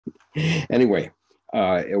Anyway,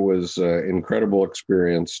 it was an incredible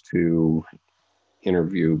experience to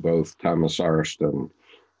interview both Thomas Arst and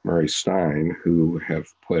Murray Stein, who have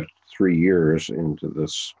put 3 years into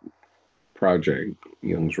this project,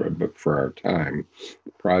 Jung's Red Book for Our Time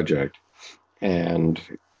project. And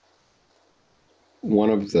one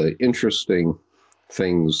of the interesting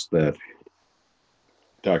things that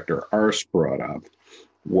Dr. Arst brought up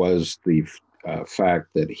was the fact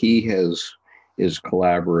that he is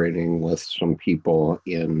collaborating with some people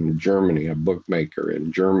in Germany, a bookmaker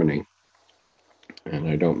in Germany, and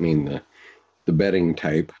I don't mean the betting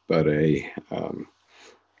type, but a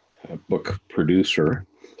book producer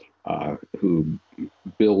who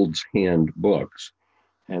builds hand books,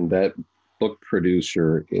 and that book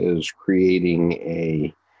producer is creating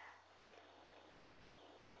a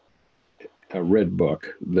red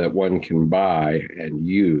book that one can buy and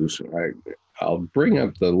use. I'll bring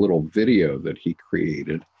up the little video that he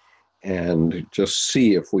created and just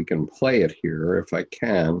see if we can play it here. If I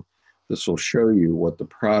can, this will show you what the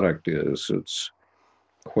product is. It's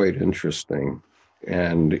quite interesting.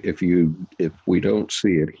 And if we don't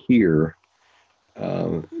see it here,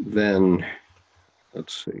 then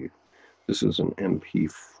let's see. This is an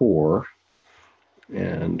MP4,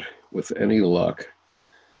 and with any luck,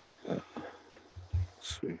 let's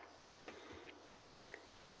see.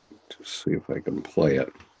 Just see if I can play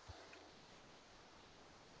it.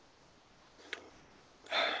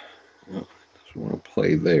 I just want to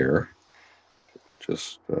play there.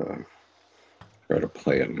 Just try to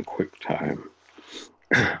play it in quick time.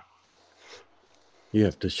 You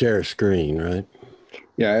have to share a screen, right?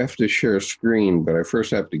 Yeah, I have to share a screen, but I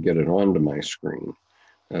first have to get it onto my screen.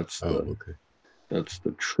 That's the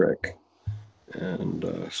trick. And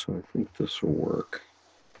so I think this will work.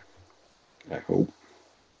 I hope.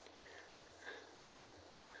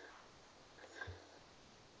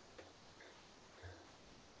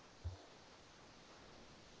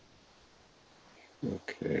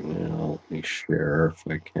 Okay, now let me share if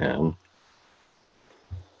I can.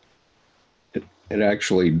 It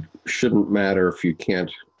actually shouldn't matter if you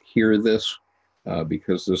can't hear this,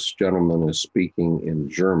 because this gentleman is speaking in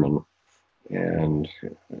German, and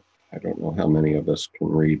I don't know how many of us can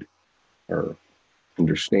read or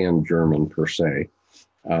understand German per se.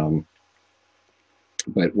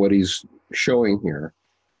 But what he's showing here,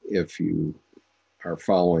 if you are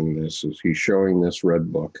following this, is he's showing this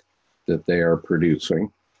red book that they are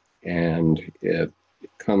producing, and it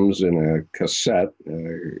comes in a cassette,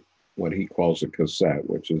 what he calls a cassette,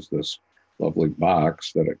 which is this lovely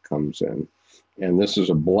box that it comes in. And this is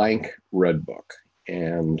a blank red book.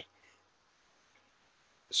 And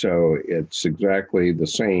so it's exactly the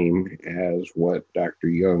same as what Dr.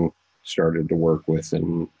 Jung started to work with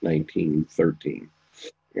in 1913.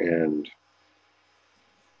 And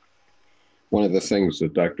one of the things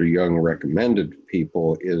that Dr. Jung recommended to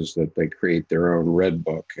people is that they create their own red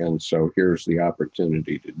book. And so here's the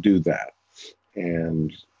opportunity to do that.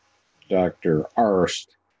 And Dr.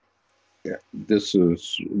 Arst, this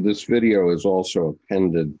video is also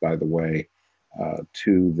appended, by the way,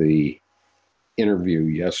 to the interview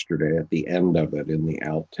yesterday at the end of it in the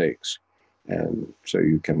outtakes. And so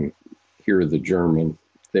you can hear the German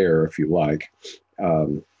there if you like.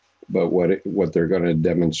 But what they're going to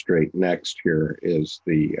demonstrate next here is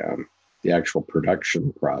the actual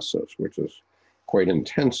production process, which is quite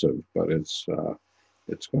intensive, but it's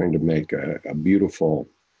going to make a beautiful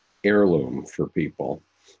heirloom for people.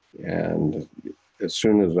 And as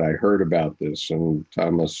soon as I heard about this, and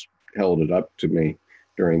Thomas held it up to me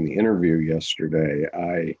during the interview yesterday,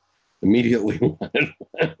 I immediately wanted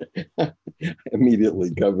one.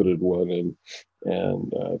 Immediately coveted one,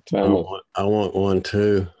 and Thomas. I want one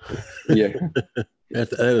too. Yeah,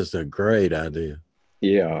 that is a great idea.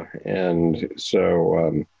 Yeah, and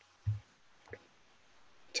so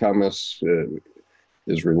Thomas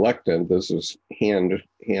is reluctant. This is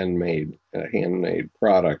handmade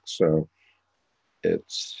product, so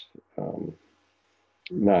it's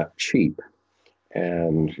not cheap.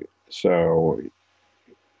 And so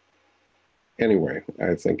anyway,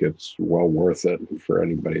 I think it's well worth it for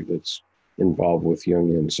anybody that's involved with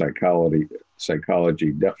Jungian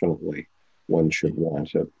psychology. Definitely one should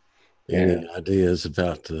want it. Any ideas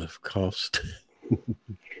about the cost?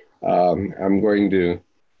 I'm going to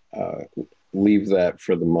leave that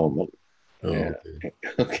for the moment. Oh,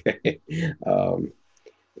 okay.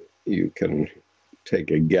 You can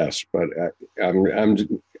take a guess, but I'm going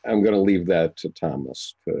to leave that to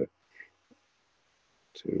Thomas to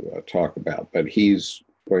talk about. But he's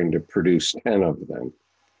going to produce 10 of them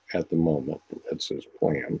at the moment. That's his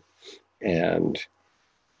plan. And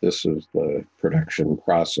this is the production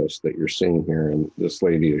process that you're seeing here. And this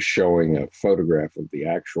lady is showing a photograph of the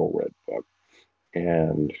actual red book.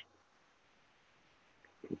 And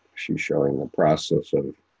she's showing the process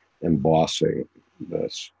of embossing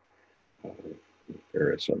this,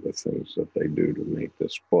 various other things that they do to make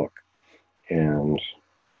this book. And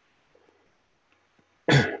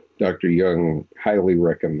Dr. Jung highly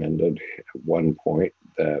recommended at one point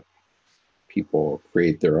that people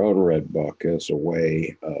create their own red book as a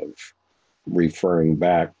way of referring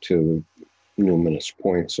back to numinous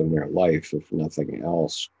points in their life, if nothing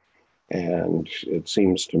else. And it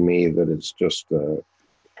seems to me that it's just a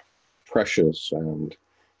precious and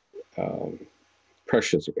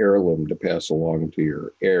precious heirloom to pass along to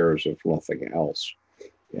your heirs, if nothing else.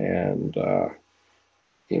 And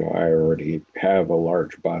you know, I already have a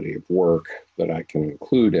large body of work that I can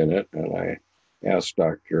include in it, and I asked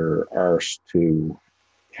Dr. Arst to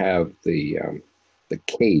have the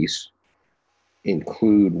case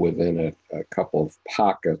include within it a couple of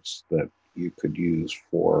pockets that you could use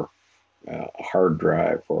for a hard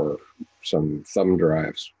drive or some thumb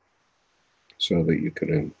drives, so that you could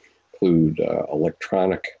include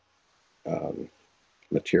electronic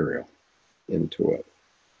material into it.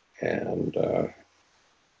 And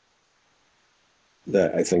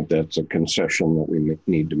that, I think that's a concession that we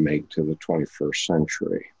need to make to the 21st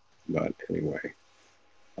century. But anyway,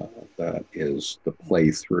 that is the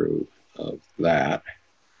playthrough of that.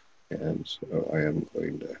 And so I am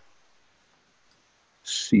going to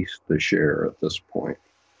cease the share at this point.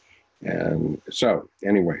 And so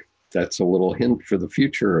anyway, that's a little hint for the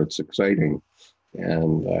future. It's exciting.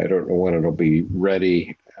 And I don't know when it'll be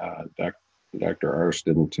ready. Dr. Arst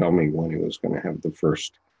didn't tell me when he was going to have the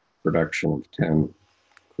first production of 10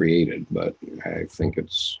 created, but I think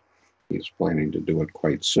he's planning to do it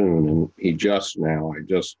quite soon. And I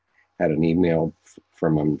just had an email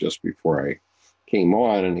from him just before I came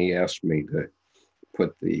on, and he asked me to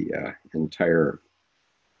put the entire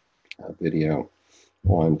video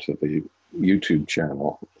onto the YouTube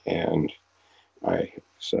channel. And I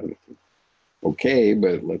said, okay,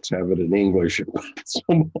 but let's have it in English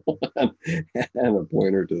and a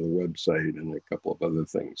pointer to the website and a couple of other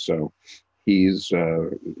things. So he's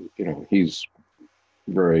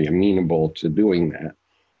very amenable to doing that.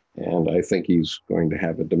 And I think he's going to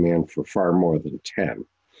have a demand for far more than 10.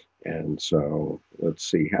 And so let's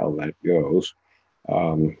see how that goes.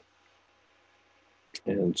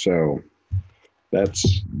 And so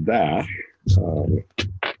that's that.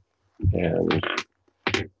 And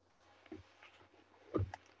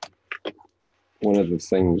one of the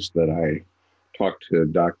things that I talked to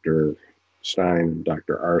Dr. Stein,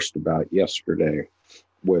 Dr. Arst about yesterday,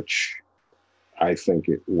 which I think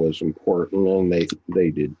it was important, and they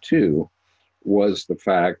did too, was the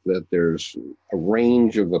fact that there's a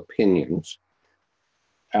range of opinions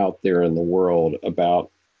out there in the world about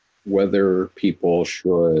whether people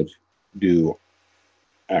should do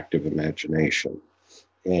active imagination.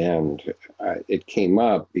 And it came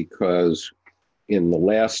up because in the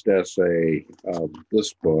last essay of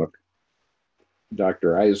this book,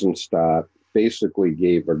 Dr. Eisenstadt basically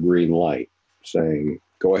gave a green light, saying,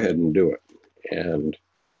 go ahead and do it. And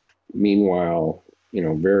meanwhile,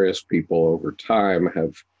 various people over time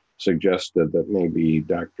have suggested that maybe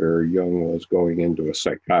Dr. Jung was going into a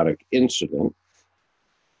psychotic incident.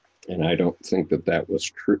 And I don't think that was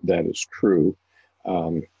true. That is true.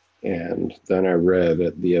 And then I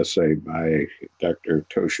read the essay by Dr.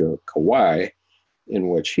 Toshio Kawai, in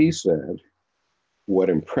which he said what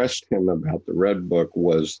impressed him about the Red Book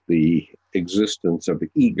was the existence of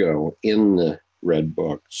ego in the Red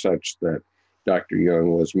Book, such that Dr.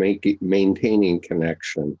 Jung was maintaining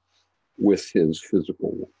connection with his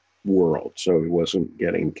physical world, so he wasn't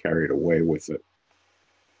getting carried away with it.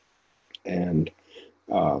 And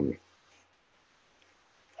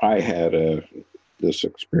I had this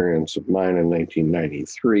experience of mine in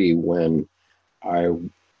 1993 when I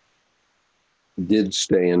did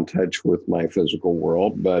stay in touch with my physical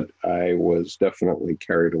world, but I was definitely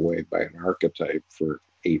carried away by an archetype for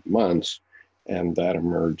 8 months, and that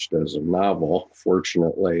emerged as a novel.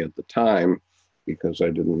 Fortunately, at the time, because I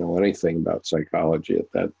didn't know anything about psychology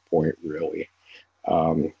at that point, really,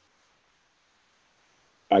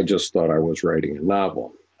 I just thought I was writing a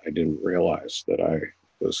novel. I didn't realize that I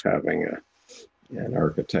was having an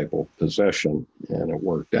archetypal possession, and it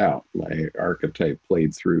worked out. My archetype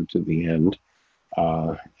played through to the end,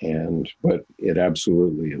 but it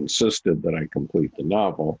absolutely insisted that I complete the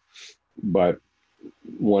novel. But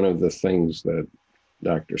one of the things that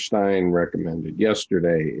Dr. Stein recommended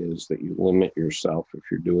yesterday is that you limit yourself, if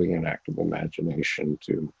you're doing an active imagination,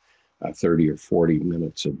 to 30 or 40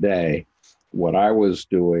 minutes a day. What I was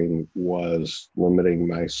doing was limiting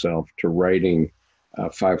myself to writing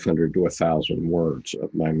 500 to 1,000 words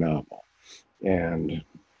of my novel. And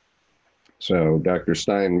so Dr.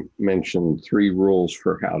 Stein mentioned 3 rules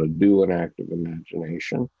for how to do an active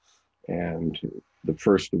imagination. And the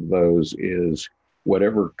first of those is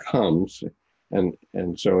whatever comes.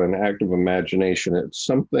 And so in active imagination, it's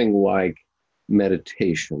something like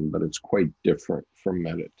meditation, but it's quite different from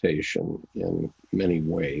meditation in many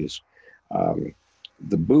ways.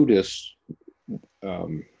 The Buddhists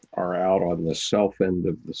are out on the self end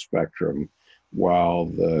of the spectrum, while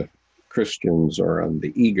the Christians are on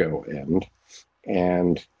the ego end.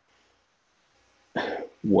 And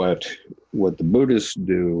what the Buddhists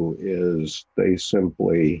do is they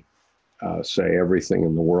simply say everything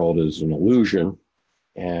in the world is an illusion,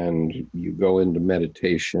 and you go into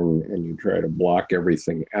meditation and you try to block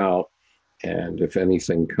everything out. And if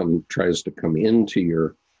anything tries to come into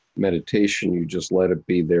your meditation, you just let it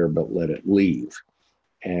be there, but let it leave.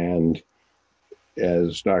 And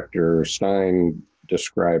as Dr. Stein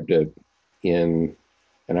described it, in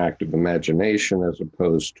an active imagination as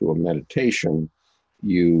opposed to a meditation,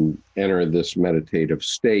 you enter this meditative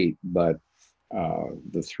state, but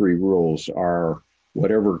the 3 rules are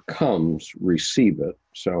whatever comes, receive it.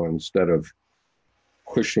 So instead of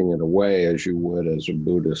pushing it away as you would as a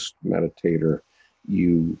Buddhist meditator,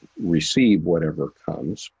 you receive whatever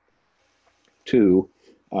comes. 2,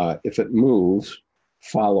 if it moves,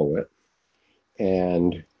 follow it.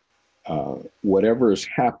 And whatever is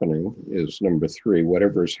happening is number 3.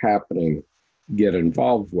 Whatever is happening, get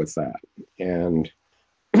involved with that. And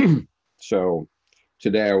so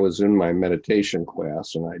today I was in my meditation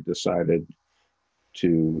class and I decided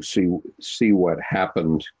to see what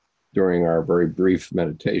happened during our very brief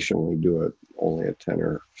meditation. We do only a 10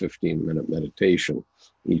 or 15-minute meditation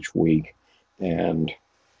each week. And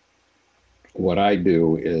what I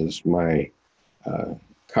do is my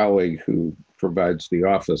colleague who provides the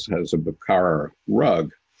office has a Bakara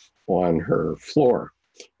rug on her floor.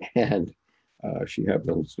 And she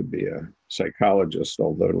happens to be a psychologist,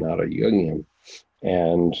 although not a Jungian.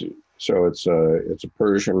 And so it's a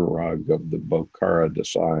Persian rug of the Bakara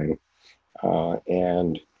design.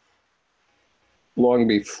 And long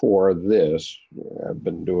before this, I've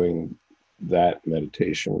been doing that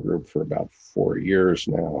meditation group for about 4 years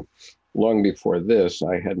now. Long before this,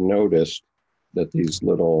 I had noticed that these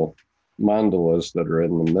little mandalas that are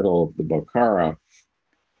in the middle of the Bakara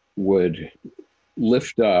would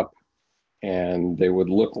lift up and they would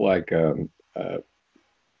look like a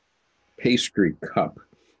pastry cup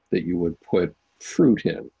that you would put fruit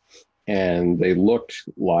in. And they looked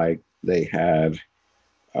like they had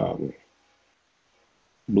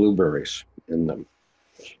blueberries in them.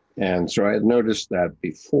 And so I had noticed that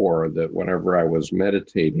before, that whenever I was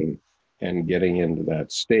meditating and getting into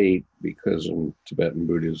that state, because in Tibetan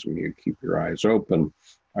Buddhism, you keep your eyes open,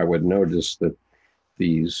 I would notice that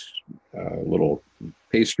these little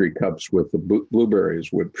pastry cups with the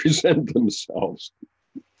blueberries would present themselves.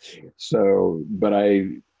 So, but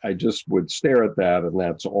I just would stare at that and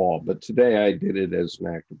that's all. But today I did it as an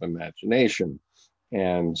act of imagination.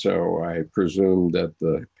 And so I presumed that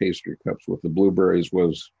the pastry cups with the blueberries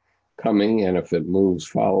was coming, and if it moves,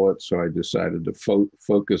 follow it. So I decided to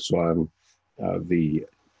focus on the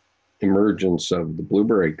emergence of the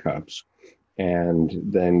blueberry cups and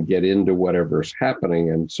then get into whatever's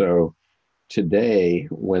happening. And so today,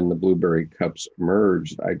 when the blueberry cups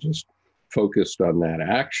emerged, I just focused on that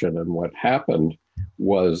action. And what happened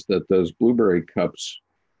was that those blueberry cups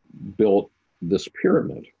built this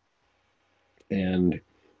pyramid. And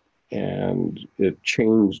it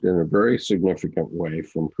changed in a very significant way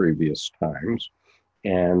from previous times.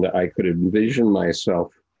 And I could envision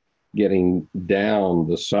myself getting down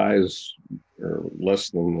the size, or less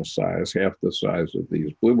than the size, half the size of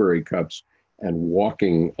these blueberry cups, and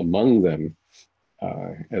walking among them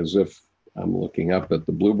as if I'm looking up at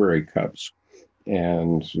the blueberry cups.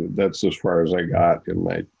 And that's as far as I got in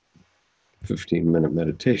my 15-minute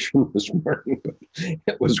meditation this morning. But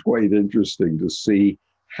it was quite interesting to see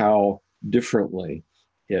how differently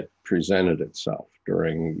it presented itself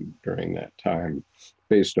during that time,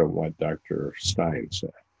 based on what Dr. Stein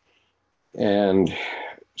said. And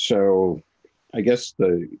so I guess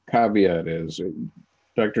the caveat is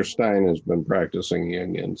Dr. Stein has been practicing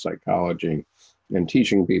Jungian psychology and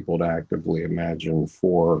teaching people to actively imagine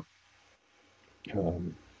for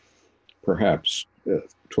perhaps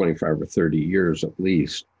 25 or 30 years at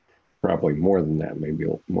least, probably more than that, maybe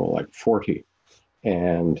more like 40.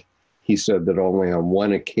 And he said that only on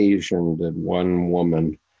one occasion did one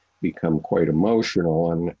woman become quite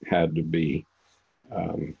emotional and had to be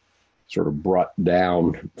sort of brought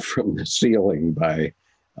down from the ceiling by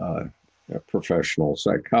a professional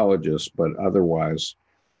psychologist, but otherwise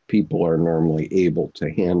people are normally able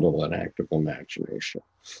to handle an active imagination.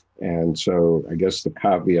 And so I guess the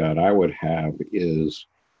caveat I would have is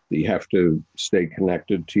that you have to stay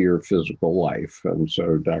connected to your physical life. And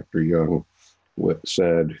so Dr. Jung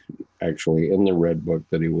said, actually in the Red Book,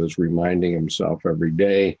 that he was reminding himself every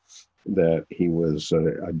day that he was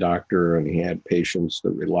a doctor and he had patients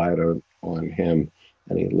that relied on him.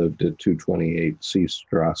 And he lived at 228 C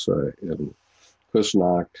Strasse in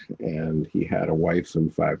Kusnacht, and he had a wife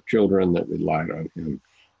and 5 children that relied on him.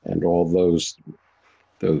 And all those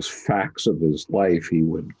facts of his life, he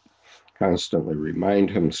would constantly remind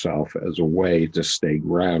himself as a way to stay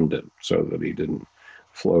grounded so that he didn't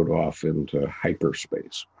float off into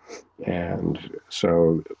hyperspace. And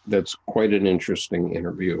so that's quite an interesting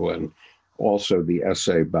interview. And also the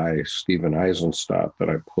essay by Stephen Eisenstadt that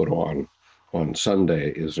I put on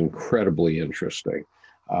Sunday is incredibly interesting.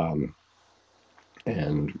 And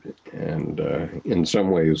in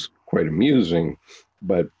some ways quite amusing,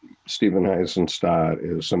 but Stephen Eisenstadt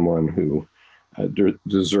is someone who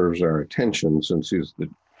deserves our attention since he's the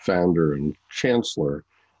founder and chancellor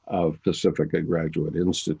of Pacifica Graduate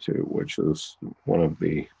Institute, which is one of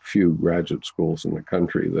the few graduate schools in the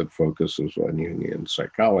country that focuses on Jungian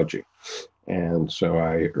psychology. And so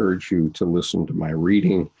I urge you to listen to my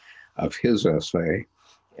reading of his essay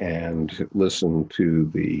and listen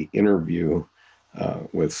to the interview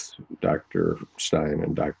with Dr. Stein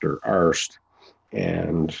and Dr. Arst,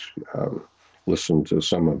 and listen to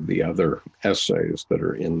some of the other essays that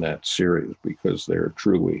are in that series, because they're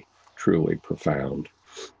truly, truly profound.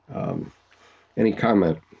 Any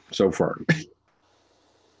comment so far?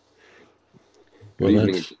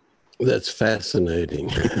 Well, that's fascinating.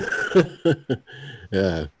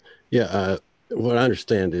 Yeah. What I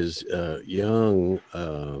understand is Jung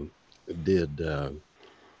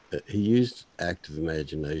he used active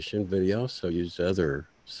imagination, but he also used other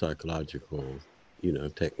psychological,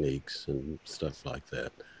 techniques and stuff like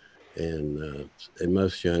that. And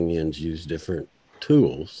most Jungians use different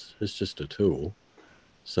tools. It's just a tool.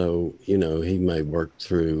 So, he may work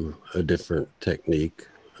through a different technique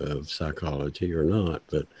of psychology or not.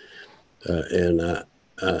 But, and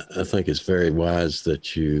I think it's very wise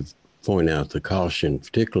that you point out the caution,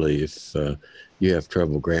 particularly if you have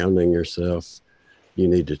trouble grounding yourself. You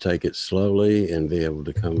need to take it slowly and be able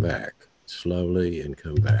to come back slowly and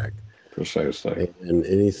come back. Precisely. And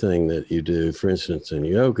anything that you do, for instance, in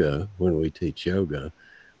yoga, when we teach yoga,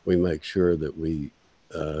 we make sure that we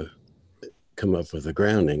come up with a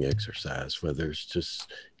grounding exercise, whether it's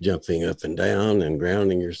just jumping up and down and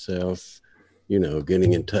grounding yourself,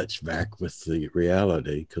 getting in touch back with the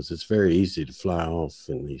reality, because it's very easy to fly off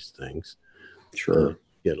in these things. Sure.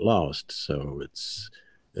 Get lost. So it's,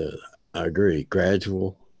 I agree,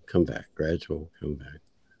 gradual, come back.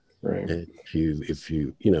 Right. And if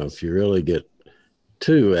you really get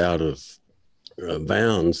too out of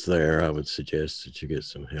bounds there, I would suggest that you get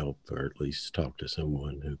some help, or at least talk to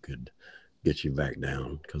someone who could get you back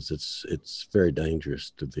down, because it's very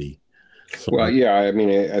dangerous to be. Well, yeah, I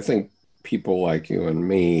mean, I think people like you and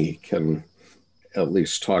me can at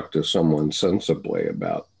least talk to someone sensibly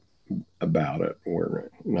about it. We're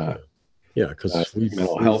not, because we're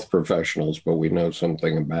mental health professionals, but we know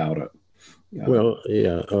something about it. Well,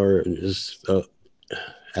 yeah, or just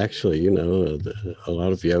actually, a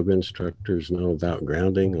lot of yoga instructors know about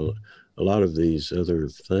grounding. A lot of these other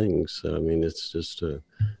things. I mean, it's just a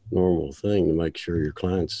normal thing to make sure your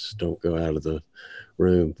clients don't go out of the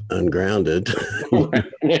room ungrounded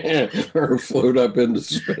or float up into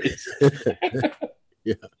space.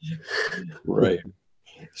 Yeah. Right.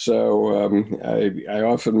 So I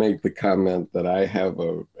often make the comment that I have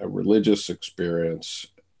a religious experience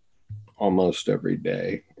almost every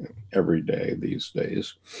day these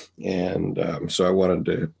days. And so I wanted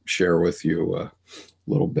to share with you a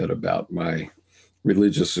little bit about my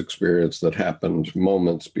religious experience that happened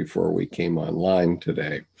moments before we came online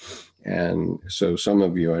today. And so some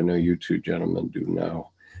of you, I know you two gentlemen do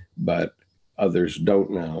know, but others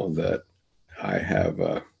don't know that I have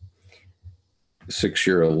a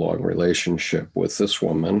 6-year-long relationship with this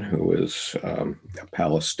woman who is a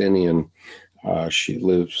Palestinian. She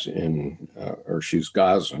lives she's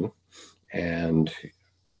Gazan. And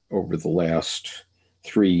over the last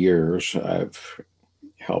 3 years, I've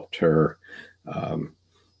helped her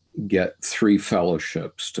get 3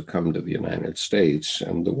 fellowships to come to the United States.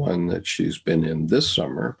 And the one that she's been in this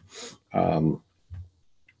summer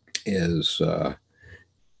is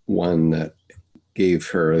one that gave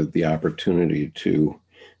her the opportunity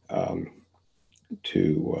um,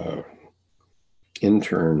 to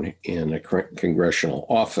intern in a congressional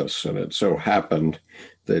office. And it so happened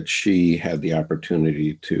that she had the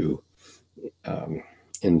opportunity to um,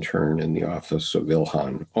 intern in the office of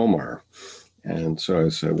Ilhan Omar. And so I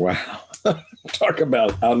said, wow, talk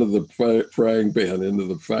about out of the frying pan into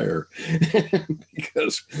the fire.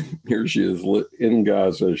 Because here she is in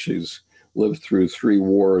Gaza. She's lived through 3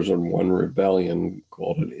 wars and 1 rebellion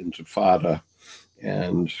called an intifada.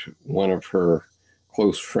 And one of her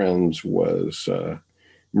close friends was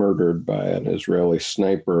murdered by an Israeli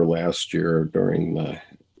sniper last year during the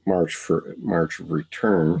March of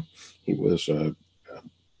Return. He was a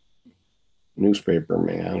newspaper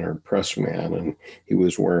man or press man, and he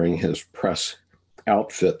was wearing his press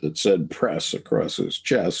outfit that said press across his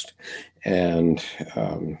chest, and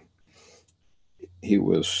he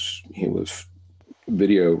was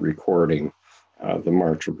video recording the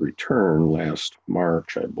March of Return last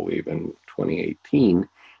March, I believe, in 2018,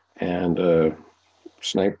 and a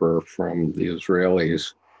sniper from the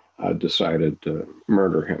Israelis decided to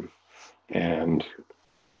murder him, and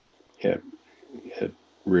it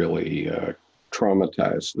really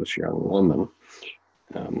traumatized this young woman,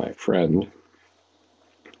 my friend.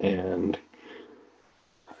 And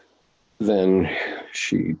then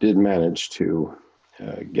she did manage to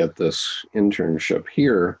get this internship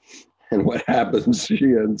here. And what happens,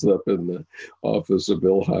 she ends up in the office of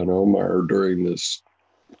Ilhan Omar during this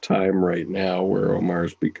time right now where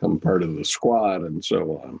Omar's become part of the squad and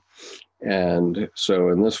so on. And so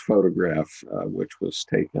in this photograph, which was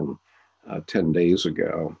taken 10 days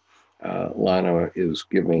ago, Lana is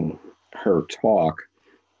giving her talk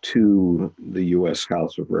to the U.S.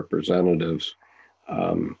 House of Representatives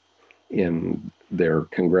in their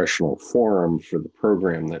congressional forum for the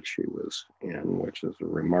program that she was in, which is a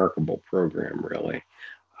remarkable program, really.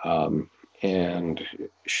 And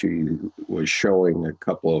she was showing a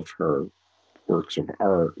couple of her works of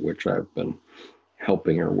art, which I've been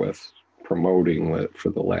helping her with, promoting for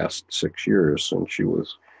the last 6 years since she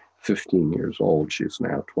was 15 years old. She's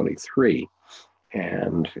now 23.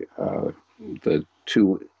 And the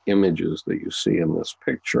 2 images that you see in this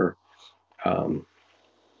picture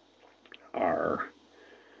are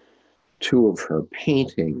 2 of her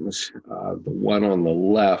paintings. The one on the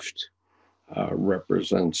left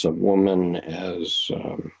represents a woman as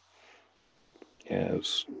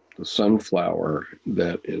the sunflower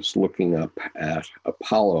that is looking up at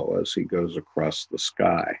Apollo as he goes across the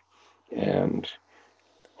sky, and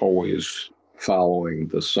always following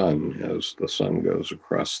the sun as the sun goes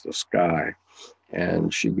across the sky.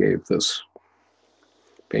 And she gave this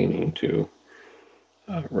painting to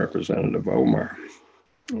Representative Omar.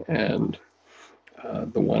 And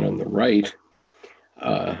the one on the right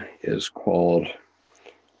is called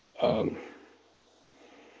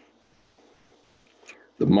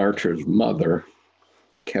The Martyr's Mother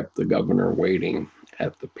Kept the Governor Waiting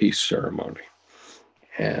at the Peace Ceremony.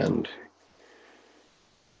 And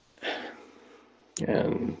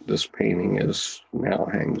this painting now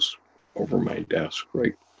hangs over my desk,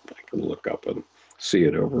 right? I can look up and see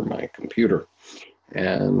it over my computer.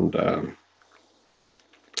 And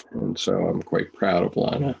so I'm quite proud of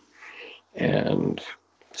Lana. And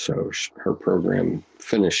so her program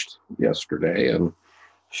finished yesterday, and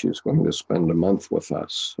she's going to spend a month with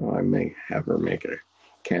us. So I may have her make a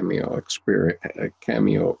cameo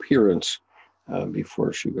appearance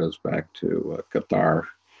before she goes back to Qatar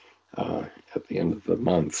at the end of the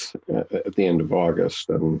month, at the end of August,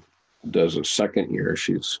 and does a second year.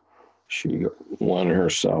 She won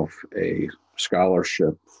herself a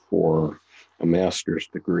scholarship for a master's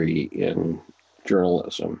degree in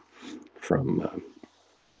journalism from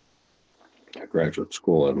a graduate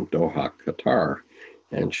school in Doha, Qatar,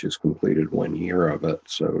 and she's completed 1 year of it.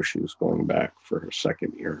 So she's going back for her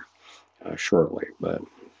second year shortly. But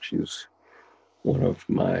she's one of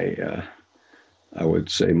my, I would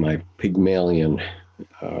say, my Pygmalion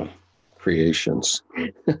creations.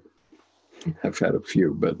 I've had a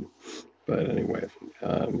few, but anyway,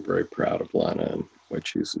 I'm very proud of Lana and what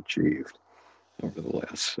she's achieved over the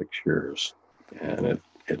last 6 years. And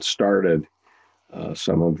it started,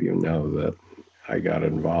 some of you know that I got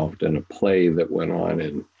involved in a play that went on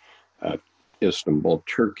in Istanbul,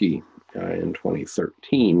 Turkey in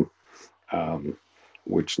 2013,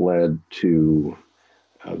 which led to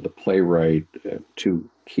the playwright, 2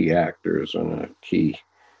 key actors and a key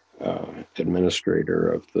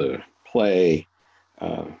administrator of the play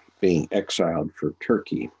being exiled from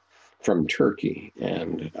Turkey.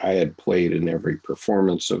 And I had played in every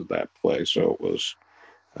performance of that play, so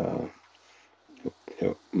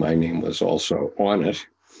my name was also on it.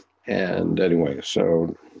 And anyway,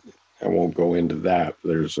 so I won't go into that.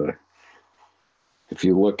 If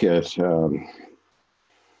you look at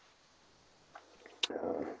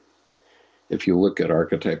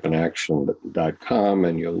archetypeinaction.com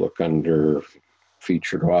and you look under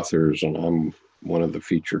featured authors, and I'm one of the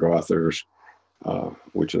featured authors,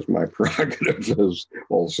 which is my prerogative as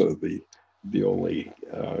also the only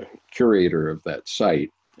curator of that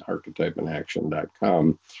site,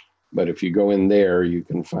 archetypeinaction.com. But if you go in there, you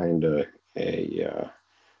can find a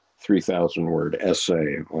 3,000-word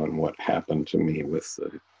essay on what happened to me with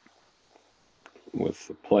the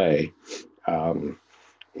play. And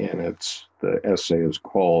the essay is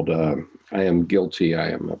called I Am Guilty,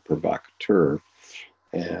 I Am a Provocateur.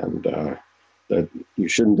 And that you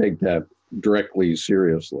shouldn't take that directly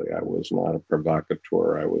seriously. I was not a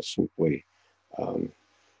provocateur. I was simply, I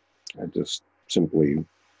just simply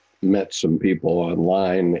met some people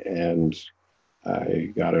online, and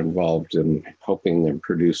I got involved in helping them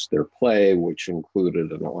produce their play, which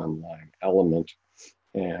included an online element.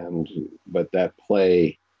 But that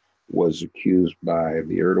play was accused by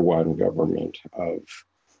the Erdogan government of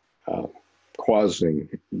causing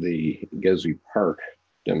the Gezi Park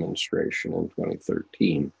demonstration in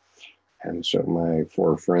 2013. And so my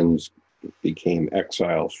four friends became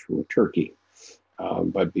exiles from Turkey.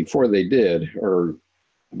 But before they did, or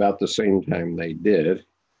about the same time they did,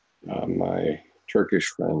 my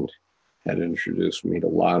Turkish friend had introduced me to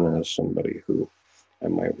Lana as somebody who I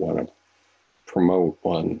might want to promote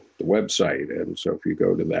on the website. And so if you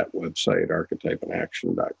go to that website,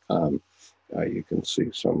 archetypeinaction.com, you can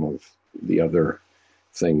see some of the other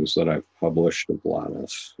things that I've published of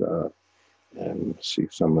Lana's and see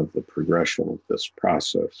some of the progression of this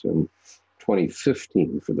process. In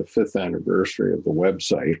 2015, for the 5th anniversary of the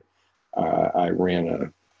website, I ran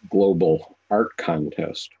a global art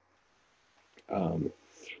contest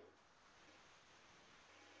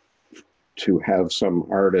to have some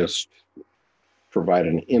artist provide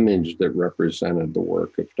an image that represented the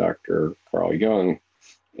work of Dr. Carl Jung,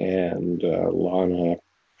 and Lana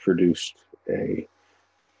produced an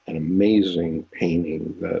amazing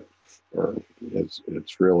painting that, or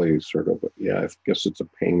it's really sort of, I guess it's a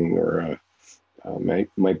painting, or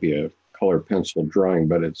might be a color pencil drawing,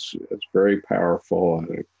 but it's very powerful, and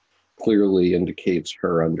it clearly indicates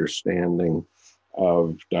her understanding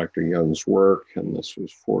of Dr. Jung's work. And this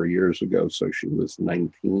was 4 years ago, so she was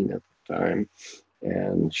 19 at the time,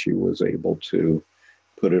 and she was able to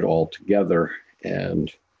put it all together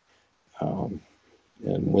and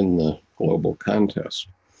win the global contest.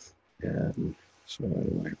 And so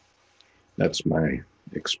anyway, that's my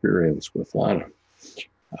experience with Lana.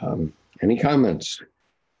 Any comments?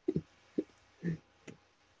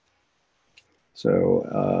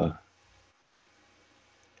 So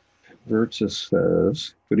Virtus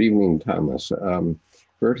says, good evening, Thomas.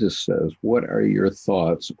 Virtus says, what are your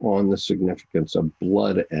thoughts on the significance of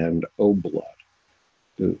blood and O blood?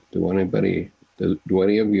 Do any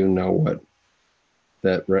of you know what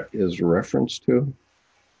that is a reference to?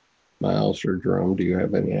 Miles or Jerome, do you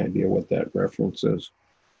have any idea what that reference is?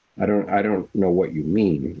 I don't know what you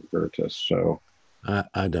mean, Virtus, so.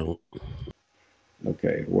 I don't.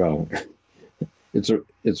 Okay, well, it's a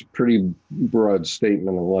pretty broad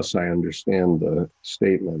statement unless I understand the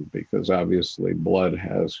statement, because obviously blood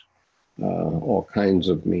has all kinds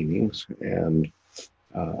of meanings. And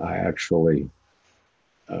I actually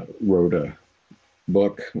wrote a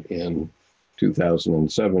book in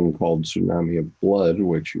 2007 called Tsunami of Blood,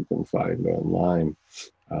 which you can find online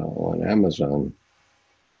on Amazon.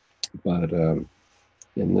 But in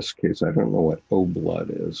this case, I don't know what O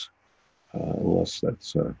blood is, unless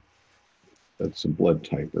that's a blood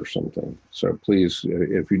type or something. So please,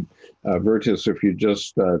 if you, Virtus, if you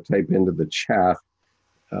just type into the chat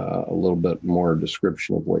a little bit more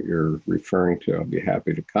description of what you're referring to, I'll be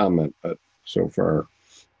happy to comment. But so far,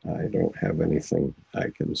 I don't have anything I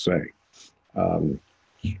can say.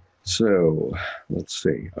 So let's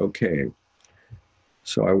see. Okay.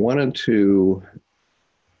 So I wanted to,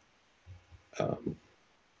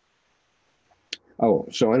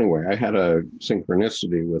 so anyway, I had a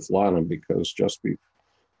synchronicity with Lana, because just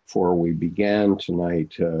before we began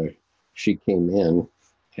tonight, she came in.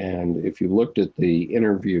 And if you looked at the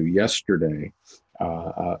interview yesterday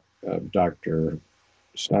of Dr.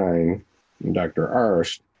 Stein and Dr.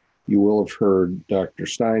 Arst, you will have heard Dr.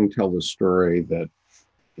 Stein tell the story that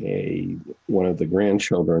one of the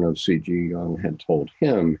grandchildren of C.G. Jung had told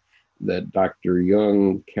him that Dr.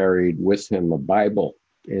 Jung carried with him a Bible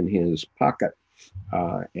in his pocket.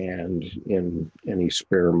 And in any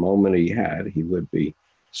spare moment he had, he would be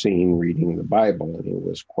seen reading the Bible, and he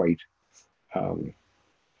was um,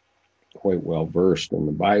 quite well versed in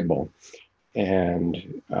the Bible.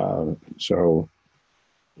 And so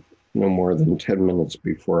no more than 10 minutes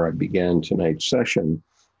before I began tonight's session,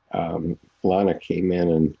 Lana came in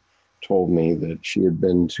and told me that she had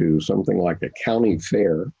been to something like a county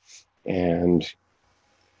fair, and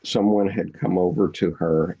someone had come over to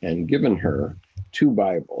her and given her 2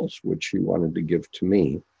 Bibles, which she wanted to give to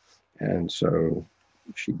me. And so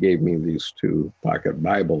she gave me these 2 pocket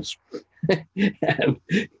Bibles. And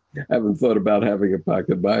I haven't thought about having a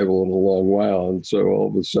pocket Bible in a long while. And so all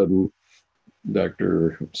of a sudden,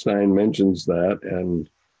 Dr. Stein mentions that, and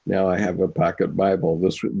now I have a pocket Bible.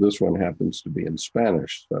 This one happens to be in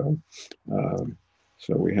Spanish. So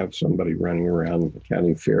we have somebody running around the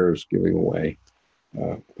county fairs giving away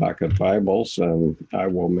pocket Bibles, and I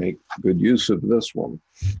will make good use of this one.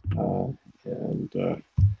 And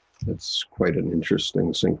it's quite an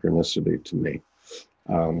interesting synchronicity to me.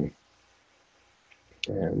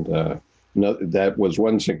 That was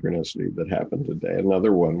one synchronicity that happened today.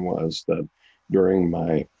 Another one was that during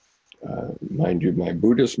my, mind you, my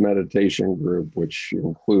Buddhist meditation group, which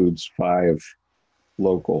includes 5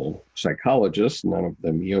 local psychologists, none of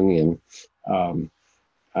them Jungian,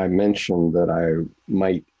 I mentioned that I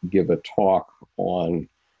might give a talk on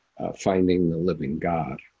finding the living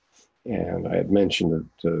God. And I had mentioned it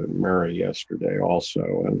to Mary yesterday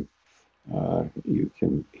also, and you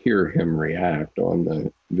can hear him react on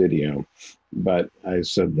the video. But I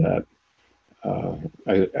said that,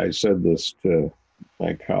 I said this to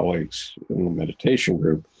my colleagues in the meditation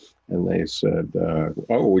group, and they said,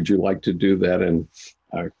 oh, would you like to do that in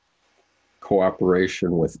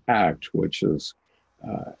cooperation with ACT, which is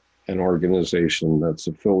an organization that's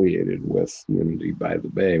affiliated with Unity by the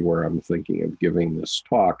Bay, where I'm thinking of giving this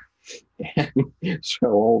talk. And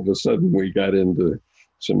so all of a sudden we got into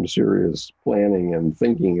some serious planning and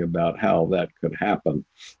thinking about how that could happen.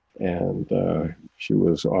 And she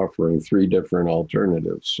was offering 3 different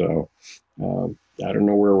alternatives. So I don't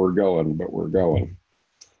know where we're going, but we're going.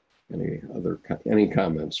 Any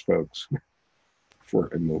comments, folks,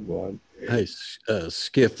 before I move on? Hey,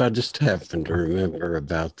 Skip, I just happened to remember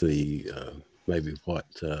about the maybe what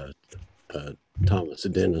Thomas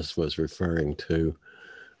Dennis was referring to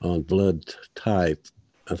on blood type.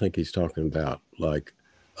 I think he's talking about like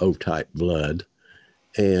O-type blood.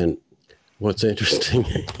 And what's interesting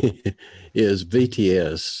is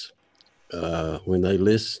BTS, when they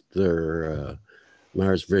list their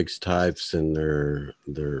Myers-Briggs types and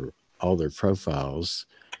all their profiles,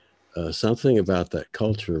 something about that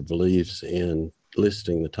culture believes in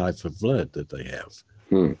listing the type of blood that they have.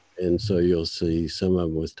 And so you'll see some of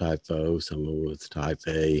them with type O, some of them with type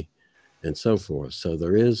A, and so forth. So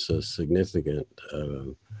there is a significant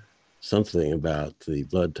something about the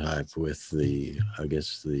blood type with I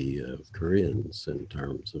guess the Koreans in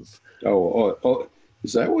terms of. Oh,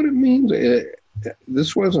 is that what it means?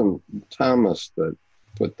 This wasn't Thomas that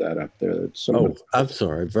put that up there. Oh, I'm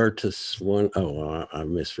sorry, Virtus one. Oh, I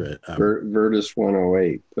misread. Virtus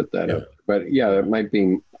 108 put that up. But yeah, it might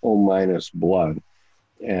be O- blood.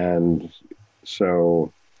 And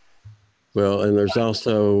so. Well, and there's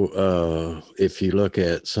also, if you look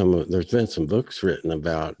at there's been some books written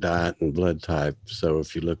about diet and blood type. So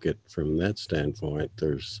if you look at from that standpoint,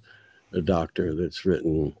 there's a doctor that's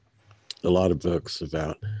written a lot of books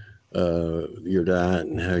about your diet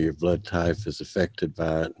and how your blood type is affected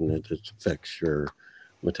by it, and it affects your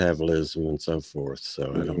metabolism and so forth. So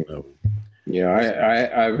I don't know. Yeah,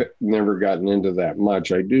 I've never gotten into that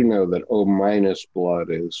much. I do know that O- blood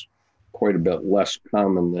is quite a bit less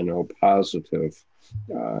common than O positive.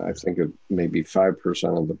 I think it may be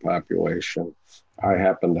 5% of the population. I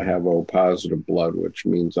happen to have O positive blood, which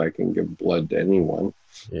means I can give blood to anyone.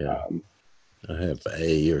 Yeah, I have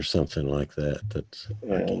A or something like that.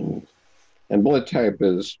 And blood type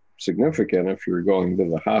is significant if you're going to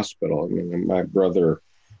the hospital. I mean, my brother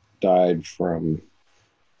died from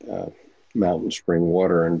mountain spring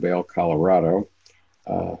water in Vail, Colorado,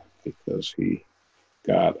 because he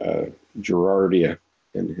got a Giardia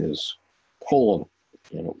in his colon,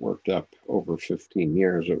 and it worked up over 15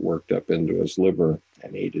 years. It worked up into his liver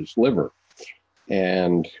and ate his liver.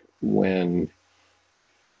 And when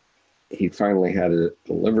he finally had a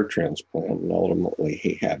liver transplant, and ultimately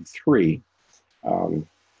he had 3,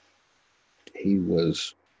 he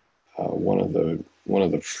was one of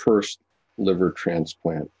the first liver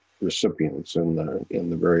transplant recipients in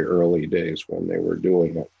the very early days when they were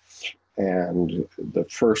doing it. And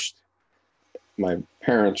my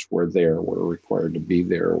parents were required to be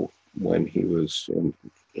there when he was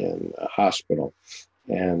in a hospital.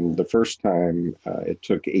 And the first time it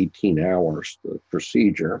took 18 hours, the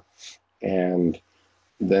procedure. And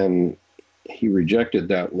then he rejected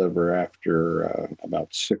that liver after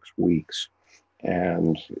about 6 weeks.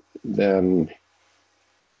 And then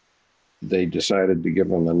they decided to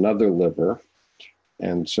give him another liver.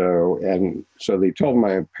 And so they told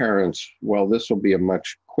my parents, well, this will be a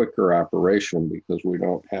much quicker operation because we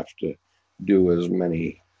don't have to do as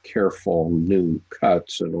many careful new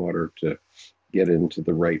cuts in order to get into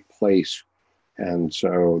the right place. And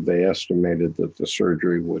so they estimated that the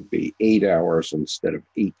surgery would be 8 hours instead of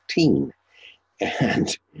 18.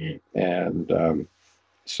 And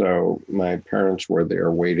so my parents were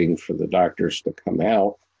there waiting for the doctors to come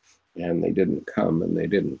out, and they didn't come, and they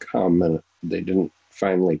didn't come, and they didn't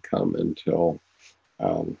finally come until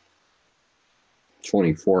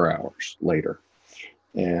 24 hours later.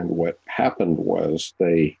 And what happened was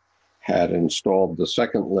they had installed the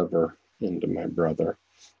second liver into my brother,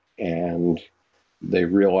 and they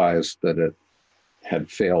realized that it had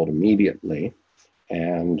failed immediately,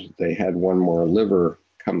 and they had one more liver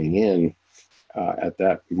coming in at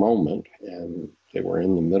that moment, and they were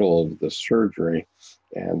in the middle of the surgery,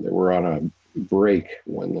 and they were on a break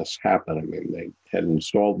when this happened. I mean, they had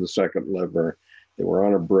installed the second liver, they were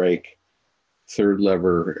on a break, third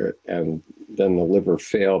liver, and then the liver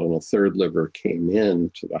failed, and a third liver came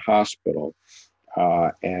in to the hospital,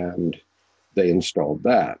 and they installed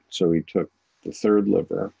that. So he took the third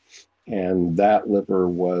liver, and that liver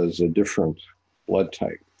was a different blood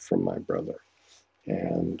type from my brother.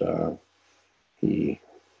 And he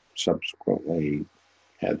subsequently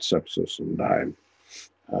had sepsis and died.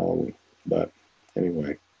 But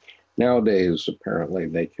anyway, nowadays, apparently,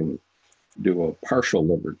 they can do a partial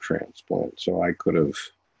liver transplant. So I could have,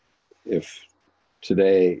 if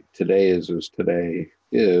today is as today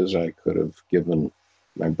is, I could have given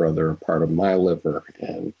my brother a part of my liver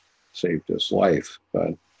and saved his life.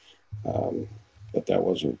 But that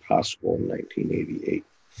wasn't possible in 1988.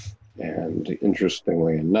 And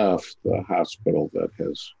interestingly enough, the hospital that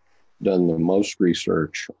has done the most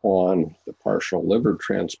research on the partial liver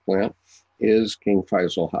transplant is King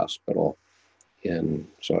Faisal Hospital in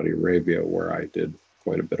Saudi Arabia, where I did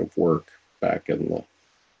quite a bit of work back in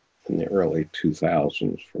the early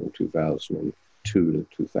 2000s, from 2002 to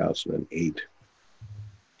 2008.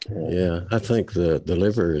 Yeah, I think the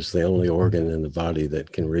liver is the only organ in the body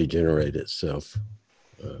that can regenerate itself.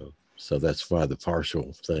 So that's why the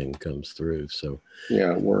partial thing comes through. So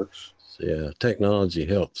yeah, it works. Yeah, technology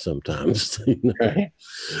helps sometimes. Right.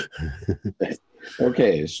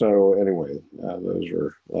 Okay, so anyway, those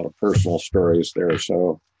are a lot of personal stories there.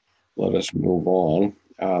 So let us move on.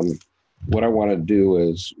 What I want to do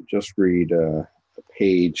is just read a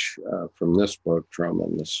page from this book, Trauma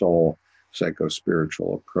and the Soul,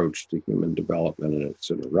 Psychospiritual Approach to Human Development and Its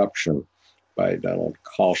Interruption by Donald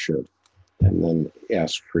Kalsched, and then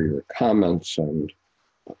ask for your comments and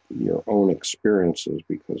your own experiences,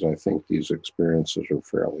 because I think these experiences are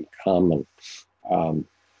fairly common.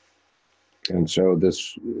 And so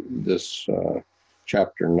this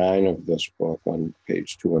chapter 9 of this book on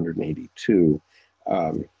page 282,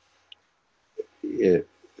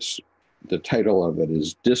 the title of it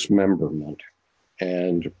is Dismemberment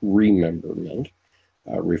and Rememberment,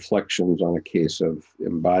 Reflections on a Case of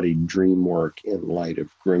Embodied Dream Work in Light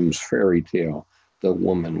of Grimm's Fairy Tale, The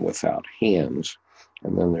Woman Without Hands.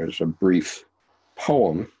 And then there's a brief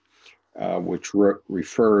poem which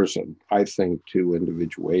refers, I think, to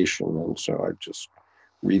individuation. And so I just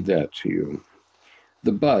read that to you.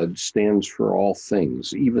 The bud stands for all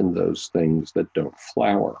things, even those things that don't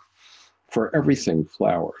flower. For everything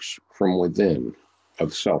flowers from within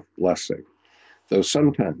of self-blessing, though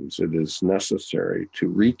sometimes it is necessary to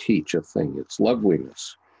reteach a thing its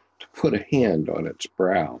loveliness, to put a hand on its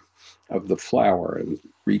brow of the flower and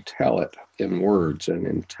retell it in words and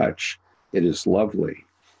in touch. It is lovely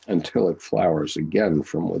until it flowers again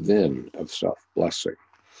from within of self-blessing.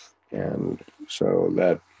 And so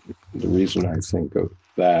that the reason I think of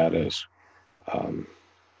that is, and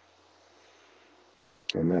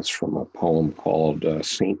that's from a poem called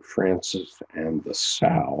St. Francis and the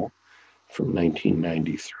Sow from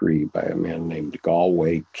 1993 by a man named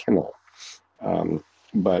Galway Kinnell.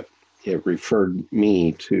 But it referred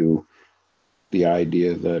me to the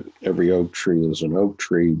idea that every oak tree is an oak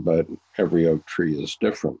tree, but every oak tree is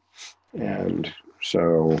different. And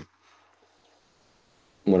so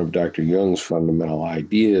one of Dr. Jung's fundamental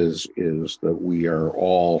ideas is that we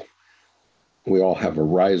all have a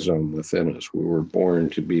rhizome within us. We were born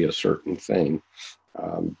to be a certain thing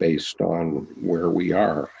based on where we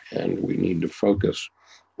are, and we need to focus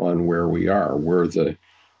on where we are. We're the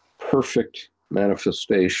perfect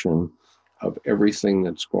manifestation of everything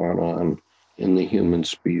that's gone on in the human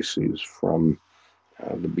species from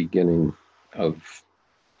the beginning of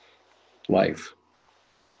life.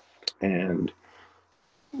 And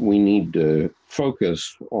we need to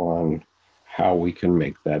focus on how we can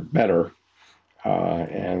make that better.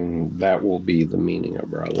 And that will be the meaning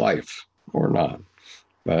of our life or not.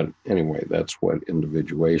 But anyway, that's what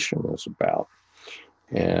individuation is about.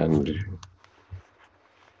 And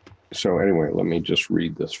so anyway, let me just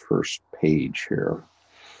read this first page here.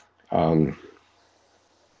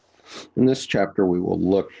 In this chapter, we will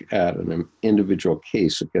look at an individual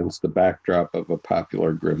case against the backdrop of a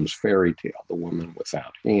popular Grimm's fairy tale, The Woman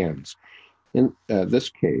Without Hands. In this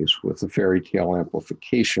case, with the fairy tale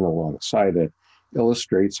amplification alongside it,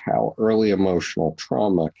 illustrates how early emotional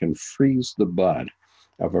trauma can freeze the bud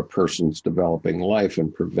of a person's developing life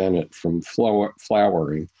and prevent it from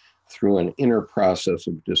flowering through an inner process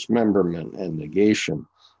of dismemberment and negation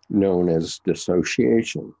known as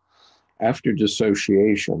dissociation. After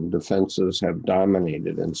dissociation, defenses have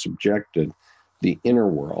dominated and subjected the inner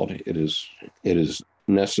world. It is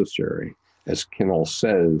necessary, as Kinnell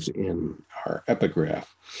says in our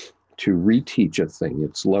epigraph, to reteach a thing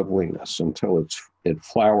its loveliness until it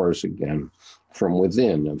flowers again from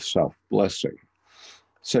within of self-blessing.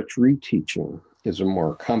 Such reteaching is a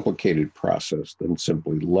more complicated process than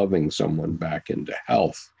simply loving someone back into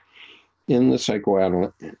health. In the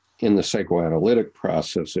psychoanalytic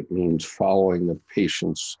process, it means following the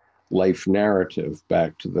patient's life narrative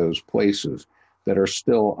back to those places that are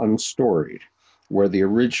still unstoried, where the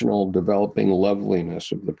original developing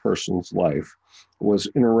loveliness of the person's life was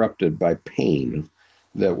interrupted by pain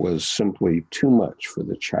that was simply too much for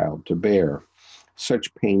the child to bear.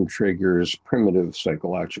 Such pain triggers primitive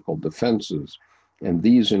psychological defenses, and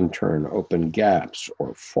these in turn open gaps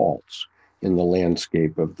or faults in the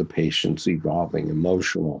landscape of the patient's evolving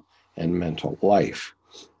emotional and mental life.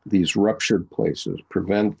 These ruptured places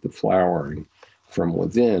prevent the flowering from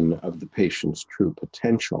within of the patient's true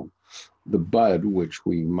potential, the bud which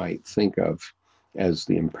we might think of as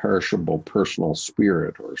the imperishable personal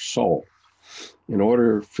spirit or soul. In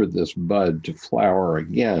order for this bud to flower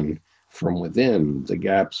again from within, the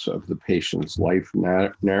gaps of the patient's life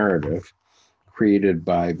narrative created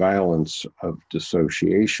by violence of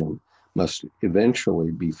dissociation must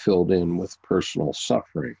eventually be filled in with personal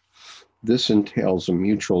suffering. This entails a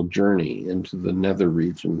mutual journey into the nether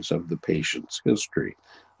regions of the patient's history,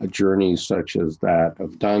 a journey such as that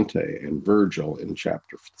of Dante and Virgil in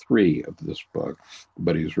chapter 3 of this book,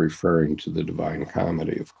 but he's referring to the Divine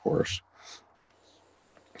Comedy, of course,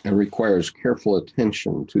 and requires careful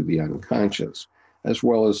attention to the unconscious, as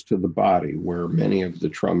well as to the body, where many of the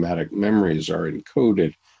traumatic memories are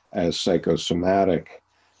encoded as psychosomatic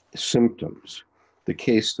symptoms. The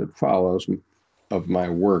case that follows of my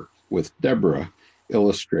work with Deborah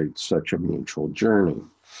illustrates such a mutual journey.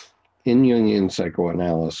 In Jungian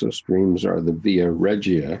psychoanalysis, dreams are the via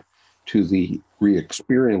regia to the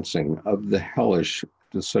re-experiencing of the hellish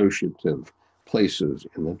dissociative places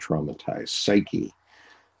in the traumatized psyche.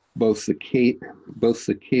 Both the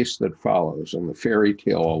case that follows and the fairy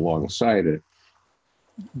tale alongside it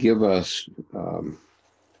give us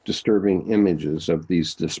disturbing images of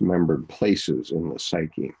these dismembered places in the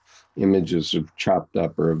psyche, images of chopped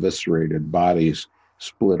up or eviscerated bodies,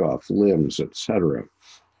 split off limbs, etc.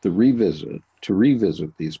 To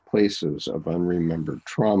revisit these places of unremembered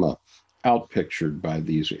trauma, outpictured by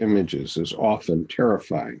these images, is often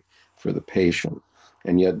terrifying for the patient.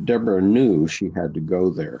 And yet Deborah knew she had to go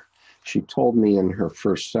there. She told me in her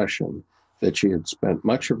first session that she had spent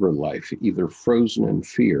much of her life either frozen in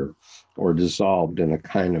fear or dissolved in a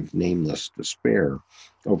kind of nameless despair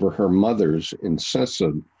over her mother's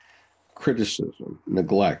incessant criticism,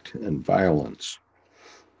 neglect, and violence.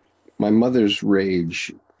 My mother's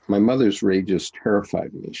rages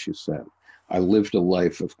terrified me, she said. I lived a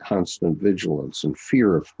life of constant vigilance and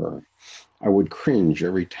fear of her. I would cringe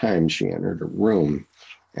every time she entered a room,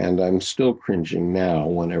 and I'm still cringing now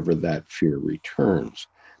whenever that fear returns.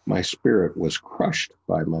 My spirit was crushed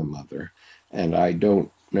by my mother, and I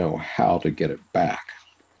don't know how to get it back.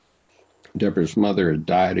 Deborah's mother had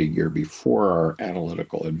died a year before our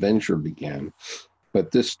analytical adventure began,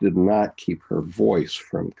 but this did not keep her voice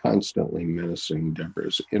from constantly menacing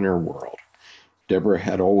Deborah's inner world. Deborah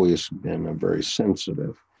had always been a very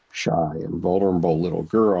sensitive, shy, and vulnerable little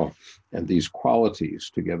girl, and these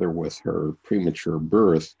qualities, together with her premature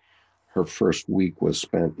birth, her first week was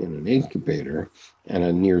spent in an incubator, and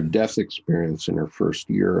a near-death experience in her first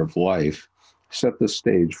year of life, set the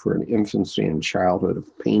stage for an infancy and childhood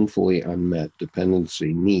of painfully unmet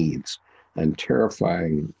dependency needs and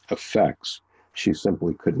terrifying effects she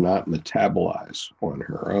simply could not metabolize on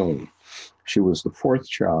her own. She was the fourth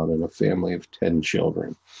child in a family of 10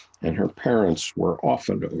 children, and her parents were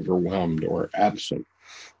often overwhelmed or absent.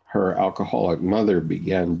 Her alcoholic mother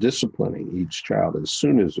began disciplining each child as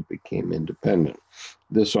soon as it became independent.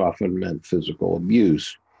 This often meant physical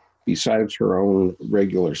abuse. Besides her own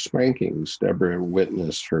regular spankings, Deborah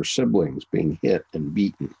witnessed her siblings being hit and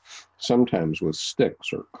beaten, sometimes with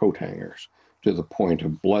sticks or coat hangers, to the point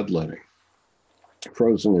of bloodletting.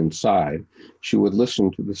 Frozen inside, she would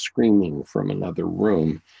listen to the screaming from another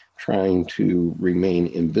room, trying to remain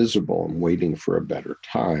invisible and waiting for a better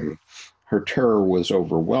time. Her terror was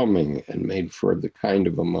overwhelming and made for the kind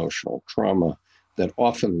of emotional trauma that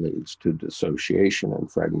often leads to dissociation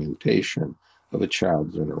and fragmentation of a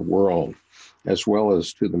child's inner world, as well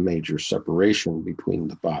as to the major separation between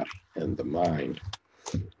the body and the mind.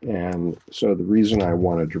 And so the reason I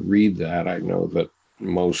wanted to read that, I know that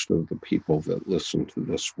most of the people that listen to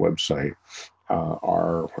this website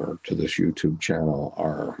or to this YouTube channel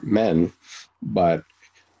are men, but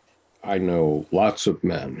I know lots of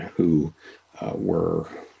men who were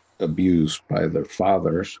abused by their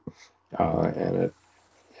fathers, and it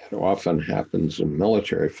often happens in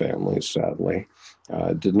military families, sadly.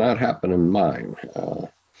 It did not happen in mine.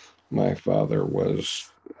 My father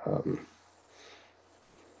was a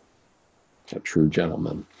true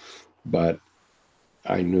gentleman, but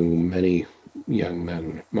I knew many young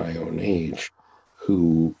men my own age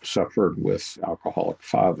who suffered with alcoholic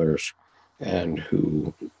fathers and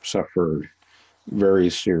who suffered very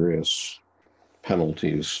serious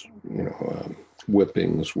penalties,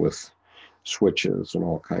 whippings with switches and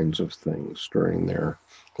all kinds of things during their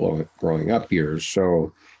growing up years.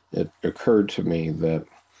 So it occurred to me that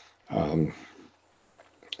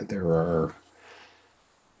there are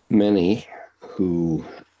many who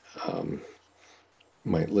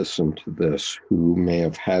might listen to this who may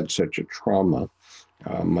have had such a trauma,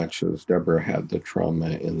 much as Deborah had the trauma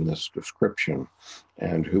in this description,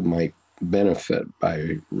 and who might benefit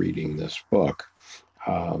by reading this book.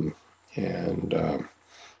 And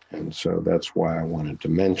so that's why I wanted to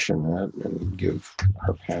mention that and give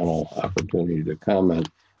our panel opportunity to comment.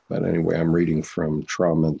 But anyway, I'm reading from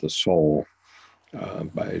Trauma of the Soul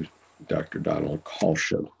by Dr. Donald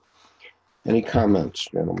Kalsched. Any comments,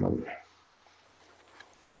 gentlemen?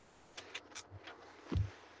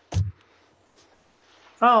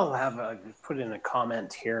 I'll put in a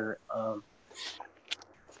comment here.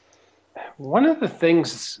 One of the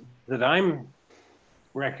things that I'm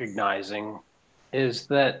recognizing is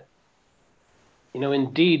that,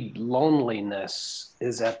 indeed, loneliness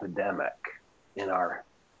is epidemic in our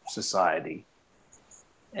society.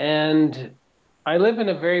 And I live in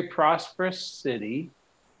a very prosperous city,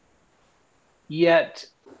 yet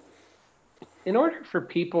in order for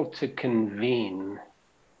people to convene,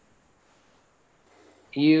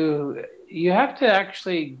 you have to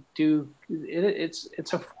actually do it.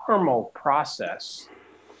 It's a formal process.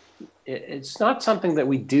 It's not something that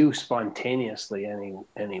we do spontaneously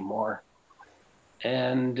anymore,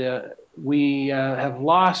 and we have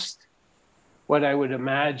lost what I would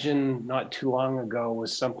imagine not too long ago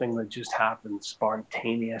was something that just happened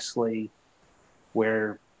spontaneously,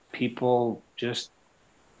 where people just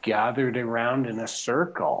gathered around in a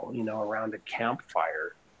circle, around a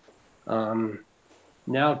campfire.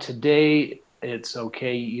 Now today, it's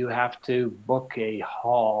okay. You have to book a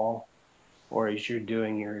hall, or as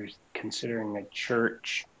you're considering a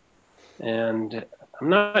church. And I'm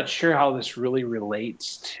not sure how this really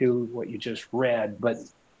relates to what you just read, but,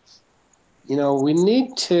 we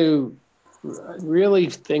need to really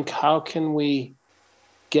think, how can we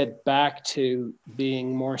get back to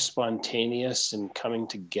being more spontaneous and coming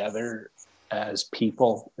together as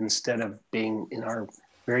people instead of being in our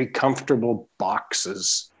very comfortable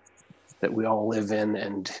boxes that we all live in,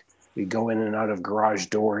 and we go in and out of garage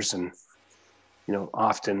doors and,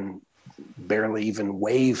 often barely even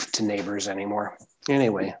wave to neighbors anymore.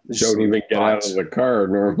 Anyway. Don't even get out of the car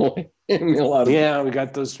normally. Yeah, we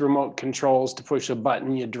got those remote controls to push a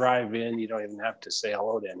button, you drive in, you don't even have to say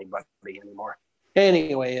hello to anybody anymore.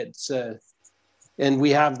 Anyway, and we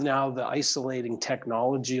have now the isolating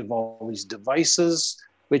technology of all these devices,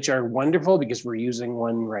 which are wonderful because we're using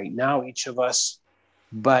one right now, each of us.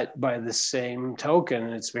 But by the same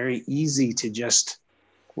token, it's very easy to just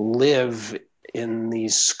live in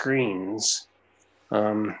these screens.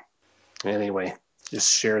 Anyway,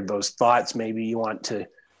 just shared those thoughts. Maybe you want to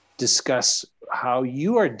discuss how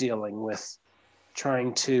you are dealing with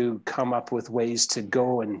trying to come up with ways to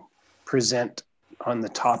go and present on the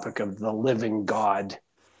topic of the living God.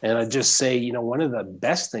 And I just say, one of the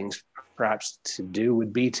best things perhaps to do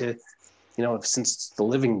would be to, since it's the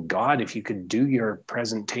living God, if you could do your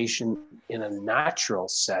presentation in a natural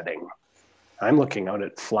setting. I'm looking out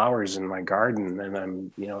at flowers in my garden, and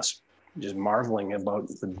I'm, just marveling about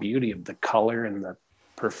the beauty of the color and the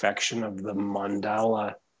perfection of the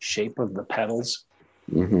mandala shape of the petals.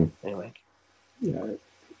 Mm-hmm. Anyway. Yeah,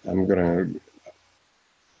 I'm going to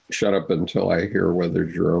shut up until I hear whether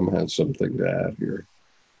Jerome has something to add here.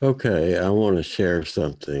 Okay, I want to share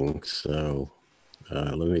something. So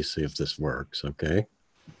let me see if this works. Okay.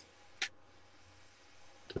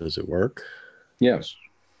 Does it work? Yes.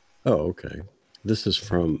 Oh, okay. This is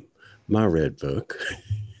from my red book.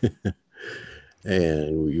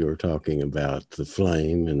 And we were talking about the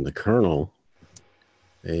flame and the kernel.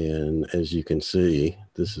 And as you can see,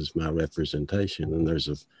 this is my representation. And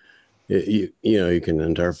there's you can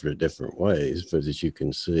interpret it different ways, but as you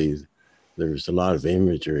can see, there's a lot of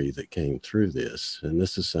imagery that came through this. And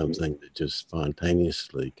this is something that just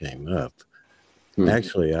spontaneously came up. Mm-hmm.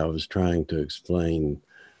 Actually, I was trying to explain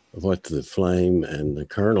what the flame and the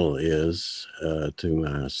kernel is to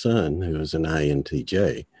my son, who is an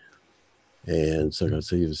INTJ. And so because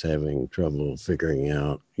he was having trouble figuring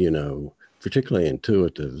out, particularly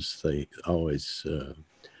intuitives, they always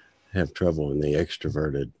have trouble in the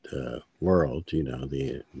extroverted world,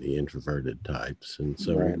 the introverted types. And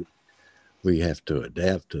so Right. we have to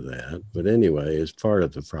adapt to that. But anyway, as part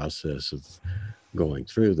of the process of going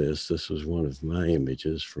through this was one of my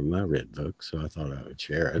images from my red book. So I thought I would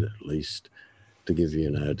share it, at least to give you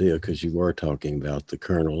an idea, because you were talking about the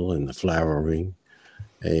kernel and the flowering.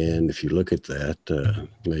 And if you look at that,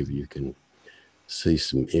 maybe you can see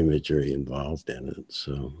some imagery involved in it.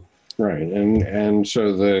 So right, and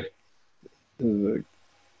so the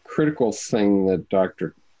critical thing that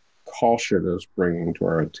Dr. Kalsched is bringing to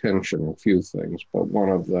our attention, a few things, but one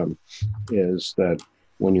of them is that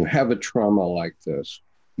when you have a trauma like this,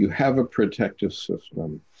 you have a protective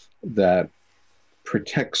system that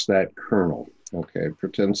protects that kernel, okay,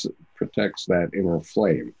 protects that inner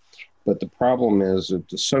flame. But the problem is it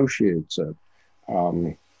dissociates it.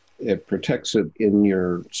 It protects it in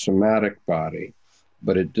your somatic body,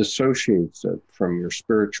 but it dissociates it from your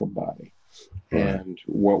spiritual body. Right. And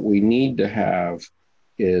what we need to have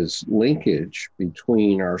is linkage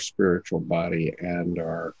between our spiritual body and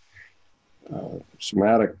our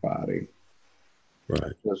somatic body,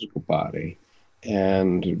 right, physical body.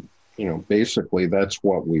 And, basically that's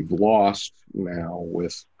what we've lost now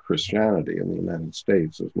with Christianity in the United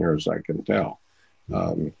States, as near as I can tell,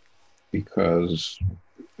 because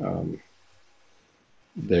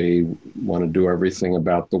they want to do everything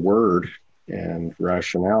about the word and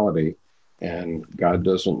rationality, and God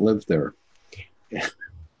doesn't live there.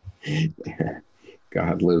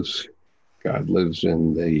 God lives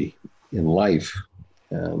in life.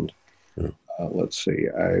 And let's see,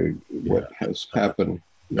 what has happened?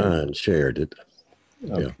 And shared it.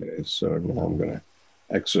 Okay, yeah. So now I'm going to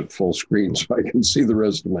exit full screen so I can see the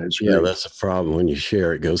rest of my screen. Yeah, that's a problem. When you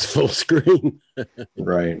share, it goes full screen.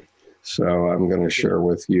 Right. So I'm going to share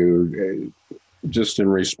with you, just in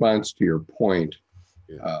response to your point,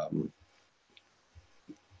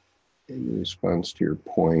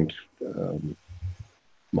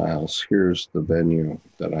 Miles, here's the venue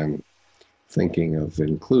that I'm thinking of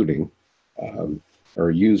including or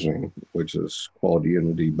using, which is called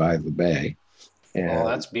Unity by the Bay. And,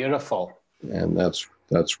 that's beautiful. And that's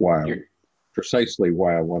precisely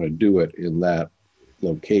why I want to do it in that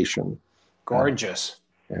location. Gorgeous.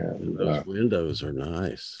 And those windows are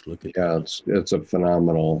nice. Look at that. It's a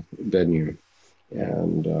phenomenal venue,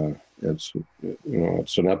 and it's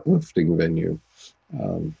an uplifting venue.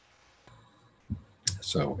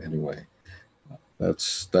 So anyway,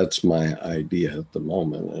 that's my idea at the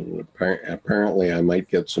moment, and apparently I might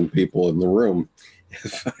get some people in the room.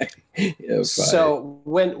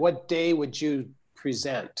 What day would you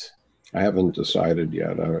present? I haven't decided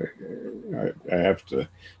yet. I have to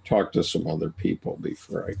talk to some other people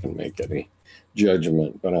before I can make any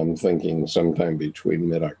judgment, but I'm thinking sometime between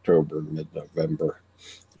mid-October and mid-November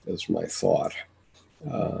is my thought,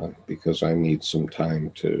 because I need some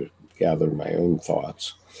time to gather my own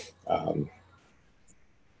thoughts.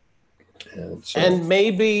 And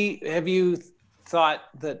maybe have you thought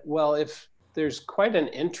that, well, if there's quite an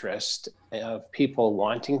interest of people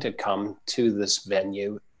wanting to come to this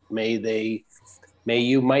venue, may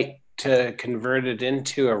you might convert it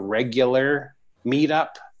into a regular meetup?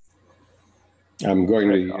 I'm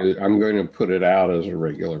going to put it out as a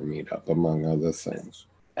regular meetup, among other things.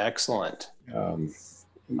 Excellent.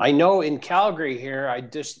 I know in Calgary here, I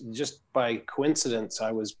just by coincidence,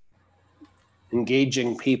 I was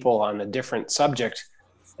engaging people on a different subject,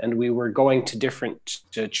 and we were going to different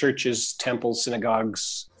churches, temples,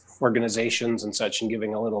 synagogues, organizations, and such, and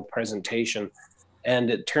giving a little presentation. And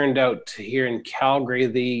it turned out here in Calgary,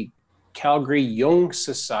 the Calgary Jung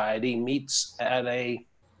Society meets at a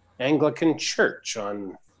Anglican church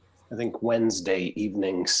on, I think, Wednesday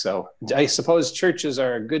evening. So I suppose churches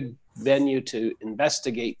are a good venue to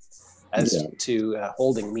investigate as to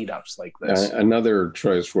holding meetups like this. Another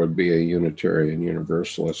choice would be a Unitarian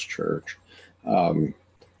Universalist church.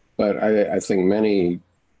 But I think many,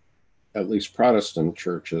 at least Protestant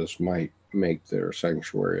churches, might make their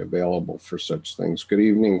sanctuary available for such things. Good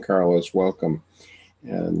evening, Carlos. Welcome.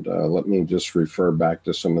 And let me just refer back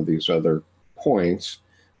to some of these other points.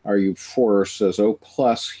 Are you for says, oh,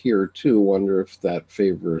 plus here too. Wonder if that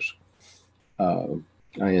favors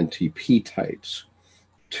INTP types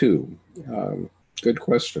too. Good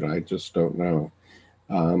question. I just don't know.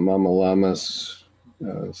 Mama Lamas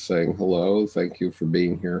saying hello. Thank you for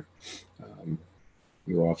being here.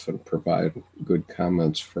 You often provide good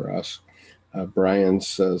comments for us. Brian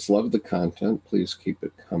says, love the content. Please keep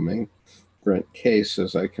it coming. Brent K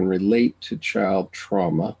says, I can relate to child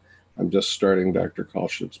trauma. I'm just starting Dr.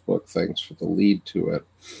 Kalsched's book. Thanks for the lead to it.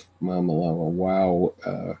 Mama Lama, wow,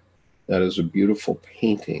 that is a beautiful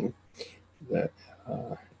painting.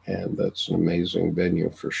 And that's an amazing venue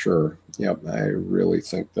for sure. Yep, I really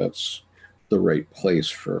think that's the right place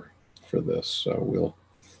for this. So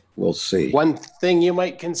we'll see. One thing you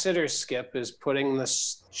might consider, Skip, is putting the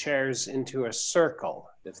chairs into a circle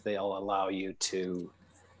if they'll allow you to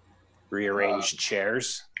rearrange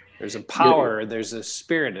chairs. There's a power, there's a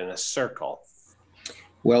spirit in a circle.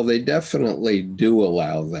 Well, they definitely do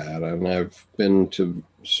allow that. And I've been to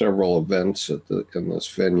several events in this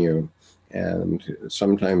venue, and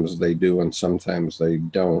sometimes they do and sometimes they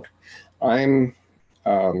don't. I'm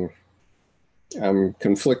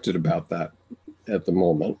conflicted about that at the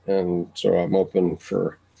moment, and so I'm open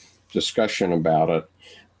for discussion about it.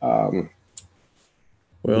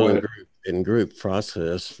 Well, in group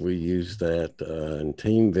process, we use that in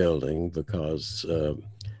team building because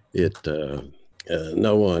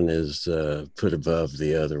no one is put above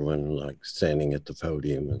the other one, like standing at the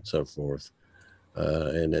podium and so forth,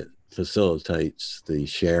 and it facilitates the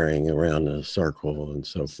sharing around a circle and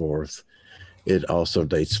so forth. It also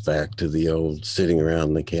dates back to the old sitting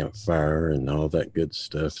around the campfire and all that good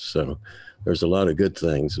stuff. So there's a lot of good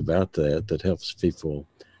things about that helps people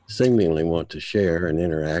seemingly want to share and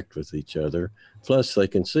interact with each other. Plus, they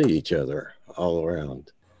can see each other all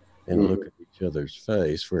around and look at each other's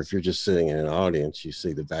face, where if you're just sitting in an audience, you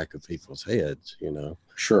see the back of people's heads, you know.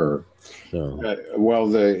 Sure. So,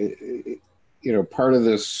 well, part of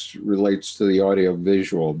this relates to the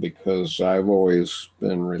audio-visual, because I've always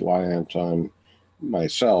been reliant on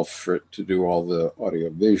myself to do all the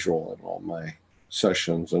audio-visual in all my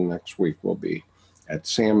sessions, and next week we'll be at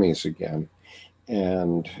Sammy's again.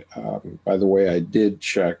 And by the way, I did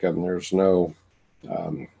check, and there's no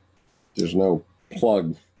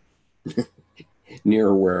plug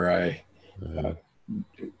near where I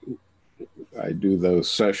do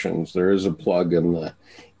those sessions. There is a plug in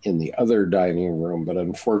the other dining room, but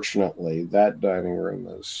unfortunately that dining room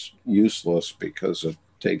is useless because it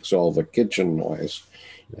takes all the kitchen noise,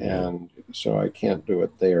 and so I can't do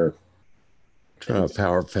it there. Try a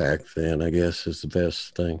power pack then, I guess, is the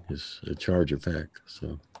best thing, is a charger pack.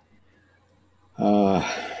 So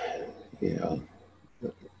yeah,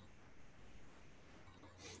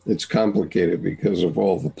 it's complicated because of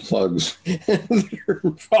all the plugs that are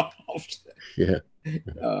involved. Yeah.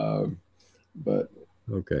 But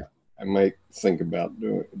okay, I might think about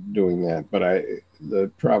doing that, but the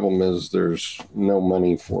problem is there's no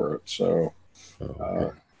money for it, so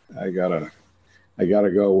I gotta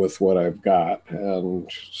go with what I've got,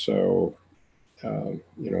 and so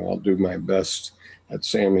I'll do my best at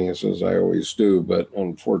Sammy's as I always do, but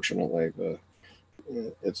unfortunately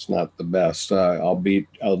it's not the best. I'll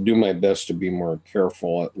do my best to be more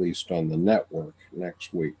careful, at least on the network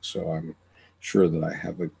next week, so I'm sure that I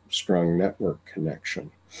have a strong network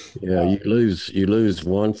connection. Yeah, you lose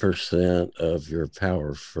 1% of your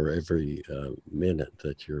power for every minute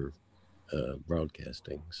that you're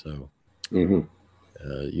broadcasting. So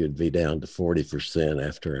you'd be down to 40%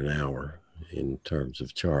 after an hour in terms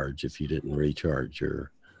of charge if you didn't recharge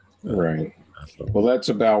your right. iPhone. Well, that's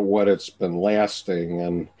about what it's been lasting,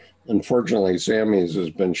 and unfortunately, Sammy's has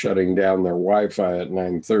been shutting down their Wi-Fi at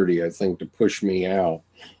 9:30, I think, to push me out.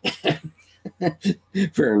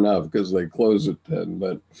 Fair enough, because they close at 10,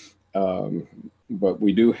 but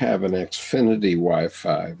we do have an Xfinity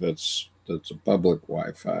Wi-Fi that's a public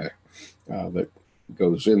Wi-Fi that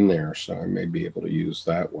goes in there, so I may be able to use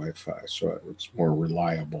that Wi-Fi, so it's more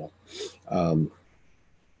reliable.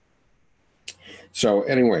 So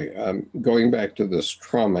anyway, going back to this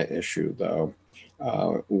trauma issue, though,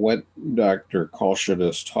 what Dr. Kalsched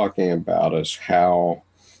is talking about is how,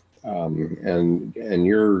 and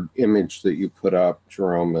your image that you put up,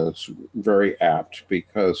 Jerome, is very apt,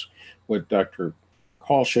 because what Dr.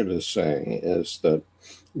 Kalsched is saying is that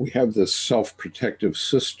we have this self-protective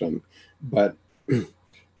system, but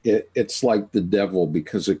it's like the devil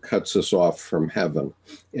because it cuts us off from heaven.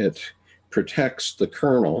 It protects the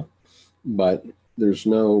kernel, but there's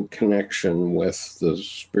no connection with the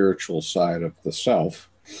spiritual side of the self.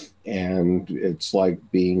 And it's like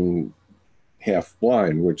being half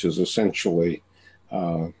blind, which is essentially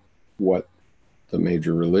what the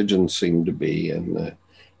major religions seem to be in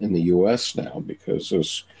the U.S. now, because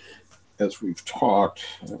as we've talked,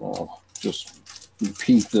 and I'll just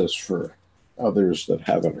repeat this for others that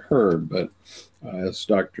haven't heard, but as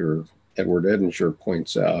Dr. Edward Edinger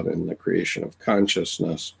points out in The Creation of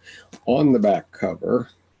Consciousness, on the back cover,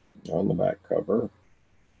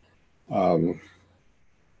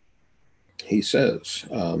 he says,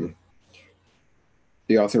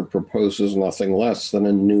 the author proposes nothing less than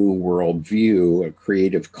a new worldview, a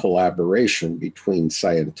creative collaboration between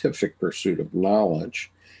scientific pursuit of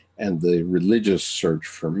knowledge and the religious search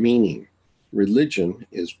for meaning. Religion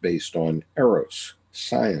is based on eros,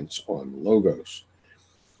 science on logos.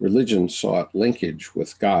 Religion sought linkage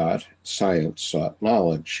with God, science sought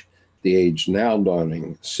knowledge. The age now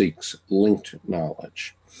dawning seeks linked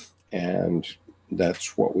knowledge. And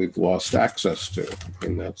that's what we've lost access to.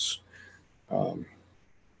 And that's a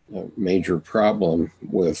major problem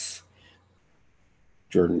with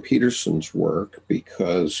Jordan Peterson's work,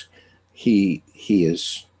 because he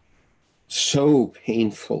is so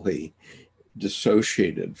painfully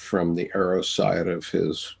dissociated from the eros side of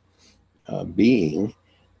his being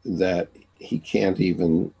that he can't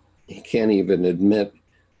even admit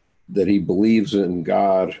that he believes in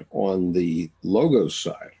God on the logos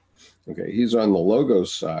side. Okay, he's on the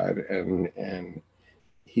logos side, and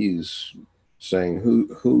he's saying,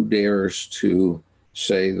 who dares to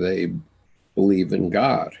say they believe in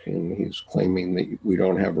God? And he's claiming that we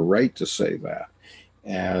don't have a right to say that.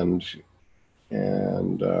 And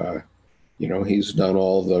he's done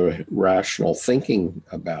all the rational thinking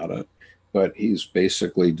about it, but he's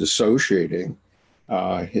basically dissociating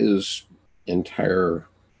his entire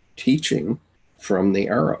teaching from the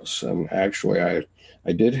eros. And actually, I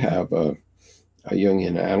did have a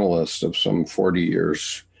Jungian analyst of some 40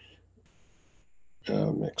 years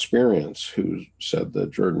experience who said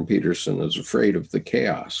that Jordan Peterson is afraid of the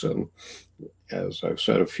chaos. And as I've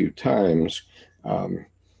said a few times,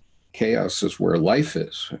 chaos is where life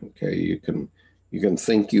is. Okay, you can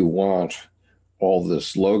think you want all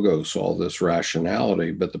this logos, all this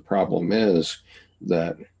rationality, but the problem is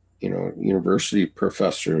that university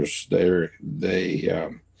professors, they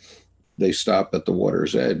stop at the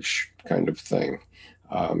water's edge kind of thing.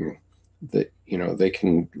 They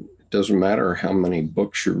can. It doesn't matter how many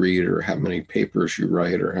books you read or how many papers you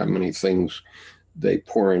write or how many things they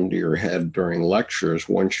pour into your head during lectures.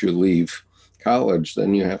 Once you leave college,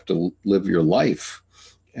 then you have to live your life,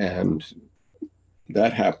 and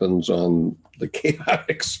that happens on the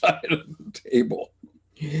chaotic side of the table.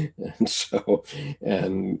 And so,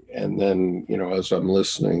 and then, as I'm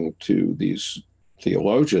listening to these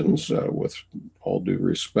theologians, with all due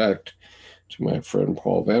respect to my friend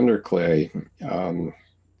Paul Vanderklay,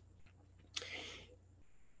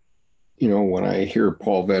 when I hear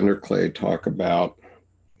Paul Vanderklay talk about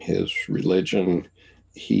his religion,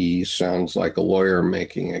 he sounds like a lawyer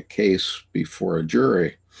making a case before a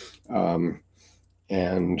jury.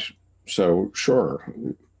 And so, sure,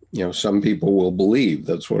 some people will believe.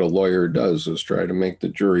 That's what a lawyer does, is try to make the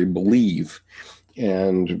jury believe.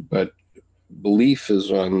 But belief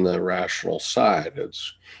is on the rational side.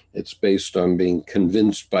 It's based on being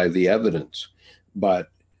convinced by the evidence. But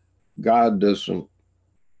God doesn't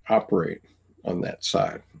operate on that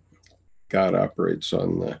side. God operates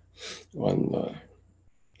on the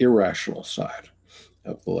irrational side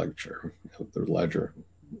of the ledger.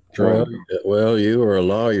 Well, you are a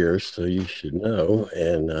lawyer, so you should know.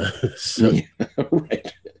 And Yeah,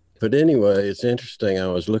 right. But anyway, it's interesting. I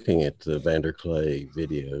was looking at the Vanderklay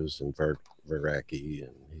videos and Veracki,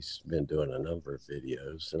 and he's been doing a number of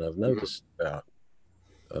videos. And I've noticed about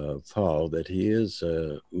Paul that he is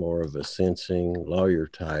more of a sensing lawyer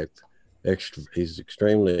type. He's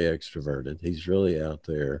extremely extroverted. He's really out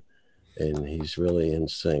there, and he's really in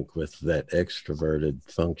sync with that extroverted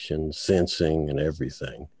function, sensing and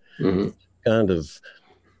everything. Mm-hmm. Kind of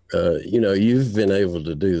you've been able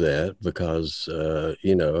to do that because,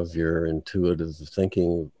 of your intuitive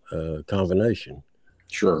thinking combination.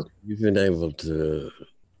 Sure. You've been able to,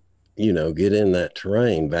 get in that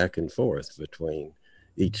terrain back and forth between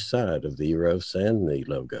each side of the Eros and the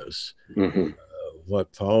Logos. Mm-hmm.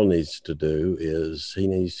 What Paul needs to do is he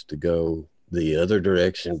needs to go the other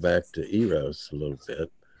direction back to Eros a little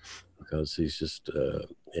bit, because he's just,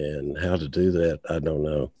 and how to do that, I don't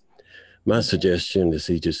know. My suggestion is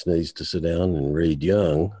he just needs to sit down and read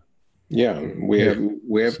Jung. Yeah, we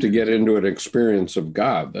have to get into an experience of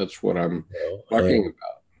God. That's what I'm talking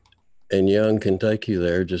about. And Jung can take you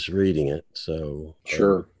there just reading it. So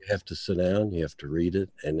sure, you have to sit down, you have to read it,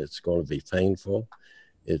 and it's going to be painful.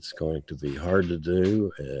 It's going to be hard to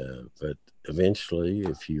do, but eventually,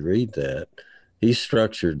 if you read that, he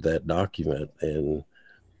structured that document in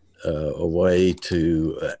a way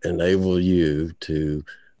to enable you to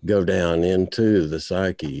go down into the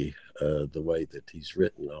psyche the way that he's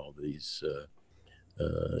written all these.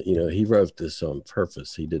 He wrote this on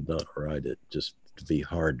purpose. He did not write it just to be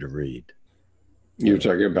hard to read. You're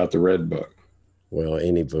talking about the Red Book. Well,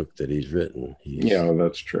 any book that he's written.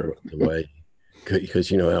 That's true. The way,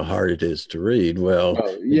 because you know how hard it is to read.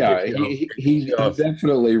 He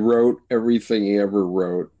definitely wrote everything he ever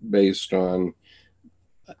wrote based on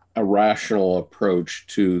a rational approach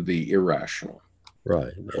to the irrational.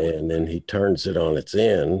 Right. And then he turns it on its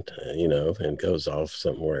end, and goes off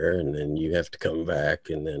somewhere, and then you have to come back,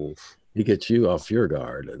 and then he gets you off your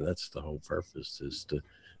guard. And that's the whole purpose, is to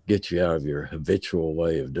get you out of your habitual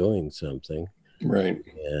way of doing something. Right.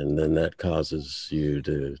 And then that causes you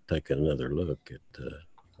to take another look at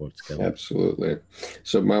what's coming. Absolutely.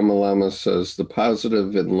 So Mama Lama says the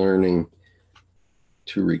positive in learning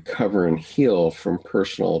to recover and heal from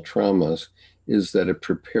personal traumas is that it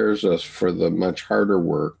prepares us for the much harder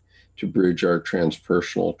work to bridge our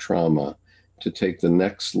transpersonal trauma to take the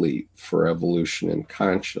next leap for evolution in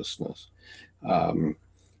consciousness.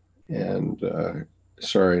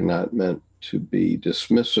 Sorry, not meant to be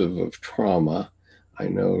dismissive of trauma. I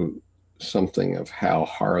know something of how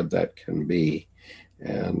hard that can be.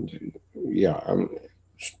 And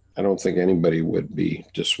I don't think anybody would be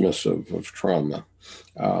dismissive of trauma.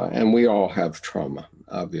 And we all have trauma,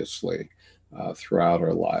 obviously, throughout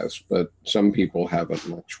our lives, but some people have it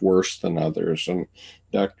much worse than others. And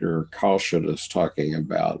Dr. Kalsched is talking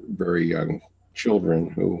about very young children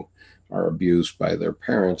who are abused by their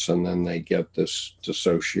parents, and then they get this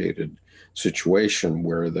dissociated situation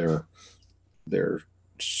where their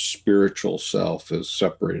spiritual self is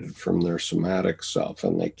separated from their somatic self,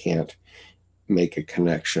 and they can't make a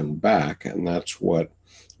connection back. And that's what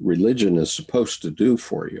religion is supposed to do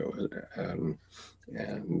for you.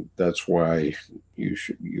 And that's why you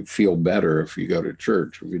feel better if you go to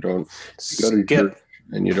church. If you go to church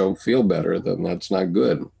and you don't feel better, then that's not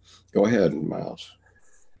good. Go ahead, Miles.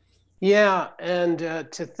 Yeah, and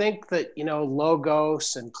to think that,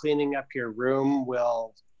 logos and cleaning up your room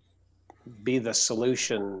will be the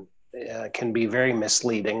solution can be very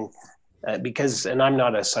misleading because, and I'm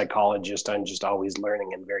not a psychologist, I'm just always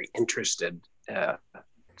learning and very interested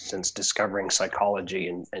since discovering psychology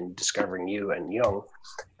and discovering you and Jung.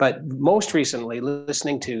 But most recently,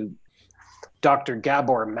 listening to Dr.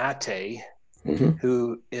 Gabor Mate,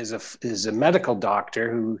 who is a medical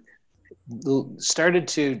doctor who started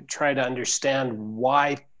to try to understand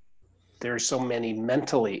why there are so many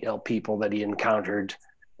mentally ill people that he encountered.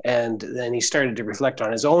 And then he started to reflect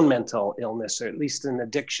on his own mental illness, or at least an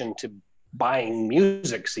addiction to buying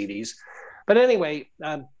music CDs. But anyway,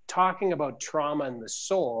 talking about trauma and the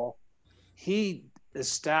soul, he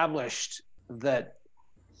established that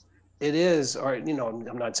it is, or,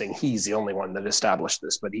 I'm not saying he's the only one that established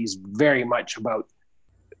this, but he's very much about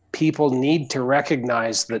people need to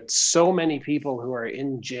recognize that so many people who are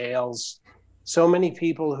in jails, so many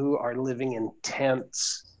people who are living in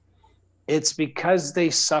tents, it's because they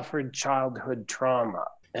suffered childhood trauma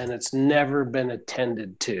and it's never been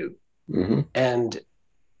attended to. And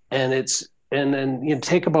then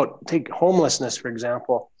take homelessness, for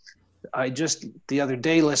example. I just the other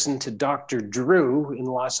day listened to Dr. Drew in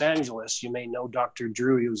Los Angeles. You may know Dr.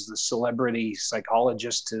 Drew. He was the celebrity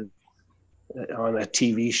psychologist on a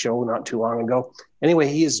TV show not too long ago. Anyway,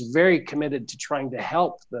 he is very committed to trying to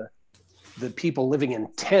help the people living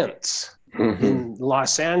in tents in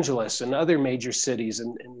Los Angeles and other major cities.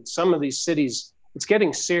 And in some of these cities, it's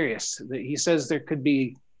getting serious. He says there could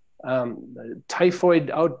be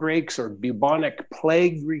typhoid outbreaks or bubonic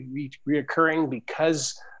plague reoccurring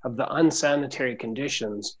because of the unsanitary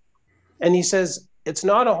conditions. And he says it's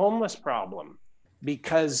not a homeless problem,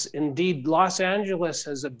 because indeed Los Angeles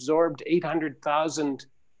has absorbed 800,000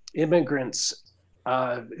 immigrants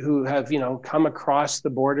who have, come across the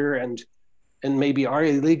border and maybe are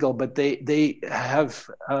illegal, but they have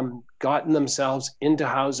gotten themselves into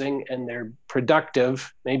housing and they're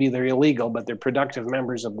productive. Maybe they're illegal, but they're productive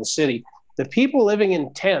members of the city. The people living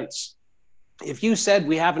in tents, if you said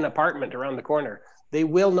we have an apartment around the corner, they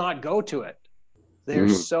will not go to it. They're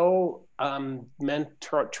so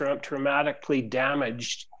traumatically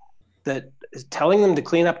damaged that telling them to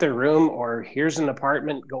clean up their room or here's an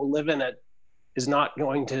apartment, go live in it, is not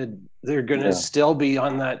going to, they're going to still be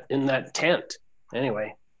in that tent.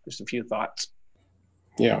 Anyway, just a few thoughts.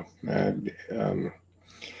 Yeah.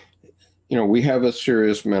 We have a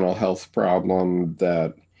serious mental health problem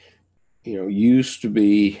that, used to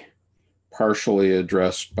be partially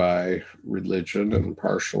addressed by religion and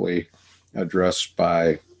partially addressed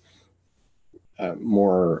by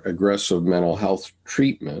more aggressive mental health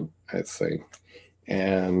treatment, I think.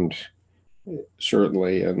 And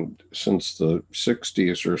certainly, and since the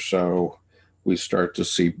 60s or so, we start to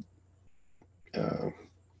see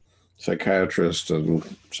psychiatrists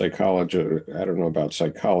and psychologists, I don't know about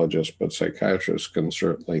psychologists, but psychiatrists can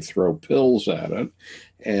certainly throw pills at it.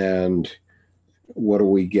 And what do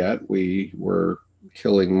we get? We were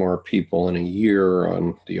killing more people in a year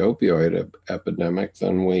on the opioid epidemic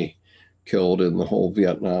than we killed in the whole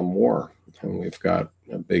Vietnam War. And we've got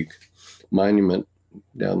a big monument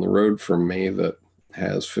down the road from me that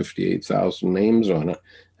has 58,000 names on it.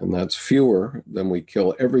 And that's fewer than we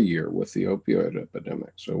kill every year with the opioid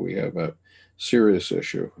epidemic. So we have a serious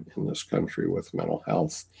issue in this country with mental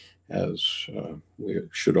health, as we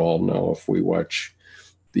should all know if we watch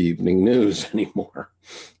the evening news anymore.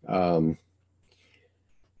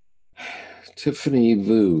 Tiffany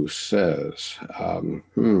Vu says,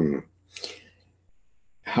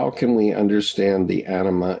 how can we understand the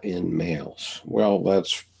anima in males? Well,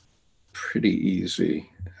 that's pretty easy.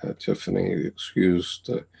 Tiffany, excuse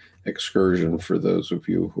the excursion for those of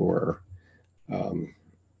you who are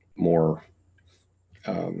more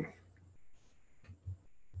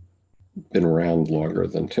been around longer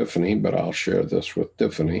than Tiffany, but I'll share this with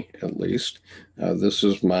Tiffany at least. This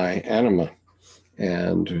is my anima,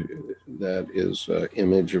 and that is an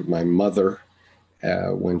image of my mother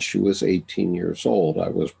when she was 18 years old. I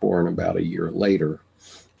was born about a year later,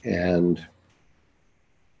 and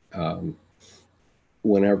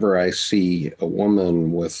whenever I see a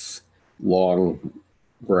woman with long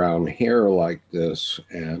brown hair like this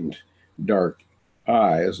and dark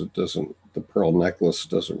eyes, the pearl necklace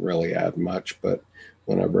doesn't really add much, but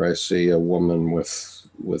whenever I see a woman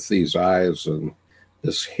with these eyes and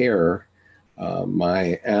this hair,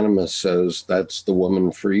 my anima says that's the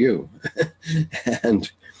woman for you.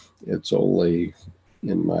 And it's only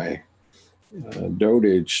in my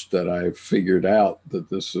dotage that I've figured out that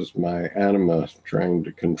this is my anima trying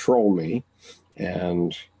to control me,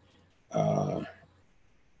 and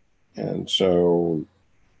so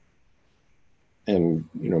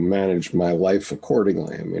manage my life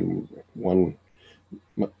accordingly. I mean,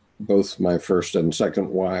 both my first and second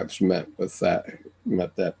wives met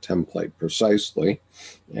that template precisely,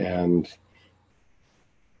 and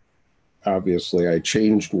obviously I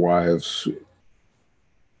changed wives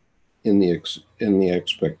in the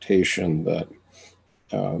expectation that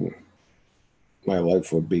my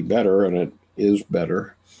life would be better, and it is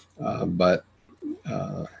better. But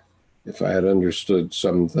if I had understood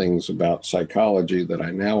some things about psychology that I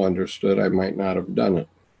now understood, I might not have done it.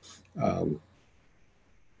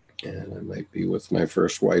 And I might be with my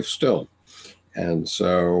first wife still. And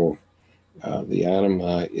so the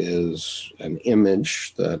anima is an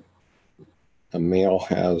image that a male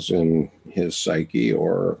has in his psyche,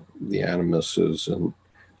 or the animus is in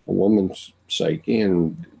a woman's psyche,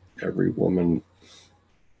 and every woman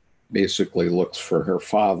basically looks for her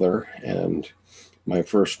father. And my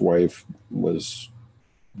first wife was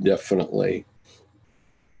definitely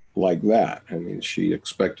like that. I mean, she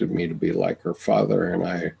expected me to be like her father, and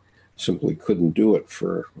I simply couldn't do it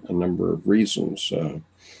for a number of reasons.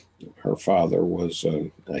 Her father was a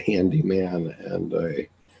handyman, and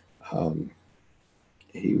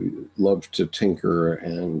he loved to tinker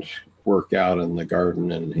and work out in the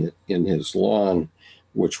garden and in his lawn,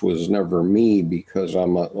 which was never me because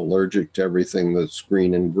I'm allergic to everything that's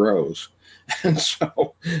green and grows. And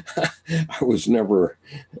so I was never,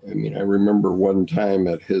 I remember one time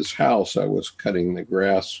at his house, I was cutting the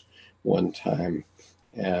grass one time,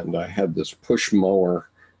 and I had this push mower,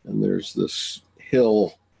 and there's this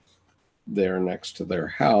hill there next to their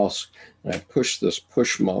house. And I pushed this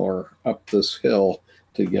push mower up this hill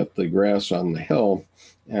to get the grass on the hill.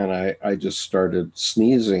 And I just started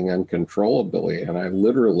sneezing uncontrollably. And I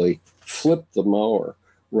literally flipped the mower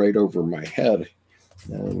right over my head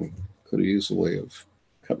and could easily have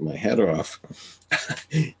cut my head off.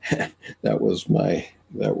 That was my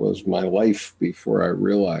life before I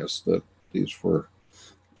realized that these were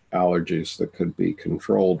allergies that could be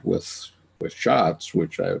controlled with shots,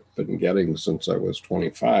 which I've been getting since I was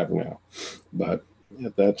 25 now. But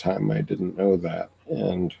at that time, I didn't know that.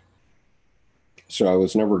 And so I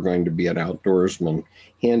was never going to be an outdoorsman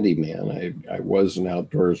handyman. I was an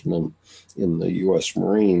outdoorsman in the U.S.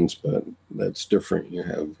 Marines, but that's different. You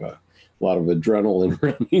have a lot of adrenaline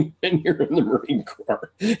running when you're in the Marine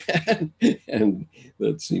Corps, and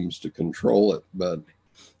that seems to control it. But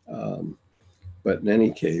in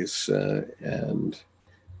any case,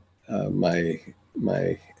 my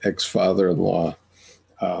ex-father-in-law,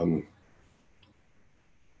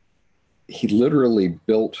 he literally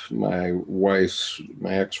built my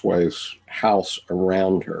ex-wife's house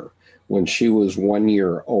around her. When she was 1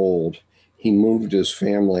 year old, he moved his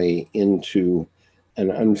family into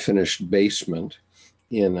an unfinished basement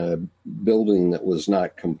in a building that was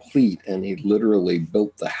not complete, and he literally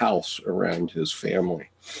built the house around his family.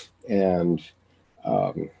 And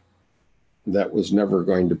that was never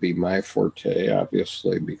going to be my forte,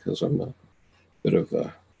 obviously, because I'm a bit of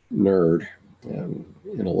a nerd and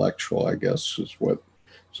intellectual, I guess, is what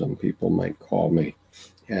some people might call me.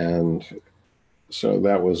 And so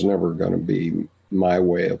that was never going to be my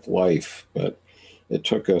way of life. But it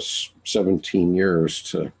took us 17 years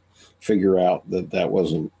to figure out that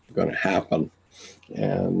wasn't going to happen.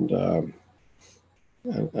 And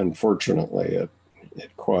unfortunately,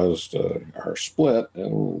 it caused our split,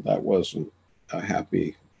 and that wasn't a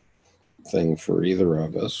happy thing for either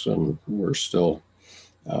of us. And we're still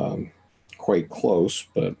quite close,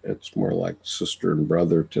 but it's more like sister and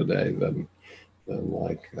brother today than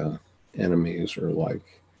like enemies or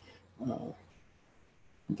like the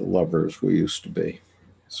lovers we used to be.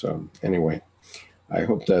 So anyway, I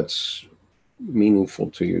hope that's meaningful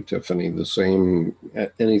to you, Tiffany. The same,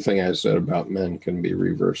 anything I said about men can be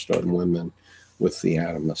reversed on women with the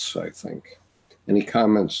animus, I think. Any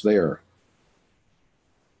comments there?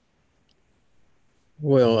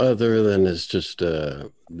 Well, other than it's just it's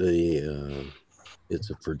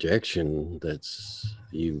a projection that's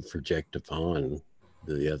you project upon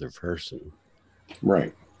the other person.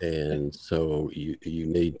 Right. And so you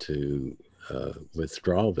need to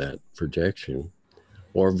withdraw that projection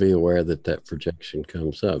or be aware that projection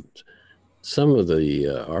comes up. Some of the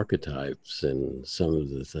archetypes and some of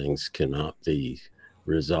the things cannot be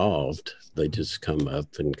resolved. They just come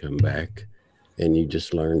up and come back. And you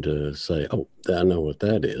just learn to say, oh, I know what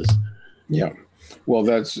that is. Yeah. Well,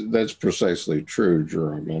 that's precisely true,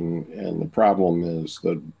 Jerome. And the problem is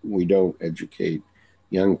that we don't educate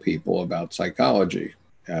young people about psychology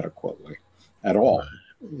adequately at all.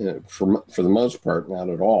 Right. For the most part, not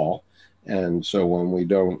at all. And so when we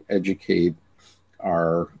don't educate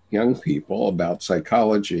our young people about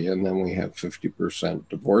psychology, and then we have 50%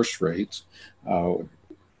 divorce rates,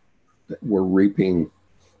 we're reaping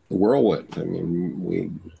the whirlwind. I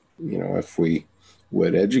mean, if we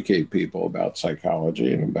would educate people about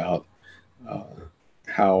psychology and about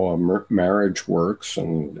how a marriage works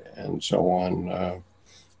and so on,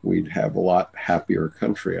 we'd have a lot happier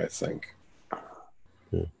country, I think.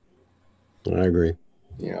 Yeah. I agree.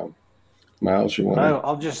 Yeah. Miles, you want to?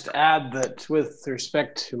 I'll just add that with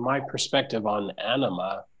respect to my perspective on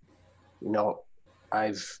anima,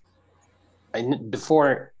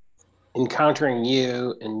 before encountering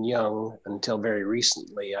you and Jung until very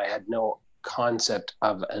recently, I had no concept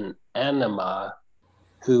of an anima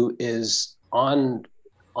who is on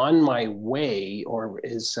my way or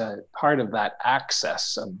is part of that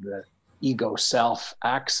access of the ego self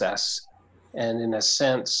access. And in a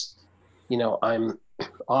sense, I'm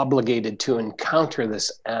obligated to encounter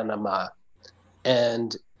this anima.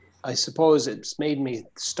 And I suppose it's made me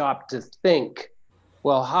stop to think,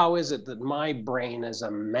 well, how is it that my brain as a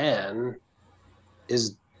man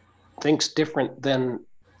thinks different than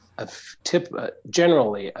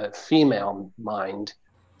generally a female mind?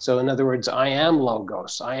 So in other words, I am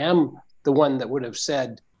logos. I am the one that would have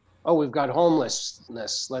said, oh, we've got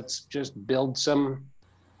homelessness. Let's just build some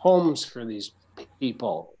homes for these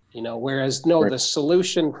people, whereas no, the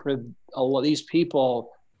solution for all of these people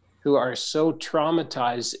who are so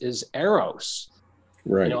traumatized is eros.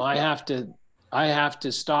 Right. I have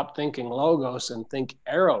to stop thinking logos and think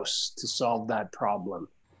eros to solve that problem.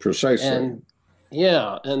 Precisely.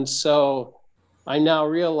 And so I now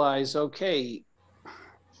realize, okay,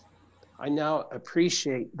 I now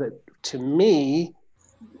appreciate that. To me,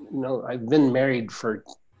 I've been married for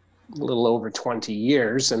a little over 20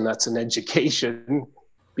 years, and that's an education,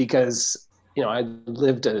 because I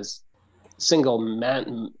lived as single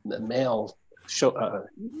male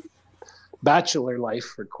bachelor life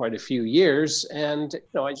for quite a few years, and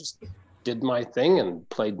I just did my thing and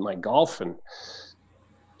played my golf, and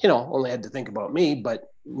only had to think about me.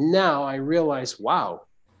 But now I realize, wow,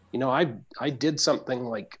 I did something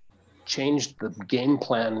like changed the game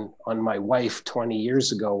plan on my wife 20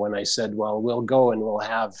 years ago when I said, well, we'll go and we'll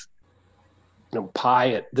have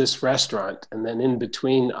pie at this restaurant, and then in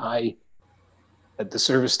between I at the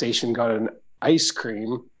service station got an ice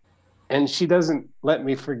cream, and she doesn't let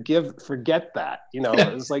me forget that.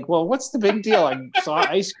 It's like, well, what's the big deal? I saw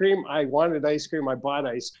ice cream, I wanted ice cream, I bought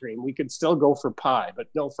ice cream, we could still go for pie. But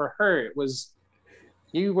no, for her it was,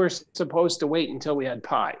 you were supposed to wait until we had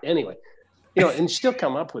pie anyway. And she'll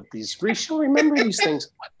come up with these, she'll remember these things.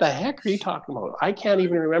 What the heck are you talking about? I can't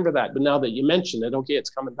even remember that, but now that you mention it, okay, it's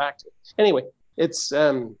coming back to it. Anyway, it's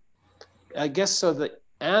I guess so. The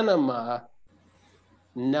anima,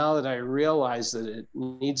 now that I realize that it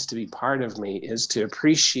needs to be part of me, is to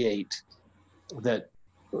appreciate that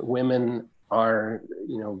women are,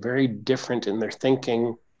 very different in their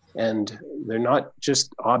thinking, and they're not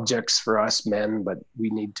just objects for us men, but we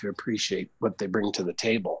need to appreciate what they bring to the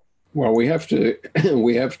table. Well, we have to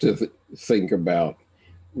think about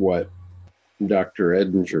what Dr.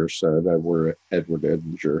 Edinger said, Edward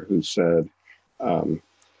Edinger, who said,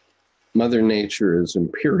 Mother Nature is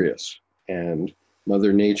imperious, and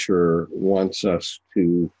Mother Nature wants us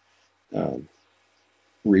to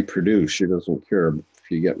reproduce. She doesn't care if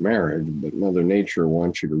you get married, but Mother Nature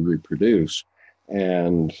wants you to reproduce,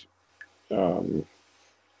 and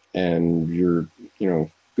you're,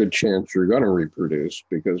 good chance you're going to reproduce,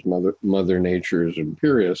 because Mother Nature is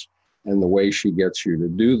imperious, and the way she gets you to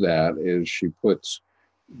do that is she puts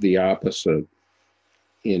the opposite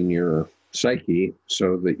in your psyche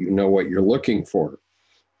so that you know what you're looking for,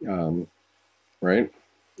 right?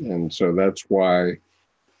 And so that's why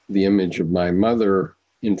the image of my mother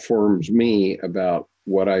informs me about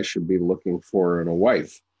what I should be looking for in a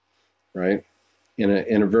wife, right?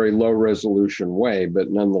 In a very low resolution way, but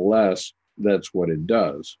nonetheless, that's what it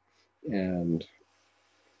does. And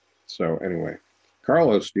so anyway,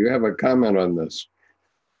 Carlos, do you have a comment on this?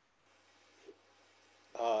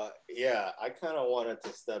 Yeah, I kind of wanted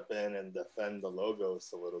to step in and defend the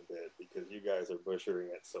logos a little bit, because you guys are butchering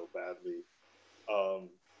it so badly.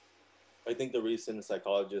 I think the reason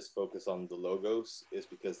psychologists focus on the logos is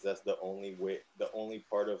because that's the only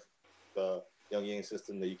part of the Jungian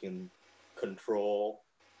system that you can control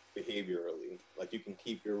behaviorally. Like, you can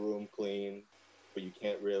keep your room clean, but you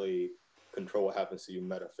can't really control what happens to you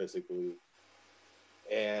metaphysically.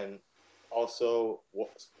 And also,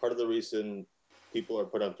 part of the reason people are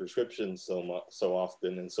put on prescriptions so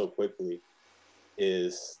often and so quickly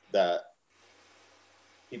is that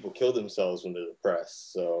people kill themselves when they're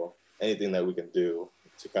depressed. So anything that we can do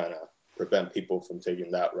to kind of prevent people from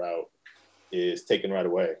taking that route is taken right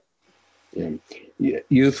away. Yeah.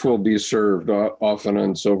 Youth will be served often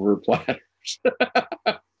on silver platters.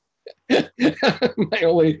 My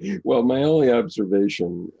only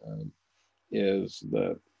observation is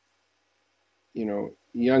that,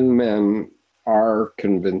 young men are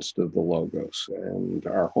convinced of the logos, and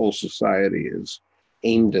our whole society is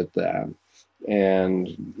aimed at that.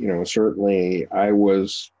 And, certainly I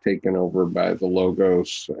was taken over by the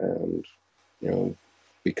logos, and,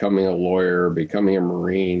 becoming a lawyer, becoming a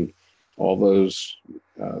Marine, all those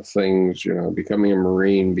things, becoming a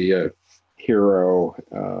Marine, be a hero,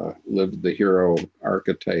 live the hero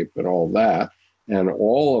archetype and all that. And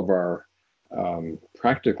all of our,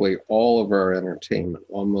 practically all of our entertainment,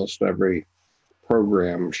 almost every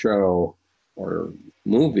program, show, or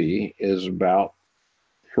movie is about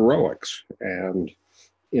heroics, and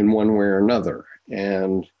in one way or another.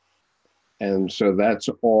 And so that's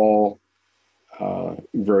all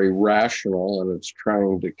very rational, and it's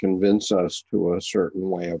trying to convince us to a certain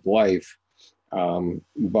way of life.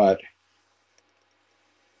 But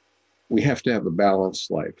we have to have a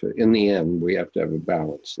balanced life. In the end, we have to have a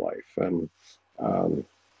balanced life.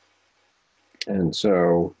 And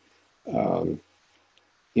so, I'm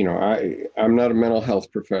not a mental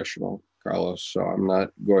health professional, Carlos, so I'm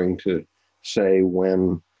not going to say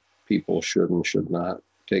when people should and should not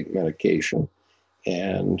take medication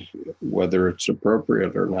and whether it's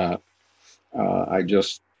appropriate or not. I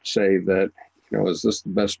just say that, is this the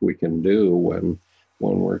best we can do when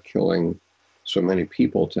we're killing so many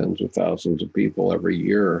people, tens of thousands of people every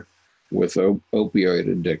year with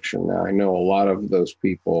opioid addiction? Now, I know a lot of those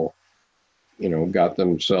people, got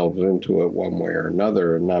themselves into it one way or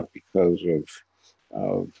another, and not because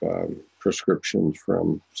of prescriptions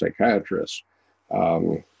from psychiatrists.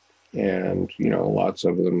 And, lots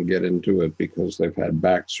of them get into it because they've had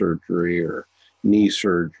back surgery or knee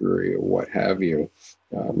surgery or what have you.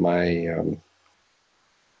 My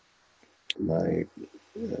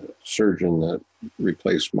surgeon that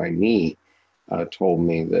replaced my knee told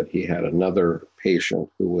me that he had another patient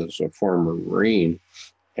who was a former Marine,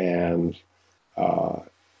 and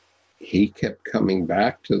he kept coming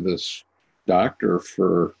back to this doctor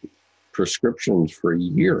for prescriptions for a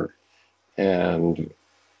year. And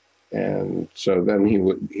so then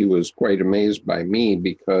he was quite amazed by me,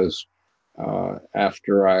 because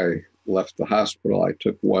after I left the hospital, I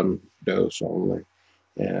took one dose only,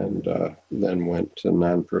 and then went to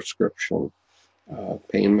non-prescription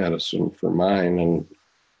pain medicine for mine. And,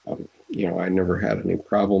 I never had any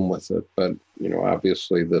problem with it. But,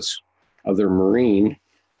 obviously this other Marine,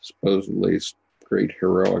 supposedly great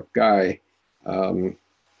heroic guy,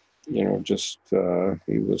 just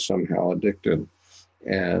he was somehow addicted.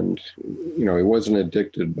 And, he wasn't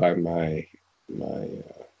addicted by my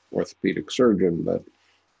orthopedic surgeon, but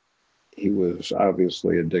he was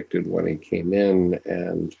obviously addicted when he came in,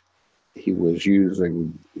 and he was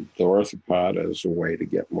using the orthopod as a way to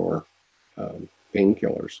get more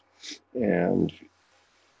painkillers. And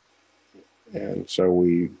so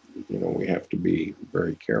we have to be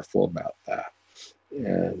very careful about that.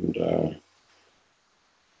 And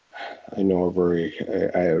I know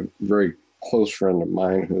I have a very close friend of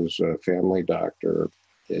mine who's a family doctor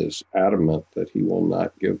is adamant that he will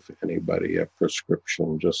not give anybody a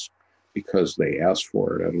prescription just because they ask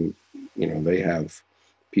for it. And, they have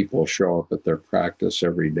people show up at their practice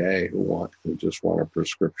every day who just want a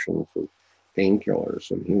prescription for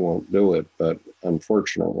painkillers, and he won't do it. But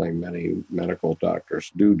unfortunately, many medical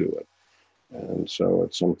doctors do it. And so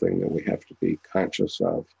it's something that we have to be conscious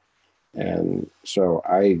of. And so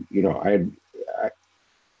I'm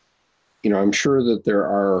sure that there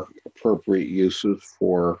are appropriate uses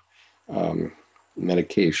for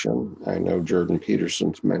medication. I know Jordan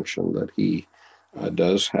Peterson's mentioned that he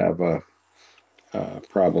does have a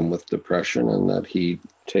problem with depression, and that he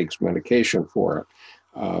takes medication for it.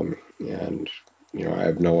 And I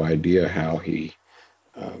have no idea how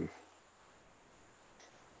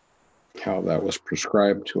how that was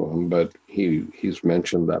prescribed to him, but he's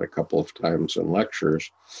mentioned that a couple of times in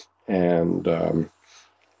lectures. And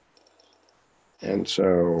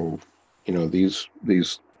so, these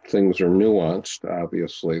things are nuanced.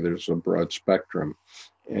 Obviously, there's a broad spectrum.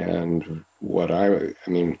 And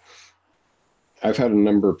I've had a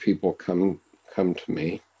number of people come to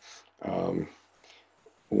me.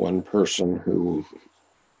 One person who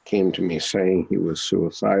came to me saying he was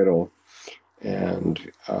suicidal, and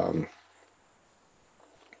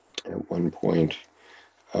at one point,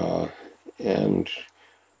 and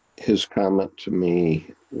his comment to me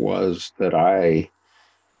was that I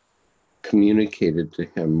communicated to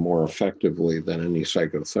him more effectively than any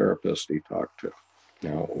psychotherapist he talked to.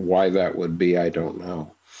 Now, why that would be, I don't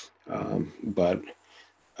know. But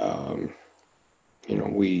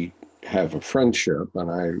we have a friendship,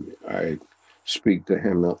 and I speak to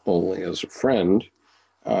him only as a friend,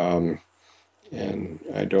 and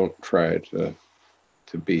I don't try to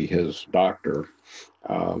be his doctor.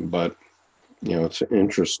 But it's an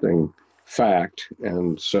interesting fact,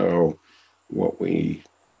 and so what we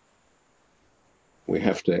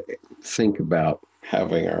have to think about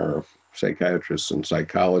having our psychiatrists and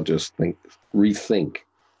psychologists rethink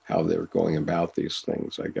how they're going about these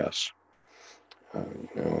things, I guess.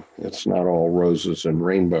 It's not all roses and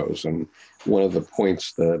rainbows. And one of the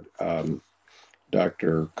points that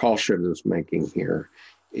Dr. Kalsched is making here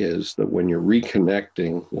is that when you're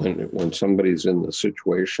reconnecting, when somebody's in the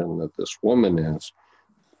situation that this woman is,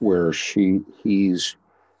 where he's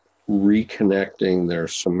reconnecting their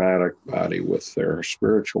somatic body with their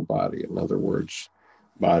spiritual body, in other words,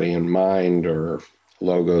 body and mind, or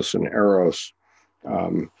logos and eros,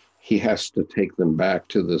 he has to take them back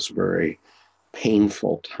to this very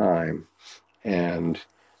painful time, and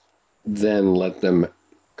then let them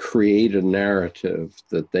create a narrative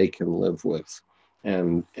that they can live with.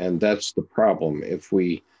 And that's the problem. If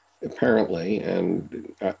we apparently,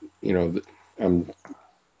 and I'm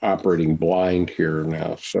operating blind here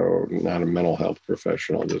now, so not a mental health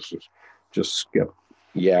professional. This is just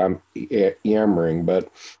yammering, but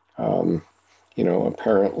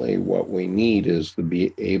apparently what we need is to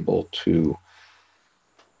be able to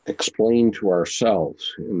explain to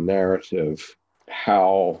ourselves in narrative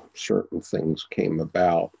how certain things came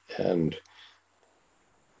about, and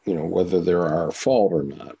whether they're our fault or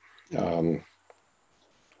not.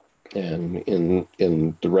 And in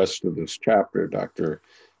the rest of this chapter, Dr.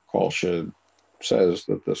 Kalsched says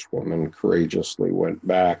that this woman courageously went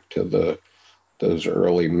back to those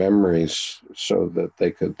early memories so that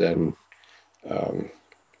they could then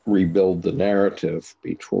rebuild the narrative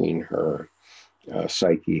between her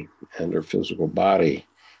psyche and her physical body,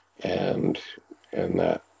 and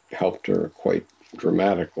that helped her quite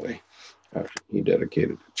dramatically. He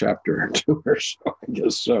dedicated a chapter to her, so I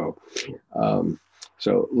guess so.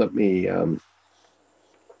 So let me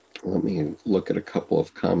look at a couple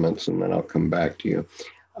of comments and then I'll come back to you.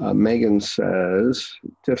 Megan says,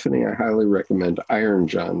 Tiffany, I highly recommend Iron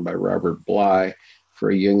John by Robert Bly for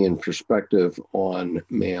a Jungian perspective on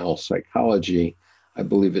male psychology. I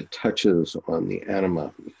believe it touches on the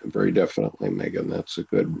anima. Very definitely, Megan. That's a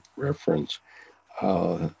good reference.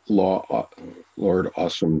 Lord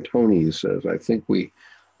Awesome Tony says, I think we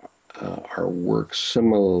our work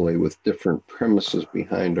similarly with different premises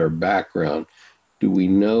behind our background. Do we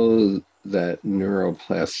know that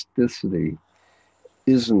neuroplasticity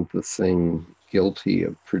isn't the thing guilty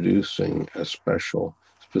of producing a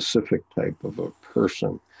specific type of a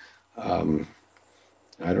person?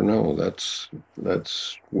 I don't know.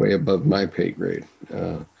 That's way above my pay grade.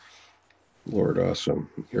 Lord Awesome,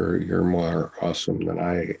 you're more awesome than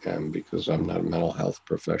I am because I'm not a mental health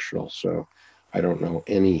professional, so I don't know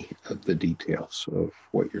any of the details of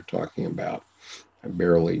what you're talking about. I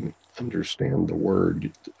barely understand the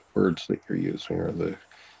words that you're using, or the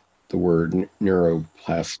word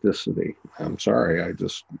neuroplasticity. I'm sorry, I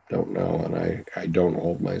just don't know, and I don't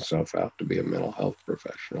hold myself out to be a mental health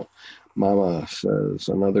professional. Mama says,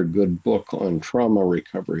 another good book on trauma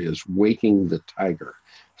recovery is Waking the Tiger.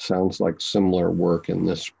 Sounds like similar work in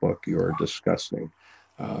this book you're discussing.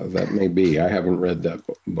 That may be. I haven't read that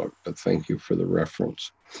book, but thank you for the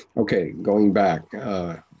reference. Okay, going back,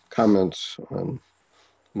 comments on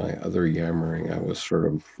my other yammering. I was sort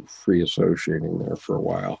of free associating there for a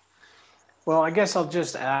while. Well, I guess I'll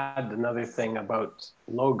just add another thing about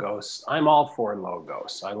logos. I'm all for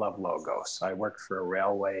logos. I love logos. I work for a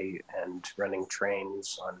railway and running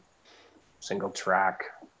trains on single track.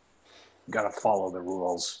 Got to follow the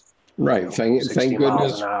rules. Right. You know, thank 60 goodness.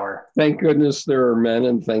 miles an hour. Thank goodness there are men,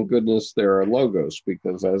 and thank goodness there are logos,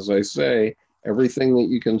 because as I say, everything that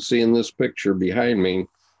you can see in this picture behind me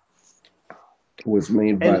was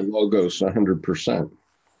made by logos 100%.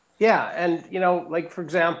 Yeah, and you know, like for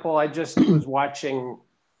example, I just was watching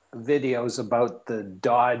videos about the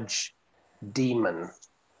Dodge Demon,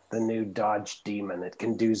 the new Dodge Demon. It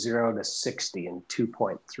can do 0 to 60 in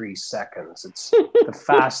 2.3 seconds. It's the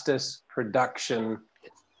fastest production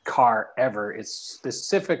car ever. It's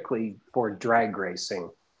specifically for drag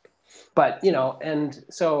racing. But, you know, and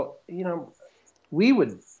so, you know, we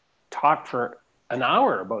would talk for an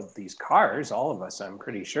hour about these cars, all of us, I'm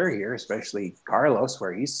pretty sure here, especially Carlos,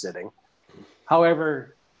 where he's sitting.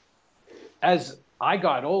 However, as I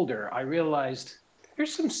got older, I realized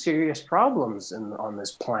there's some serious problems on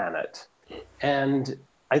this planet. And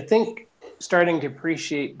I think starting to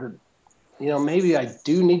appreciate the, you know, maybe I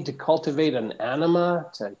do need to cultivate an anima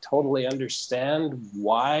to totally understand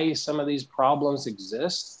why some of these problems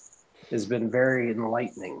exist has been very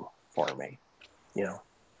enlightening for me, you know.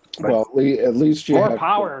 But well, at least you more have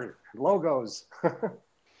power, logos.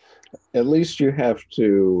 at least you have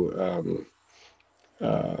to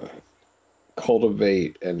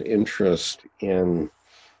cultivate an interest in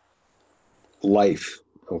life,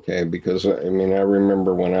 okay? Because I mean, I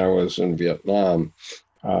remember when I was in Vietnam,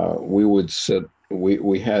 we would sit.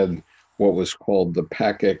 We had what was called the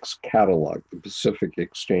PACX catalog, the Pacific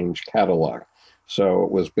Exchange catalog. So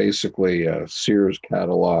it was basically a Sears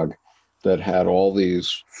catalog that had all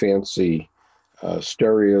these fancy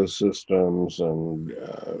stereo systems and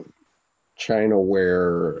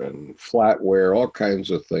Chinaware and flatware, all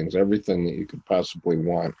kinds of things, everything that you could possibly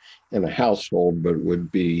want in a household, but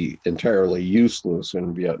would be entirely useless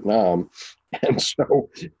in Vietnam. And so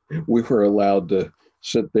we were allowed to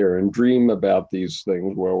sit there and dream about these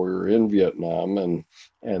things while we were in Vietnam, and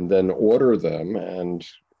then order them and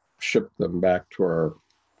ship them back to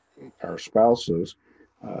our spouses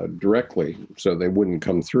directly, so they wouldn't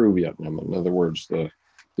come through Vietnam. In other words, the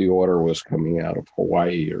order was coming out of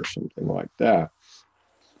Hawaii or something like that.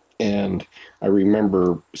 And I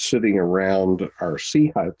remember sitting around our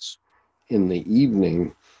sea huts in the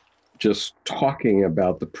evening, just talking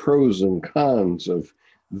about the pros and cons of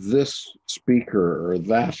this speaker or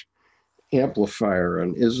that amplifier,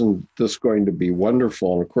 and isn't this going to be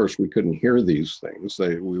wonderful? And of course, we couldn't hear these things.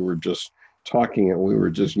 We were just talking, and we were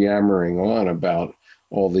just yammering on about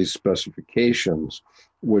all these specifications,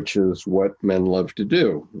 which is what men love to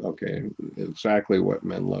do. Okay, exactly what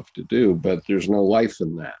men love to do, but there's no life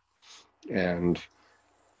in that. And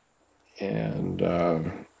And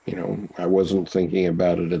I wasn't thinking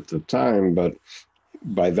about it at the time, but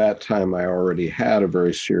by that time I already had a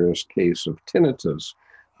very serious case of tinnitus,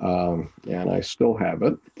 and I still have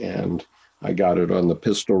it. And I got it on the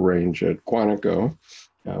pistol range at Quantico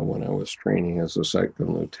when I was training as a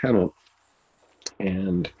second lieutenant,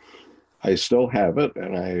 and I still have it.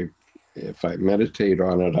 And if I meditate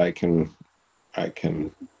on it, I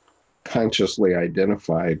can consciously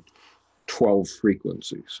identify 12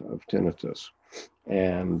 frequencies of tinnitus.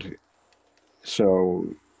 And so,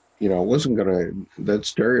 it wasn't that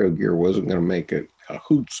stereo gear wasn't going to make a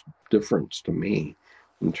hoot's difference to me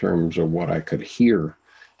in terms of what I could hear,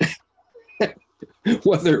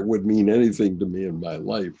 whether it would mean anything to me in my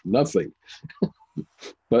life, nothing.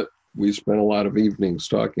 But we spent a lot of evenings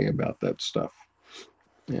talking about that stuff,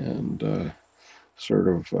 and sort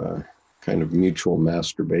of kind of mutual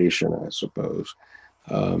masturbation, I suppose.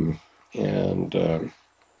 And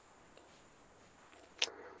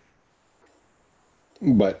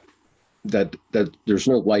but that there's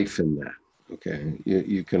no life in that. Okay,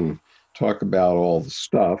 you can talk about all the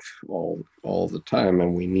stuff all the time,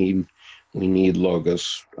 and we need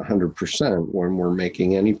logos 100% when we're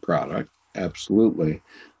making any product, absolutely.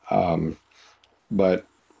 But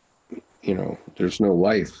there's no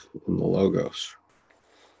life in the logos.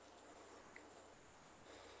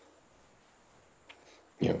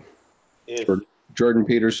 Jordan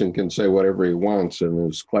Peterson can say whatever he wants in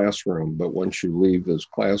his classroom, but once you leave his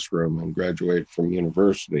classroom and graduate from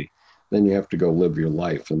university, then you have to go live your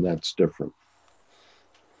life, and that's different.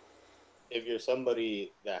 If you're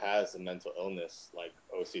somebody that has a mental illness like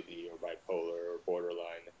OCD or bipolar or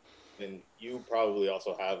borderline, then you probably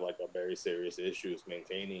also have like a very serious issues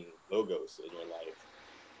maintaining logos in your life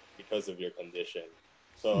because of your condition.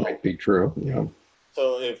 So might be true, yeah.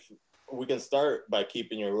 So if we can start by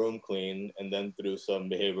keeping your room clean, and then through some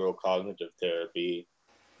behavioral cognitive therapy,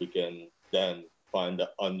 we can then find the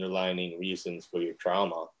underlying reasons for your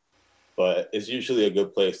trauma. But it's usually a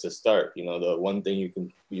good place to start. The one thing you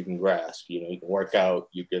can grasp. You can work out,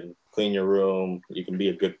 you can clean your room, you can be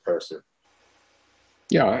a good person.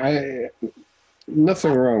 Yeah,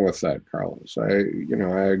 nothing wrong with that, Carlos. I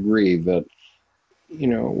agree that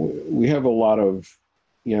we have a lot of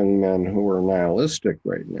young men who are nihilistic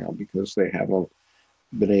right now because they haven't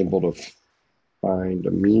been able to find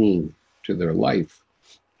a meaning to their life.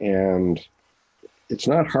 And it's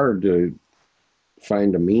not hard to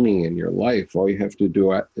find a meaning in your life. All you have to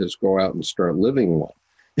do is go out and start living one.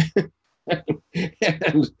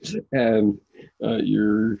 and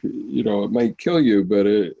it might kill you, but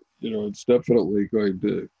it's definitely going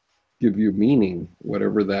to give you meaning,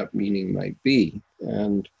 whatever that meaning might be.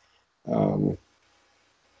 And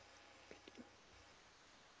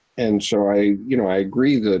so I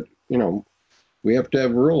agree that we have to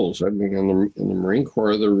have rules. I mean, in the Marine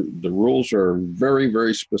Corps, the rules are very,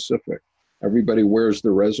 very specific. Everybody wears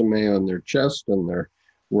the resume on their chest and their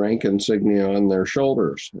rank insignia on their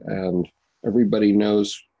shoulders, and everybody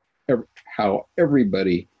knows how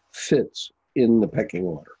everybody fits in the pecking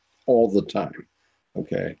order all the time.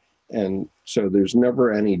 Okay, and so there's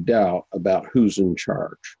never any doubt about who's in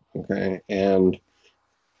charge. Okay, and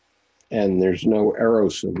there's no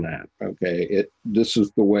eros in that. Okay, this is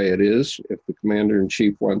the way it is. If the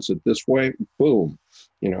commander-in-chief wants it this way, boom.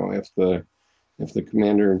 If the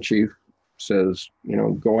commander-in-chief says,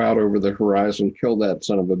 go out over the horizon, kill that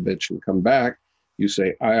son of a bitch, and come back, you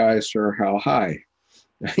say, aye, aye, sir, how high?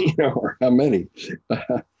 Or how many?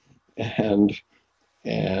 And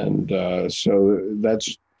so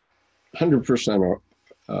that's 100%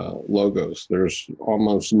 logos. There's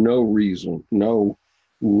almost no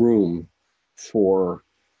room for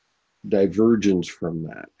divergence from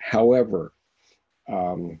that. However,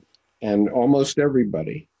 and almost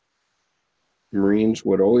everybody, Marines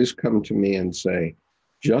would always come to me and say,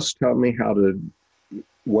 just tell me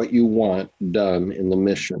what you want done in the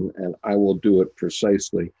mission, and I will do it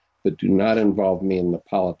precisely, but do not involve me in the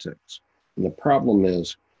politics. And the problem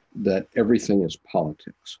is that everything is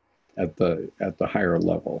politics at the higher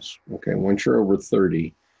levels. Okay, once you're over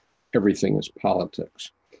 30, everything is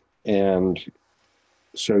politics. And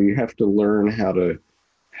so you have to learn how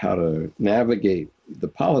to navigate the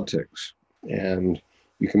politics. And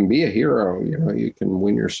you can be a hero, you can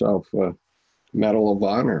win yourself a Medal of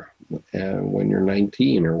Honor when you're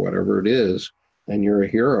 19 or whatever it is, and you're a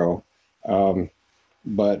hero.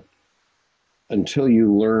 But until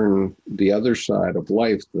you learn the other side of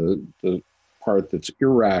life, the part that's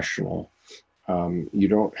irrational, you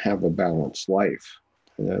don't have a balanced life.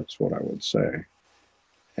 That's what I would say.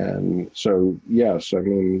 And so, yes, I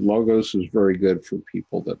mean, logos is very good for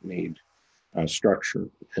people that need structure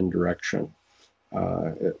and direction.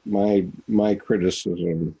 My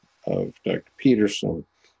criticism of Dr. Peterson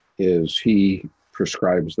is he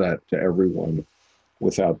prescribes that to everyone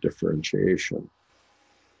without differentiation.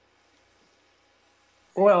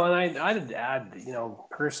 Well, and I'd add,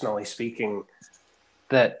 personally speaking,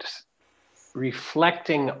 that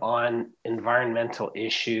reflecting on environmental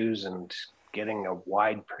issues and getting a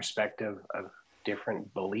wide perspective of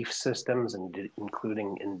different belief systems, and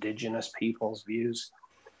including indigenous people's views,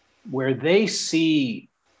 where they see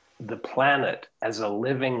the planet as a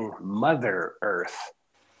living Mother Earth,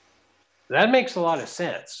 that makes a lot of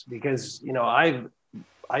sense because,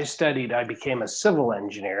 I became a civil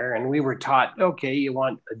engineer, and we were taught, okay, you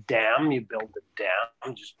want a dam, you build a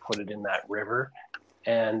dam, just put it in that river.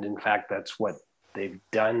 And in fact, that's what they've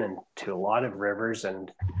done to a lot of rivers.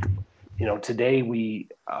 And, today we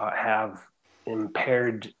have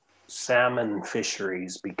impaired salmon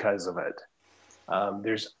fisheries because of it.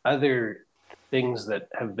 There's other things that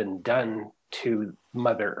have been done to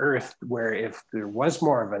Mother Earth where if there was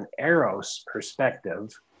more of an Eros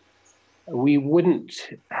perspective, we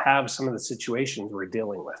wouldn't have some of the situations we're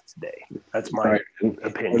dealing with today. That's my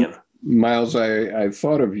opinion. Miles, I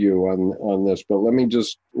thought of you on this, but let me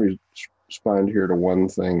just respond here to one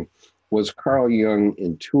thing. Was Carl Jung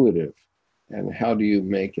intuitive? And how do you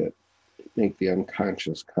make the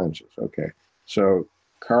unconscious conscious? Okay. So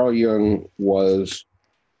Carl Jung was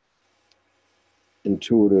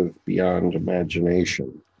intuitive beyond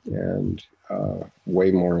imagination, and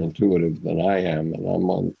way more intuitive than I am, and I'm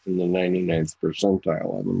in the 99th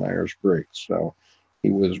percentile on the Myers-Briggs, so he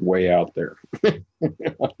was way out there,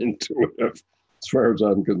 intuitive as far as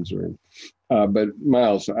I'm concerned. But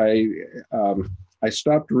Miles, I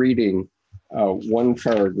stopped reading one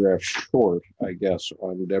paragraph short, I guess,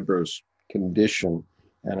 on Deborah's condition,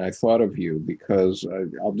 and I thought of you because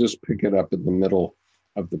I'll just pick it up in the middle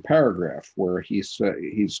of the paragraph where he's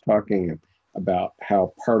talking about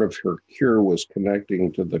how part of her cure was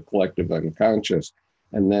connecting to the collective unconscious.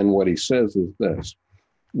 And then what he says is this: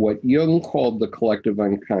 what Jung called the collective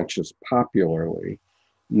unconscious, popularly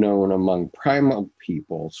known among primal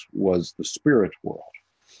peoples, was the spirit world.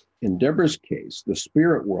 In Deborah's case, the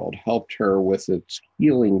spirit world helped her with its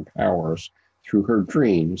healing powers through her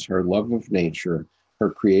dreams, her love of nature, her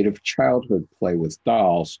creative childhood play with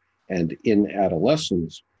dolls, and in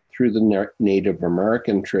adolescence, through the Native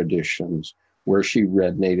American traditions, where she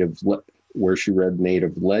read Native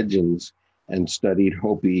legends and studied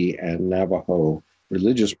Hopi and Navajo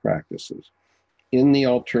religious practices. In the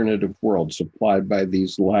alternative world supplied by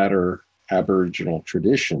these latter Aboriginal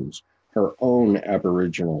traditions, her own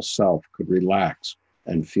Aboriginal self could relax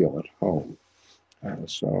and feel at home.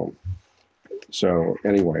 So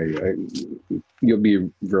anyway, you'll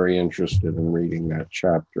be very interested in reading that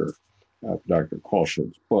chapter of Dr.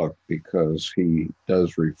 Kalsched's book, because he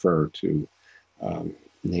does refer to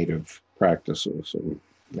Native practices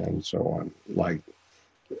and so on,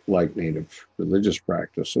 like Native religious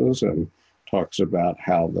practices, and talks about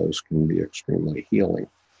how those can be extremely healing.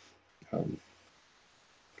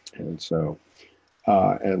 And so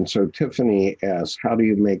Tiffany asks, how do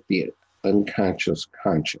you make the unconscious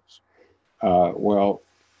conscious? Well,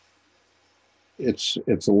 it's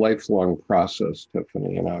a lifelong process,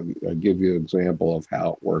 Tiffany, and I'll give you an example of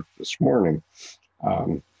how it worked this morning.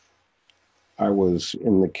 I was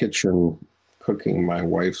in the kitchen cooking my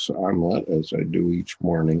wife's omelet, as I do each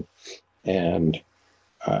morning, and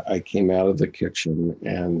I came out of the kitchen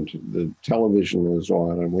and the television is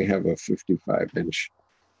on, and we have a 55-inch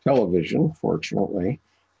television, fortunately,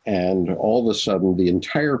 and all of a sudden the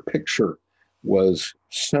entire picture was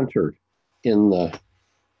centered in the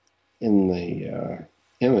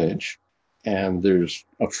image, and there's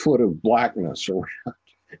a foot of blackness around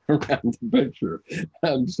the picture.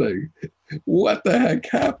 I'm saying, what the heck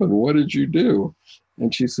happened? What did you do?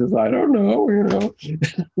 And she says, I don't know, She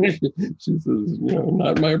says,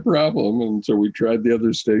 not my problem. And so we tried the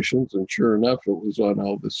other stations, and sure enough, it was on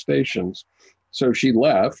all the stations. So she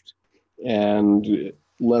left and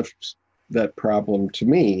left that problem to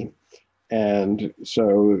me. And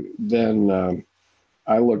so then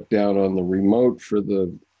I looked down on the remote for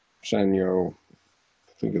the Sanyo,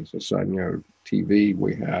 I think it's a Sanyo TV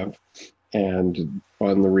we have. And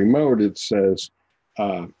on the remote, it says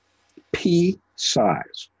P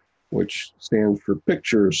size, which stands for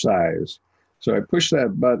picture size. So I push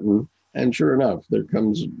that button, and sure enough, there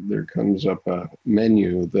comes up a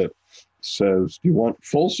menu that says, do you want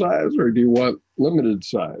full size or do you want limited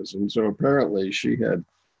size? And so apparently she had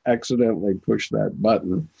accidentally pushed that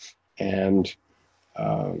button and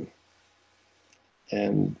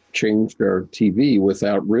changed our TV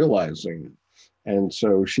without realizing it. And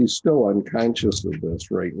so she's still unconscious of this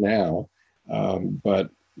right now. But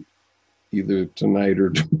either tonight or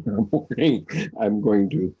tomorrow morning, I'm going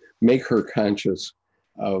to make her conscious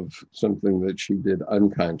of something that she did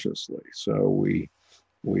unconsciously. So we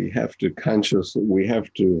have to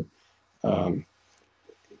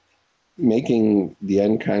making the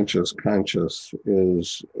unconscious conscious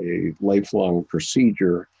is a lifelong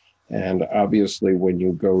procedure. And obviously, when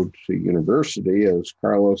you go to university, as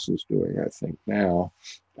Carlos is doing, I think now,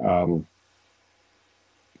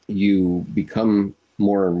 you become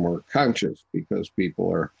more and more conscious because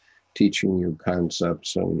people are teaching you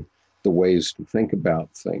concepts and the ways to think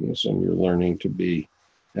about things, and you're learning to be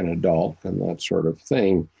an adult and that sort of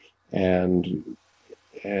thing. And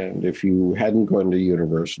if you hadn't gone to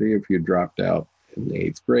university, if you dropped out in the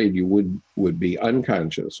 8th grade, you would be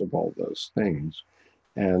unconscious of all those things.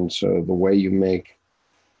 And so the way you make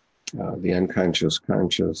the unconscious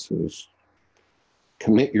conscious is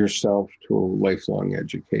commit yourself to a lifelong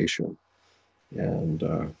education. And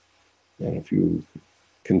if you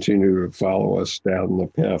continue to follow us down the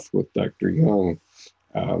path with Dr. Jung,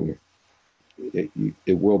 it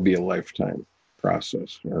will be a lifetime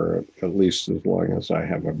process, or at least as long as I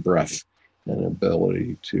have a breath and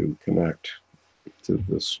ability to connect to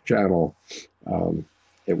this channel.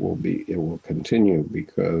 It will continue,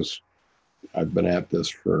 because I've been at this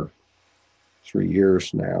for 3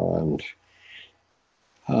 years now, and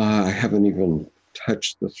I haven't even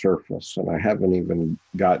touched the surface, and I haven't even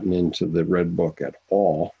gotten into the Red Book at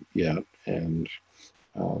all yet. And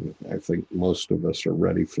I think most of us are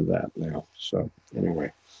ready for that now. So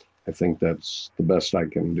anyway, I think that's the best I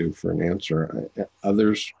can do for an answer.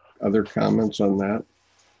 Other comments on that?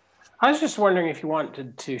 I was just wondering if you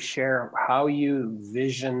wanted to share how you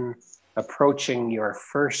vision approaching your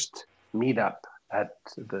first meetup at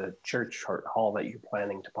the church hall that you're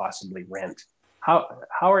planning to possibly rent. How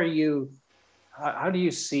do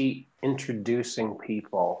you see introducing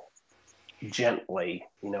people gently,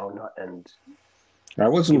 and I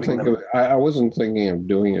wasn't thinking of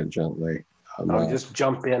doing it gently. Just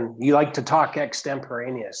jump in. You like to talk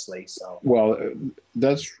extemporaneously, so. Well,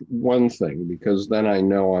 that's one thing, because then I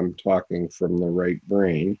know I'm talking from the right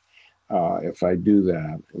brain. If I do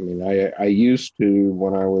that, I mean, I used to,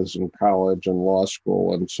 when I was in college and law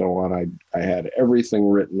school and so on, I had everything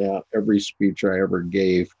written out. Every speech I ever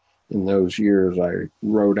gave in those years, I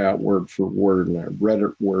wrote out word for word, and I read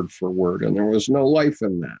it word for word, and there was no life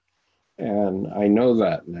in that. And I know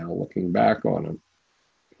that now, looking back on it.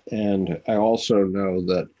 And I also know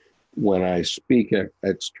that when I speak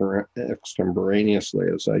extemporaneously,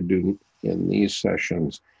 as I do in these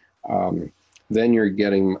sessions, then you're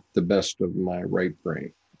getting the best of my right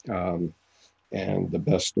brain, and the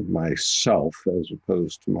best of myself, as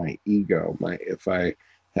opposed to my ego. If I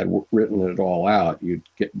had written it all out, you'd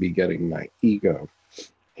be getting my ego.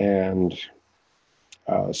 And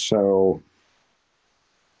so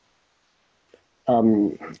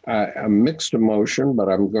a mixed emotion, but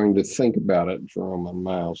I'm going to think about it, Jerome and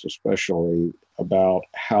Miles, especially about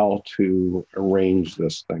how to arrange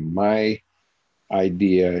this thing. My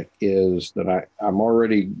idea is that I'm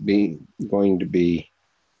already going to be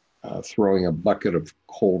throwing a bucket of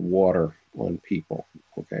cold water on people,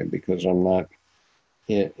 okay? Because I'm not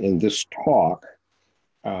in this talk.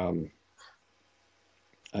 I'm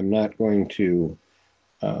not going to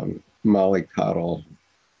mollycoddle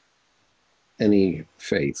any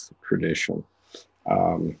faith tradition.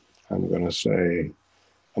 I'm going to say,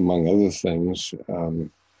 among other things,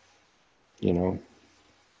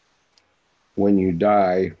 when you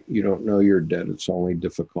die, you don't know you're dead. It's only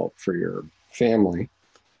difficult for your family.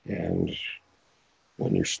 And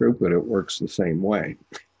when you're stupid, it works the same way.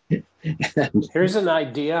 Here's an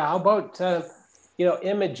idea. How about,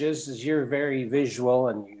 images, as you're very visual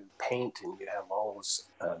and you paint, and you have all those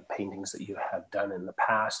paintings that you have done in the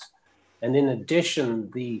past. And in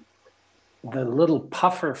addition, the little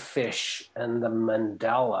puffer fish and the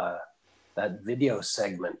mandala, that video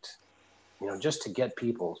segment, just to get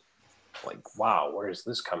people like, wow, where is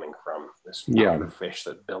this coming from? This puffer fish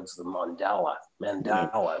that builds the mandala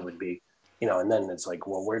would be, and then it's like,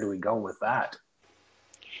 well, where do we go with that?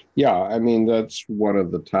 Yeah, I mean, that's one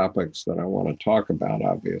of the topics that I want to talk about,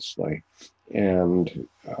 obviously. And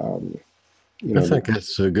I think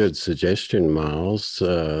that's a good suggestion, Miles.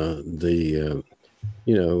 Hit them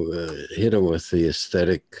with the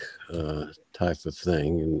aesthetic type of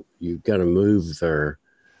thing, and you've got to move their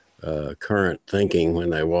current thinking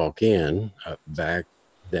when they walk in back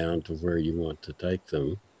down to where you want to take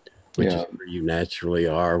them, which is where you naturally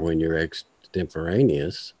are when you're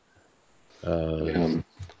extemporaneous.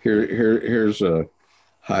 Here's a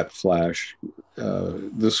hot flash.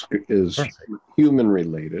 this is Perfect. human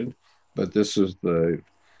related, but this is the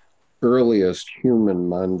earliest human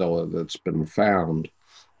mandala that's been found,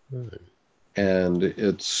 Right. and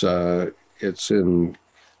it's um,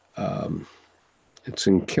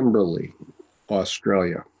 in Kimberley,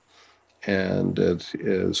 Australia, and it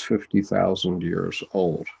is 50,000 years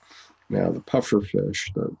old. Now, the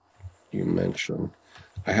pufferfish that you mentioned,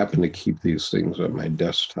 I happen to keep these things on my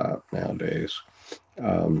desktop nowadays.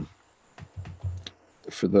 Um,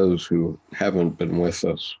 for those who haven't been with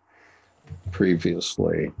us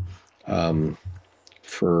previously, um,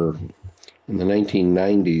 for in the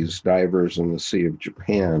 1990s, divers in the Sea of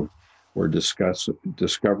Japan were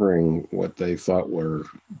discovering what they thought were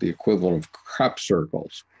the equivalent of crop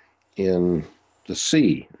circles in the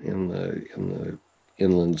sea, in the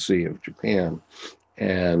inland sea of Japan.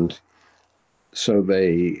 And so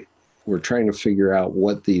they were trying to figure out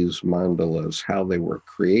what these mandalas, how they were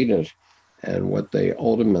created. And what they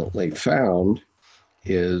ultimately found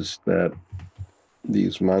is that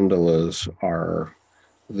these mandalas are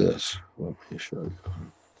this. Let me show you.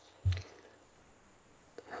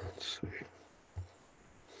 Let's see.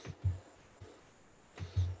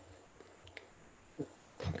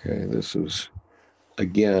 Okay, this is,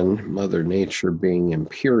 again, Mother Nature being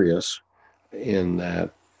imperious in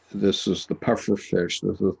that this is the puffer fish.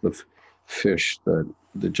 This is the fish that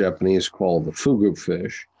the Japanese call the fugu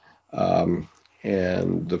fish.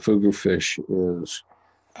 And the fugu fish is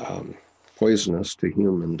poisonous to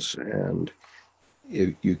humans. And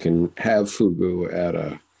you can have fugu at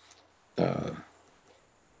a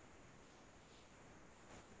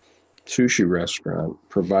sushi restaurant,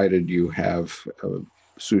 provided you have a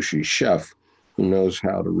sushi chef who knows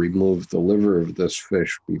how to remove the liver of this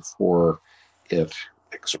fish before it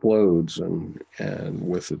explodes and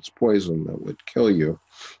with its poison that would kill you.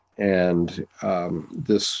 And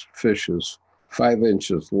this fish is 5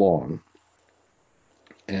 inches long.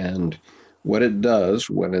 And what it does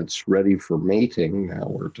when it's ready for mating, now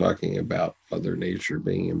we're talking about Mother Nature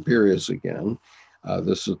being imperious again.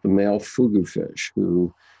 This is the male fugu fish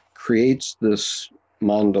who creates this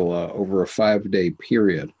mandala over a 5-day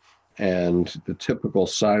period. And the typical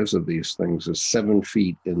size of these things is 7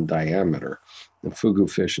 feet in diameter. The fugu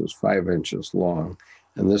fish is 5 inches long.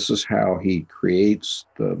 And this is how he creates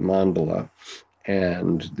the mandala.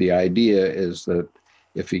 And the idea is that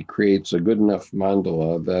if he creates a good enough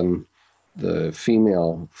mandala, then the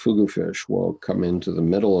female fugu fish will come into the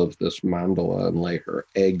middle of this mandala and lay her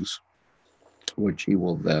eggs, which he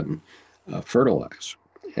will then fertilize.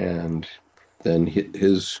 And then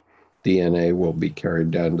his DNA will be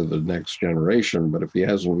carried down to the next generation. But if he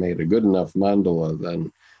hasn't made a good enough mandala,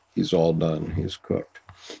 then he's all done. He's cooked.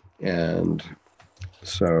 And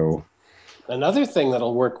so another thing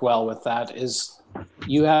that'll work well with that is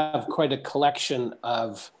you have quite a collection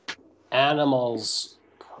of animals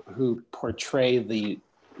who portray the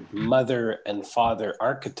mother and father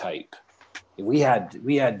archetype. We had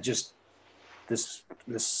just this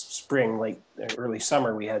spring, like early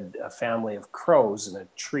summer, we had a family of crows in a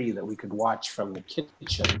tree that we could watch from the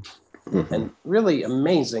kitchen. mhm. And really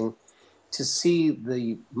amazing to see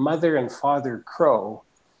the mother and father crow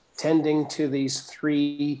tending to these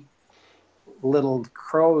 3 little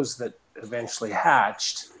crows that eventually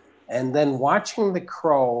hatched, and then watching the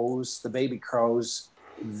crows, the baby crows,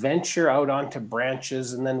 venture out onto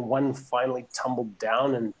branches, and then one finally tumbled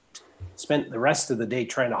down and spent the rest of the day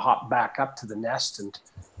trying to hop back up to the nest, and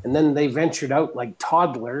then they ventured out like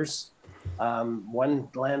toddlers. One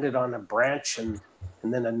landed on a branch, and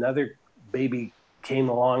then another baby came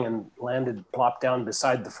along and landed, plopped down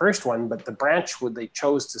beside the first one, but the branch they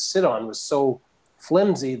chose to sit on was so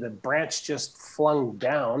flimsy, the branch just flung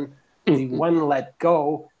down. The one let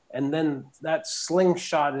go, and then that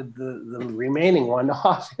slingshotted the remaining one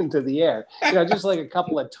off into the air. Just like a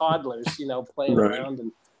couple of toddlers, playing Right.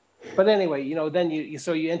 around. But anyway, then you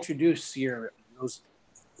introduce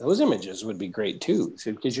those images would be great too,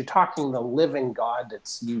 because you're talking the living God.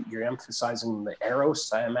 You're emphasizing the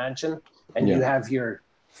eros, I imagine, and you have your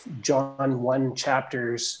John 1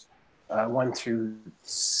 chapters 1 through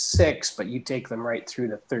 6, but you take them right through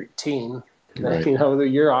to 13. Right.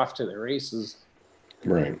 You're off to the races.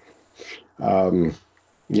 Right.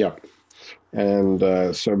 Yeah.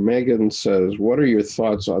 And so Megan says, what are your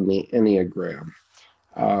thoughts on the Enneagram?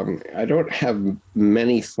 I don't have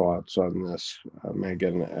many thoughts on this,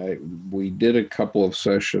 Megan. We did a couple of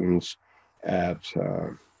sessions at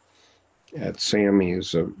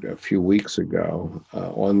Sammy's a few weeks ago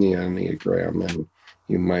on the Enneagram, and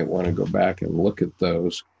you might want to go back and look at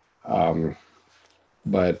those.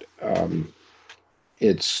 But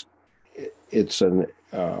it's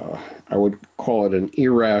I would call it an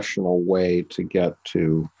irrational way to get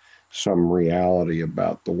to some reality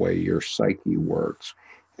about the way your psyche works.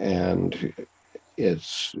 And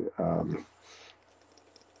it's,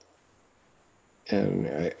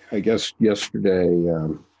 and I guess yesterday,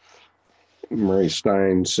 Murray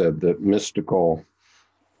Stein said that mystical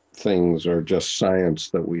things are just science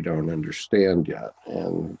that we don't understand yet.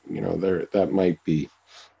 And, that might be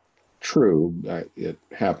true. It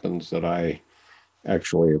happens that I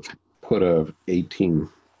actually have put a 18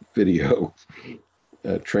 video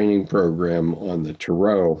training program on the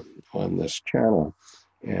Tarot on this channel.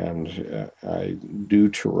 And I do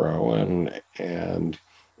Tarot, and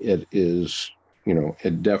it is,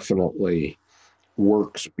 it definitely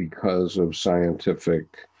works because of scientific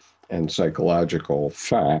and psychological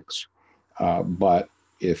facts. But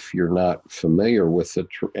if you're not familiar with it,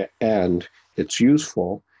 and it's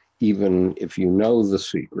useful, even if you know the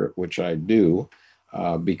secret, which I do,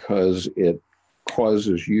 because it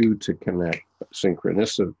causes you to connect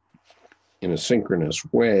in a synchronous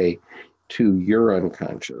way to your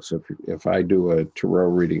unconscious. If I do a tarot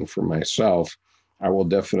reading for myself, I will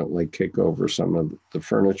definitely kick over some of the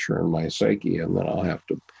furniture in my psyche, and then I'll have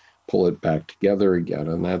to pull it back together again.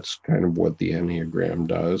 And that's kind of what the Enneagram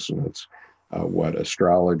does, and it's what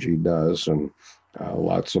astrology does, and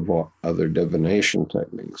lots of other divination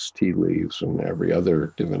techniques, tea leaves, and every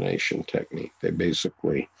other divination technique. They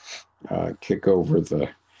basically kick over the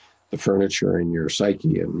furniture in your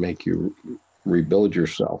psyche and make you rebuild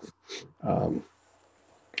yourself. And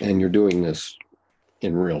you're doing this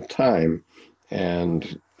in real time.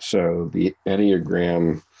 And so the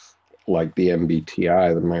Enneagram, like the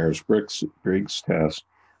MBTI, the Myers-Briggs test,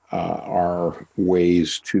 are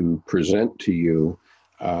ways to present to you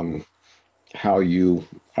how you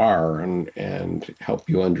are and help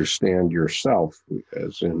you understand yourself,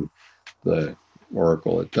 as in the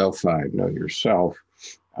Oracle at Delphi, know yourself.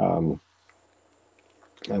 I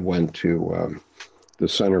went to the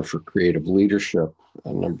Center for Creative Leadership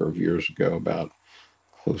a number of years ago, about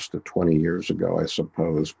close to 20 years ago, I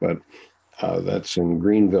suppose, but that's in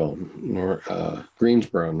Greensboro, North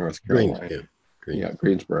Carolina.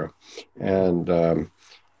 Greensboro. And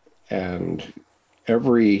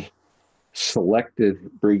every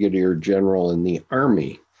selected brigadier general in the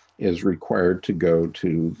Army is required to go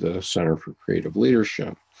to the Center for Creative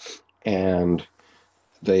Leadership. And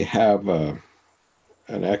they have an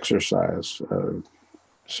exercise,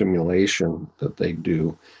 simulation that they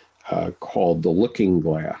do called the Looking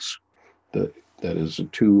Glass. That is a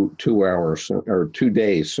two-hour or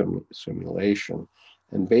 2-day simulation,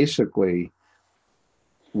 and basically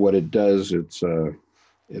what it does, it's an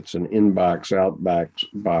inbox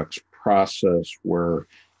outbox process where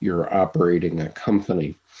you're operating a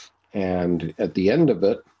company, and at the end of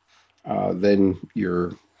it, then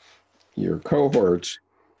your cohorts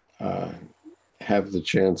have the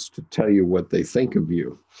chance to tell you what they think of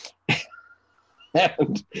you.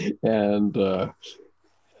 and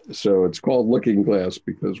so it's called Looking Glass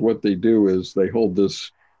because what they do is they hold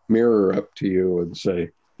this mirror up to you and say,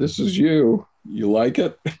 "This is you. You like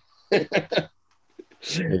it?"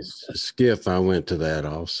 It's Skiff. I went to that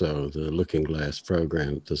also, the Looking Glass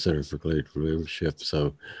program at the Center for Creative Leadership.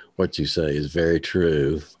 So what you say is very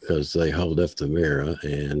true because they hold up the mirror,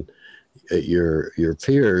 and your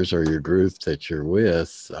peers or your group that you're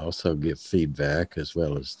with also give feedback, as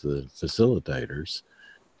well as the facilitators,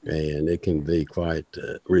 and it can be quite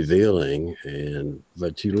revealing,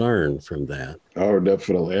 but you learn from that. Oh,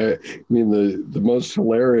 definitely. I mean, the most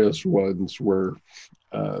hilarious ones were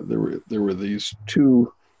there were these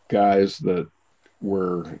two guys that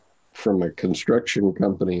were from a construction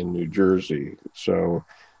company in New Jersey. So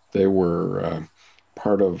they were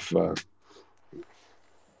part of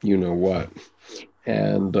you know what,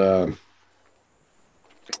 and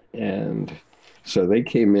so they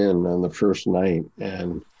came in on the first night,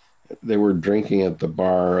 and they were drinking at the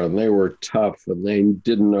bar, and they were tough, and they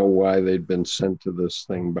didn't know why they'd been sent to this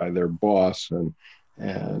thing by their boss, and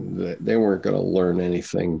they weren't going to learn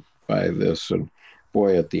anything by this. And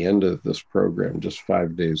boy, at the end of this program, just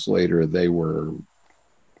 5 days later, they were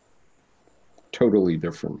totally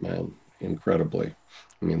different men, incredibly.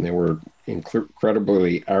 I mean, they were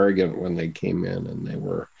incredibly arrogant when they came in, and they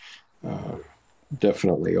were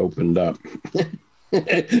definitely opened up,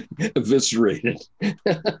 eviscerated,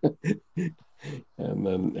 and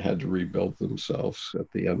then had to rebuild themselves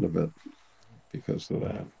at the end of it because of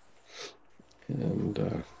that.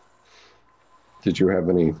 And did you have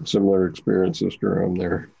any similar experiences, Jerome,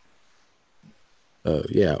 there?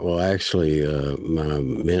 Yeah, well, actually, my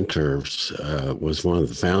mentor was one of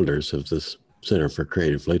the founders of this Center for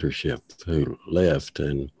Creative Leadership, who left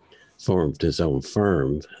and formed his own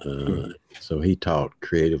firm. So he taught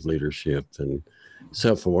creative leadership and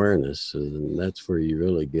self-awareness, and that's where you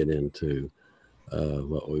really get into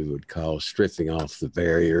what we would call stripping off the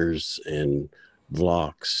barriers and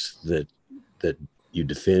blocks that you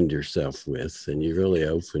defend yourself with, and you really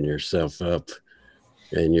open yourself up,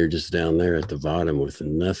 and you're just down there at the bottom with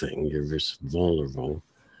nothing. You're just vulnerable,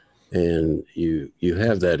 and you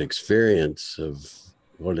have that experience of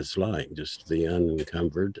what it's like just to be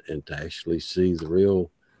unencumbered and to actually see the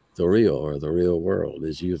real world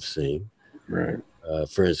as you've seen. Right.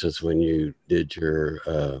 For instance, when you did your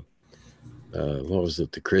what was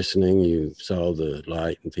it, the christening, you saw the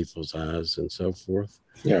light in people's eyes and so forth.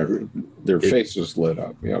 Yeah, their faces lit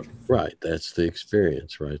up. Yep. Right, that's the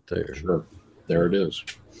experience right there. Sure, there it is.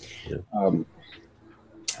 Yeah.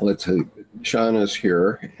 Let's see. Sean is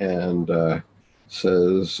here and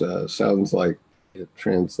says, sounds like it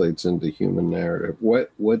translates into human narrative.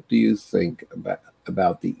 What do you think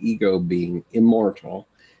about the ego being immortal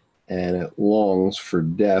and it longs for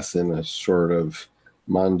death in a sort of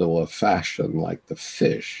mandala fashion, like the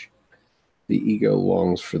fish? The ego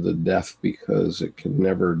longs for the death because it can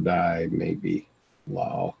never die, maybe.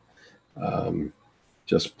 Wow.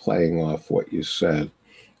 Just playing off what you said.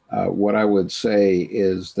 What I would say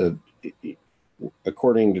is that,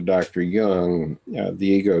 according to Dr. Jung, the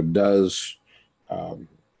ego does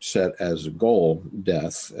set as a goal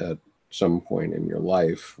death at some point in your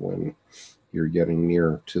life when you're getting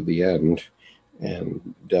near to the end,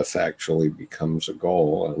 and death actually becomes a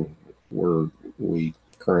goal. And we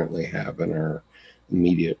currently have in our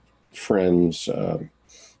immediate friends,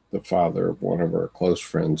 the father of one of our close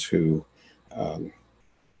friends who,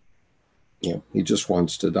 he just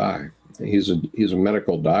wants to die. He's a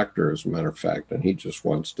medical doctor, as a matter of fact, and he just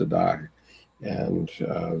wants to die. And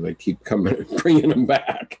they keep coming and bringing him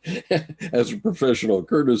back as a professional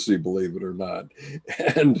courtesy, believe it or not.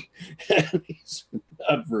 And he's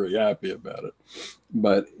not very happy about it.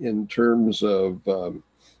 But in terms of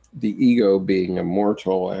the ego being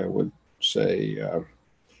immortal, I would say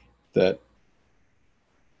that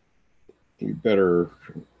you better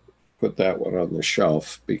put that one on the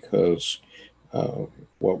shelf, because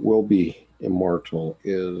what will be immortal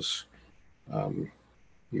is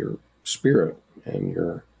your spirit and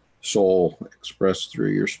your soul expressed through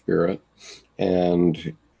your spirit.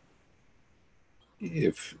 And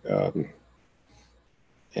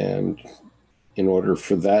and in order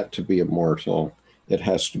for that to be immortal, it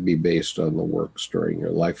has to be based on the works during your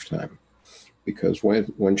lifetime. Because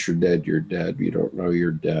once you're dead, you're dead. You don't know you're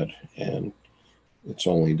dead, and it's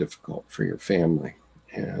only difficult for your family.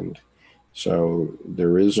 And so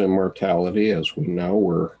there is immortality, as we know.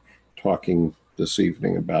 We're talking this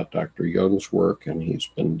evening about Dr. Jung's work, and he's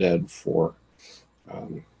been dead for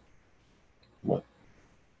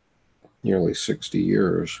nearly 60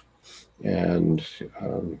 years. And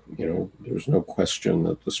there's no question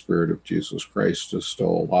that the spirit of Jesus Christ is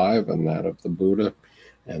still alive, and that of the Buddha,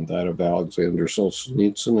 and that of Alexander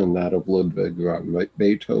Solzhenitsyn, and that of Ludwig van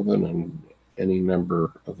Beethoven, and any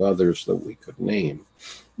number of others that we could name.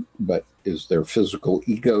 But is their physical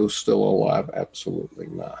ego still alive? Absolutely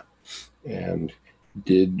not. And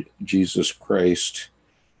did Jesus Christ,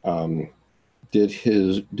 did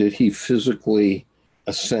he physically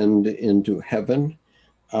ascend into heaven?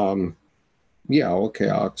 Yeah, okay,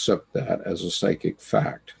 I'll accept that as a psychic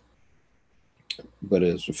fact. But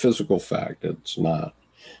as a physical fact, it's not.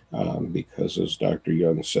 Because, as Dr.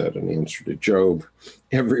 Jung said in answer to Job,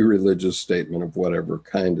 every religious statement of whatever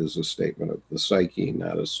kind is a statement of the psyche,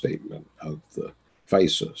 not a statement of the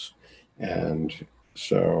vices. And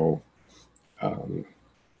so,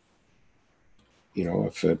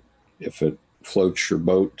 if it floats your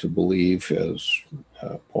boat to believe, as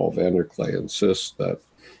Paul Vanderklay insists, that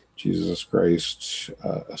Jesus Christ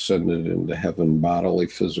ascended into heaven bodily,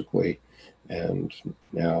 physically, and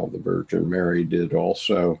now the Virgin Mary did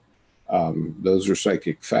also. Those are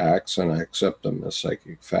psychic facts, and I accept them as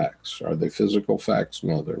psychic facts. Are they physical facts?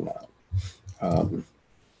 No, they're not.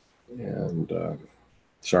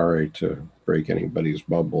 Sorry to break anybody's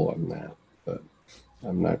bubble on that, but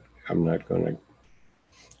I'm not going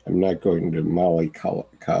to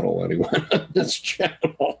mollycoddle anyone on this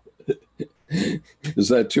channel. Is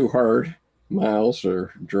that too hard, Miles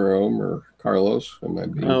or Jerome or Carlos? Am I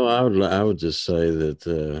being... Oh, I would just say that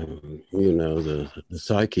the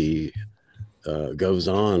psyche goes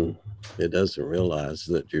on. It doesn't realize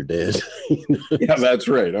that you're dead. Yeah, that's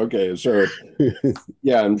right. Okay, so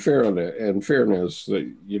yeah, in fairness,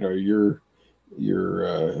 that you're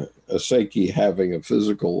a psyche having a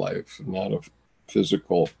physical life, not a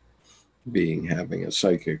physical being having a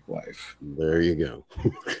psychic life. There you go.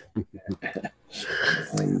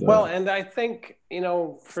 And, Well, and I think,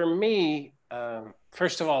 for me,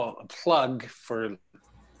 first of all, a plug for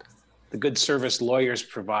the good service lawyers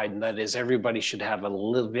provide, and that is everybody should have a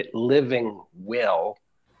living will,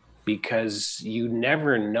 because you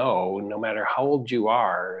never know, no matter how old you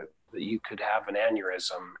are, that you could have an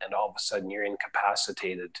aneurysm and all of a sudden you're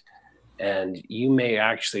incapacitated. And you may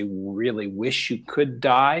actually really wish you could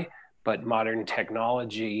die, but modern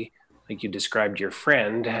technology, like you described your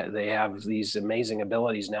friend, they have these amazing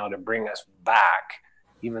abilities now to bring us back,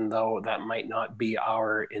 even though that might not be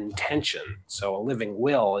our intention. So a living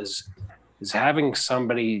will is having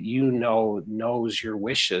somebody knows your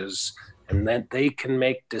wishes, and that they can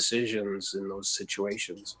make decisions in those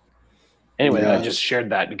situations. Anyway, I just shared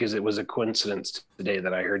that because it was a coincidence today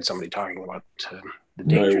that I heard somebody talking about the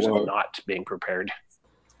dangers of not being prepared.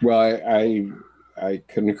 Well, I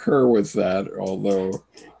concur with that, although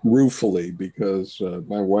ruefully, because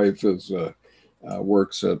my wife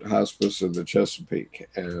works at Hospice of the Chesapeake,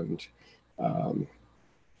 and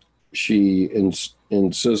she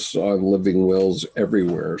insists on living wills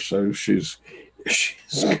everywhere. So she's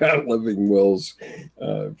got living wills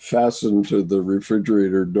fastened to the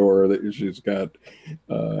refrigerator door. That she's got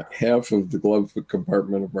half of the glove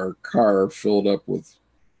compartment of our car filled up with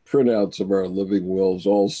printouts of our living wills,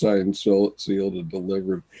 all signed, sealed, and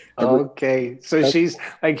delivered. Okay, so she's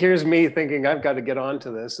like, here's me thinking I've got to get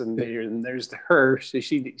onto this, and there's her. So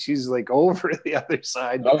she's like over the other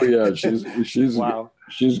side. Oh yeah, she's wow.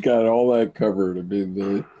 She's got all that covered. I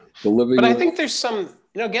mean, the living. But I think there's some,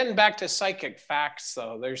 getting back to psychic facts,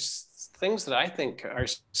 though, there's things that I think are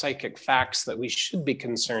psychic facts that we should be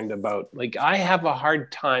concerned about. Like, I have a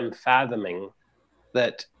hard time fathoming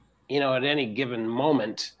that, at any given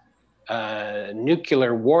moment,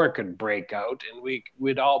 nuclear war could break out and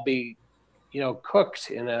we'd all be,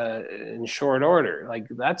 cooked in short order. Like,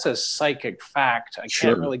 that's a psychic fact. I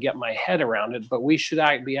can't really get my head around it, but we should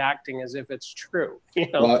be acting as if it's true.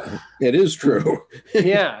 Well, it is true.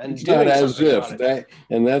 Yeah, and it's not as if that,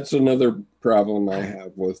 and that's another problem I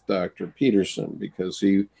have with Dr. Peterson, because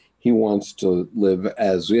he wants to live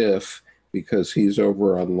as if, because he's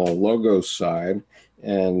over on the logos side,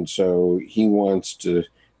 and so he wants to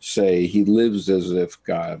say he lives as if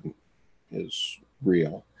God is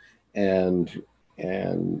real. And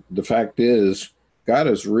the fact is, God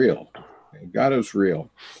is real. God is real.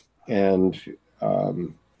 And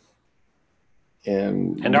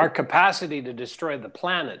our capacity to destroy the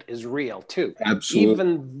planet is real too. Absolutely.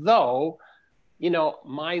 Even though,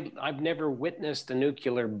 I've never witnessed a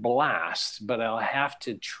nuclear blast, but I'll have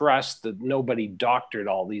to trust that nobody doctored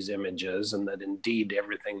all these images and that indeed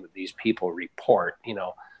everything that these people report,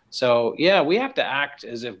 So yeah, we have to act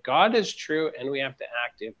as if God is true, and we have to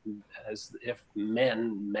act as if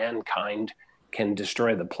mankind can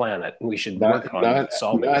destroy the planet. We should work on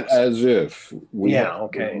solving not this. As if we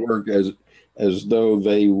have to work as though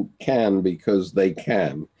they can, because they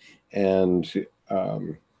can. And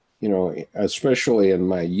especially in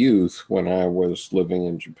my youth, when I was living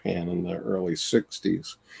in Japan in the early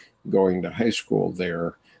 60s, going to high school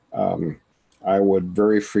there, I would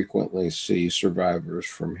very frequently see survivors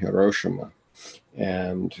from Hiroshima.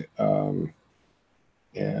 And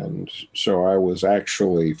so I was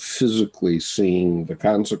actually physically seeing the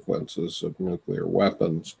consequences of nuclear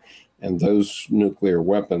weapons. And those nuclear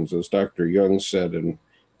weapons, as Dr. Jung said in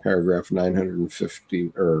paragraph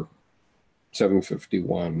 950 or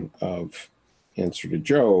 751 of Answer to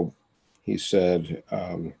Job, he said,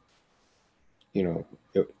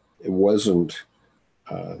 it wasn't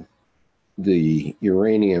the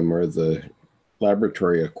uranium or the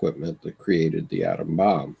laboratory equipment that created the atom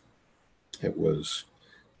bomb. It was,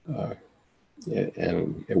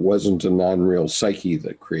 and it wasn't a non-real psyche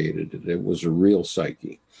that created it. It was a real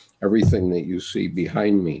psyche. Everything that you see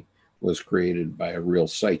behind me was created by a real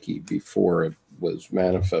psyche before it was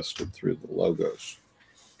manifested through the logos,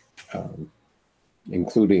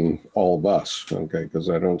 including all of us, okay, because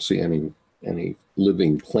I don't see any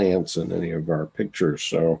living plants in any of our pictures.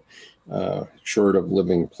 So short of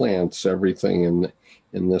living plants, everything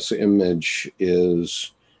in this image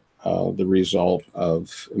is the result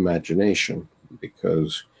of imagination,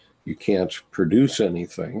 because you can't produce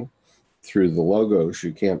anything through the logos.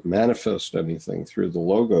 You can't manifest anything through the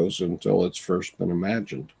logos until it's first been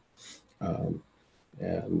imagined.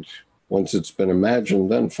 And once it's been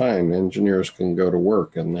imagined, then fine, engineers can go to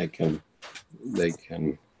work and they can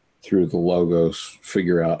through the logos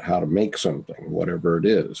figure out how to make something, whatever it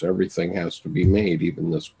is. Everything has to be made.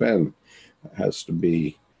 Even this pen has to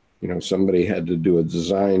be somebody had to do a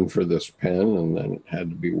design for this pen, and then it had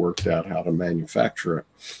to be worked out how to manufacture it.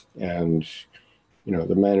 And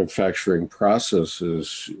the manufacturing process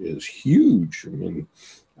is huge. I mean,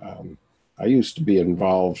 I used to be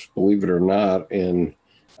involved, believe it or not, in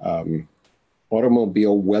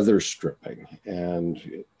automobile weather stripping,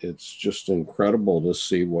 and it's just incredible to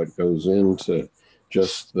see what goes into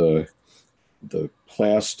just the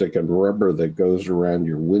plastic and rubber that goes around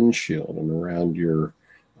your windshield and around your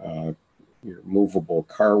movable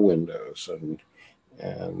car windows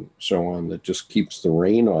and so on, that just keeps the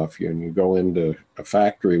rain off you. And you go into a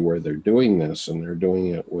factory where they're doing this, and they're doing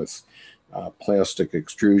it with plastic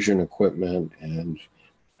extrusion equipment and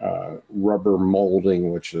rubber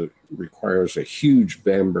molding, which requires a huge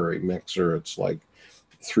Banbury mixer. It's like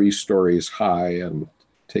 3 stories high and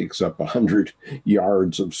takes up 100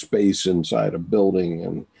 yards of space inside a building,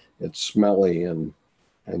 and it's smelly and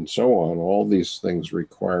so on. All these things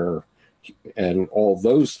require, and all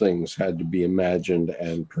those things had to be imagined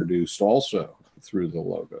and produced also through the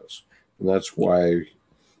logos. And that's why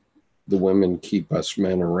the women keep us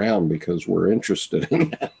men around, because we're interested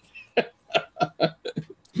in that.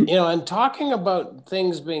 And talking about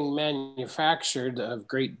things being manufactured of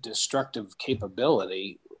great destructive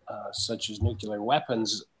capability, such as nuclear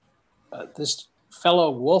weapons, this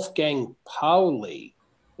fellow Wolfgang Pauli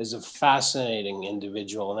is a fascinating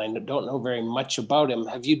individual, and I don't know very much about him.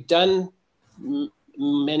 Have you done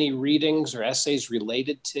many readings or essays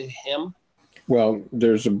related to him? Well,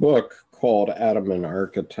 there's a book called Atom and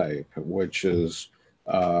Archetype, which is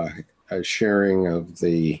a sharing of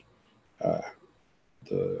the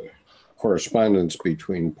correspondence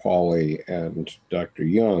between Pauli and Dr.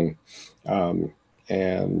 Jung,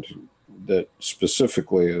 and that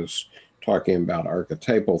specifically is talking about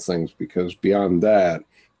archetypal things, because beyond that,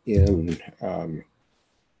 in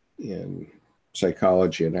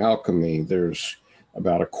psychology and alchemy, there's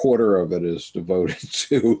about a quarter of it is devoted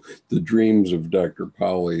to the dreams of Dr.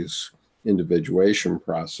 Pauli's individuation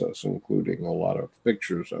process, including a lot of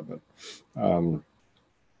pictures of it.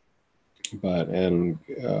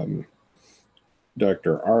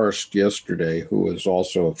 Dr. Arst yesterday, who is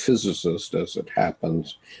also a physicist as it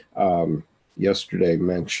happens, yesterday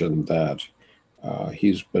mentioned that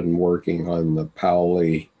he's been working on the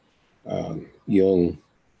Pauli-Jung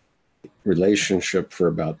relationship for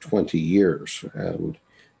about 20 years. And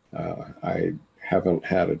I haven't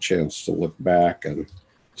had a chance to look back and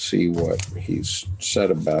see what he's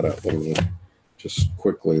said about it. Let me just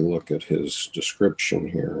quickly look at his description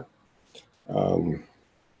here.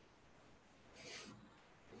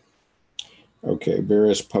 Okay,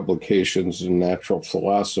 various publications in natural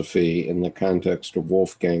philosophy in the context of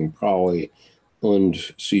Wolfgang Pauli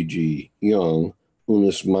und C.G. Jung,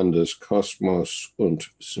 Unus Mundus, Kosmos und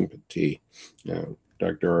Sympathie. Now,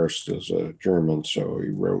 Dr. Arst is a German, so he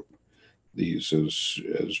wrote these as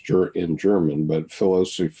in German, but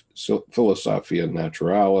Philosophia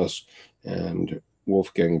Naturalis and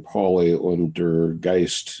Wolfgang Pauli und der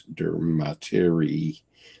Geist der Materie.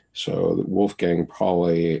 So Wolfgang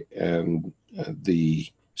Pauli and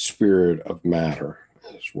the spirit of matter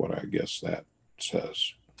is what I guess that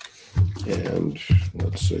says. And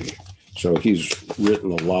let's see. So he's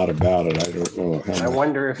written a lot about it. I don't know how. I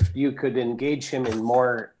wonder if you could engage him in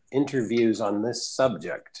more interviews on this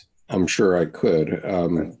subject. I'm sure I could.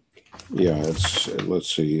 Yeah,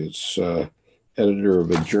 let's see. It's editor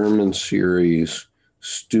of a German series,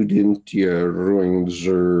 Studentierung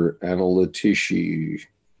zur Analytische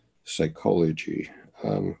Psychology.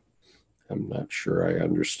 I'm not sure I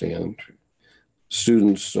understand.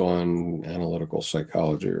 Students on analytical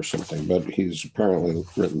psychology or something, but he's apparently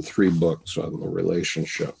written 3 books on the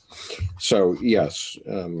relationship. So yes,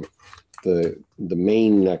 the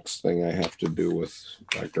main next thing I have to do with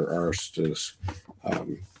Dr. Arst is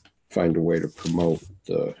find a way to promote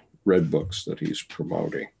the Red books that he's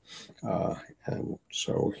promoting. And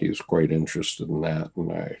so he's quite interested in that.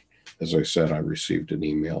 And as I said, I received an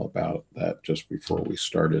email about that just before we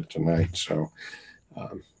started tonight. So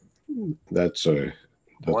that's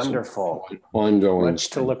wonderful, ongoing. Much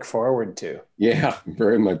to look forward to. Yeah,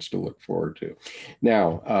 very much to look forward to.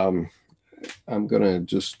 Now, I'm going to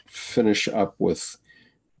just finish up with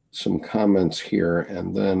some comments here,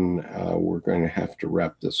 and then we're going to have to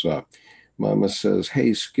wrap this up. Mama says,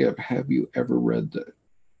 hey, Skip, have you ever read the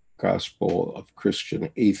Gospel of Christian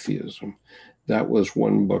Atheism? That was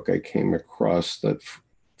one book I came across that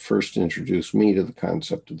first introduced me to the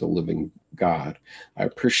concept of the living God. I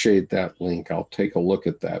appreciate that link. I'll take a look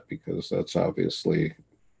at that because that's obviously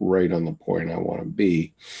right on the point I want to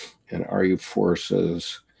be. And RU4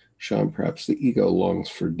 says, Sean, perhaps the ego longs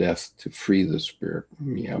for death to free the spirit.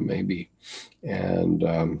 Yeah, maybe.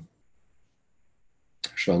 And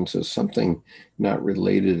Sean says something not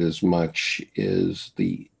related as much is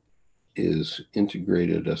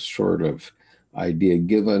integrated a sort of idea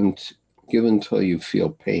given until you feel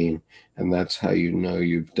pain, and that's how you know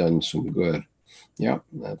you've done some good. Yeah,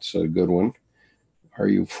 that's a good one.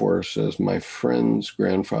 RU4 says, my friend's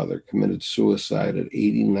grandfather committed suicide at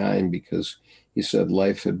 89 because he said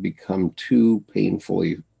life had become too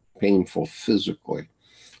painful physically.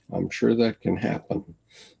 I'm sure that can happen.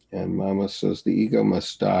 And Mama says, the ego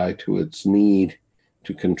must die to its need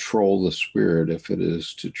to control the spirit if it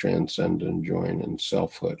is to transcend and join in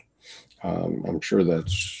selfhood. I'm sure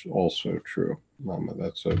that's also true, Mama.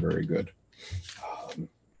 That's a very good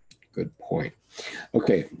point.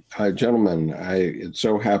 Okay, gentlemen, it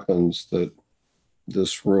so happens that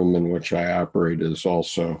this room in which I operate is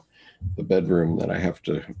also the bedroom that I have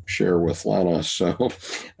to share with Lana. So,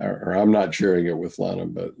 or I'm not sharing it with Lana,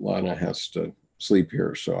 but Lana has to sleep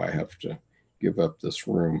here. So I have to give up this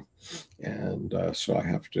room. And so I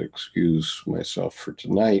have to excuse myself for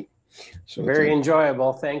tonight. So very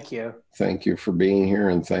enjoyable. Thank you. Thank you for being here,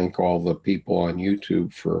 and thank all the people on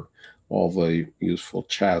YouTube for all the useful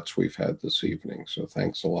chats we've had this evening. So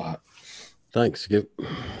thanks a lot. Thanks, Skip.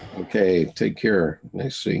 Okay, take care.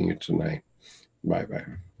 Nice seeing you tonight. Bye-bye.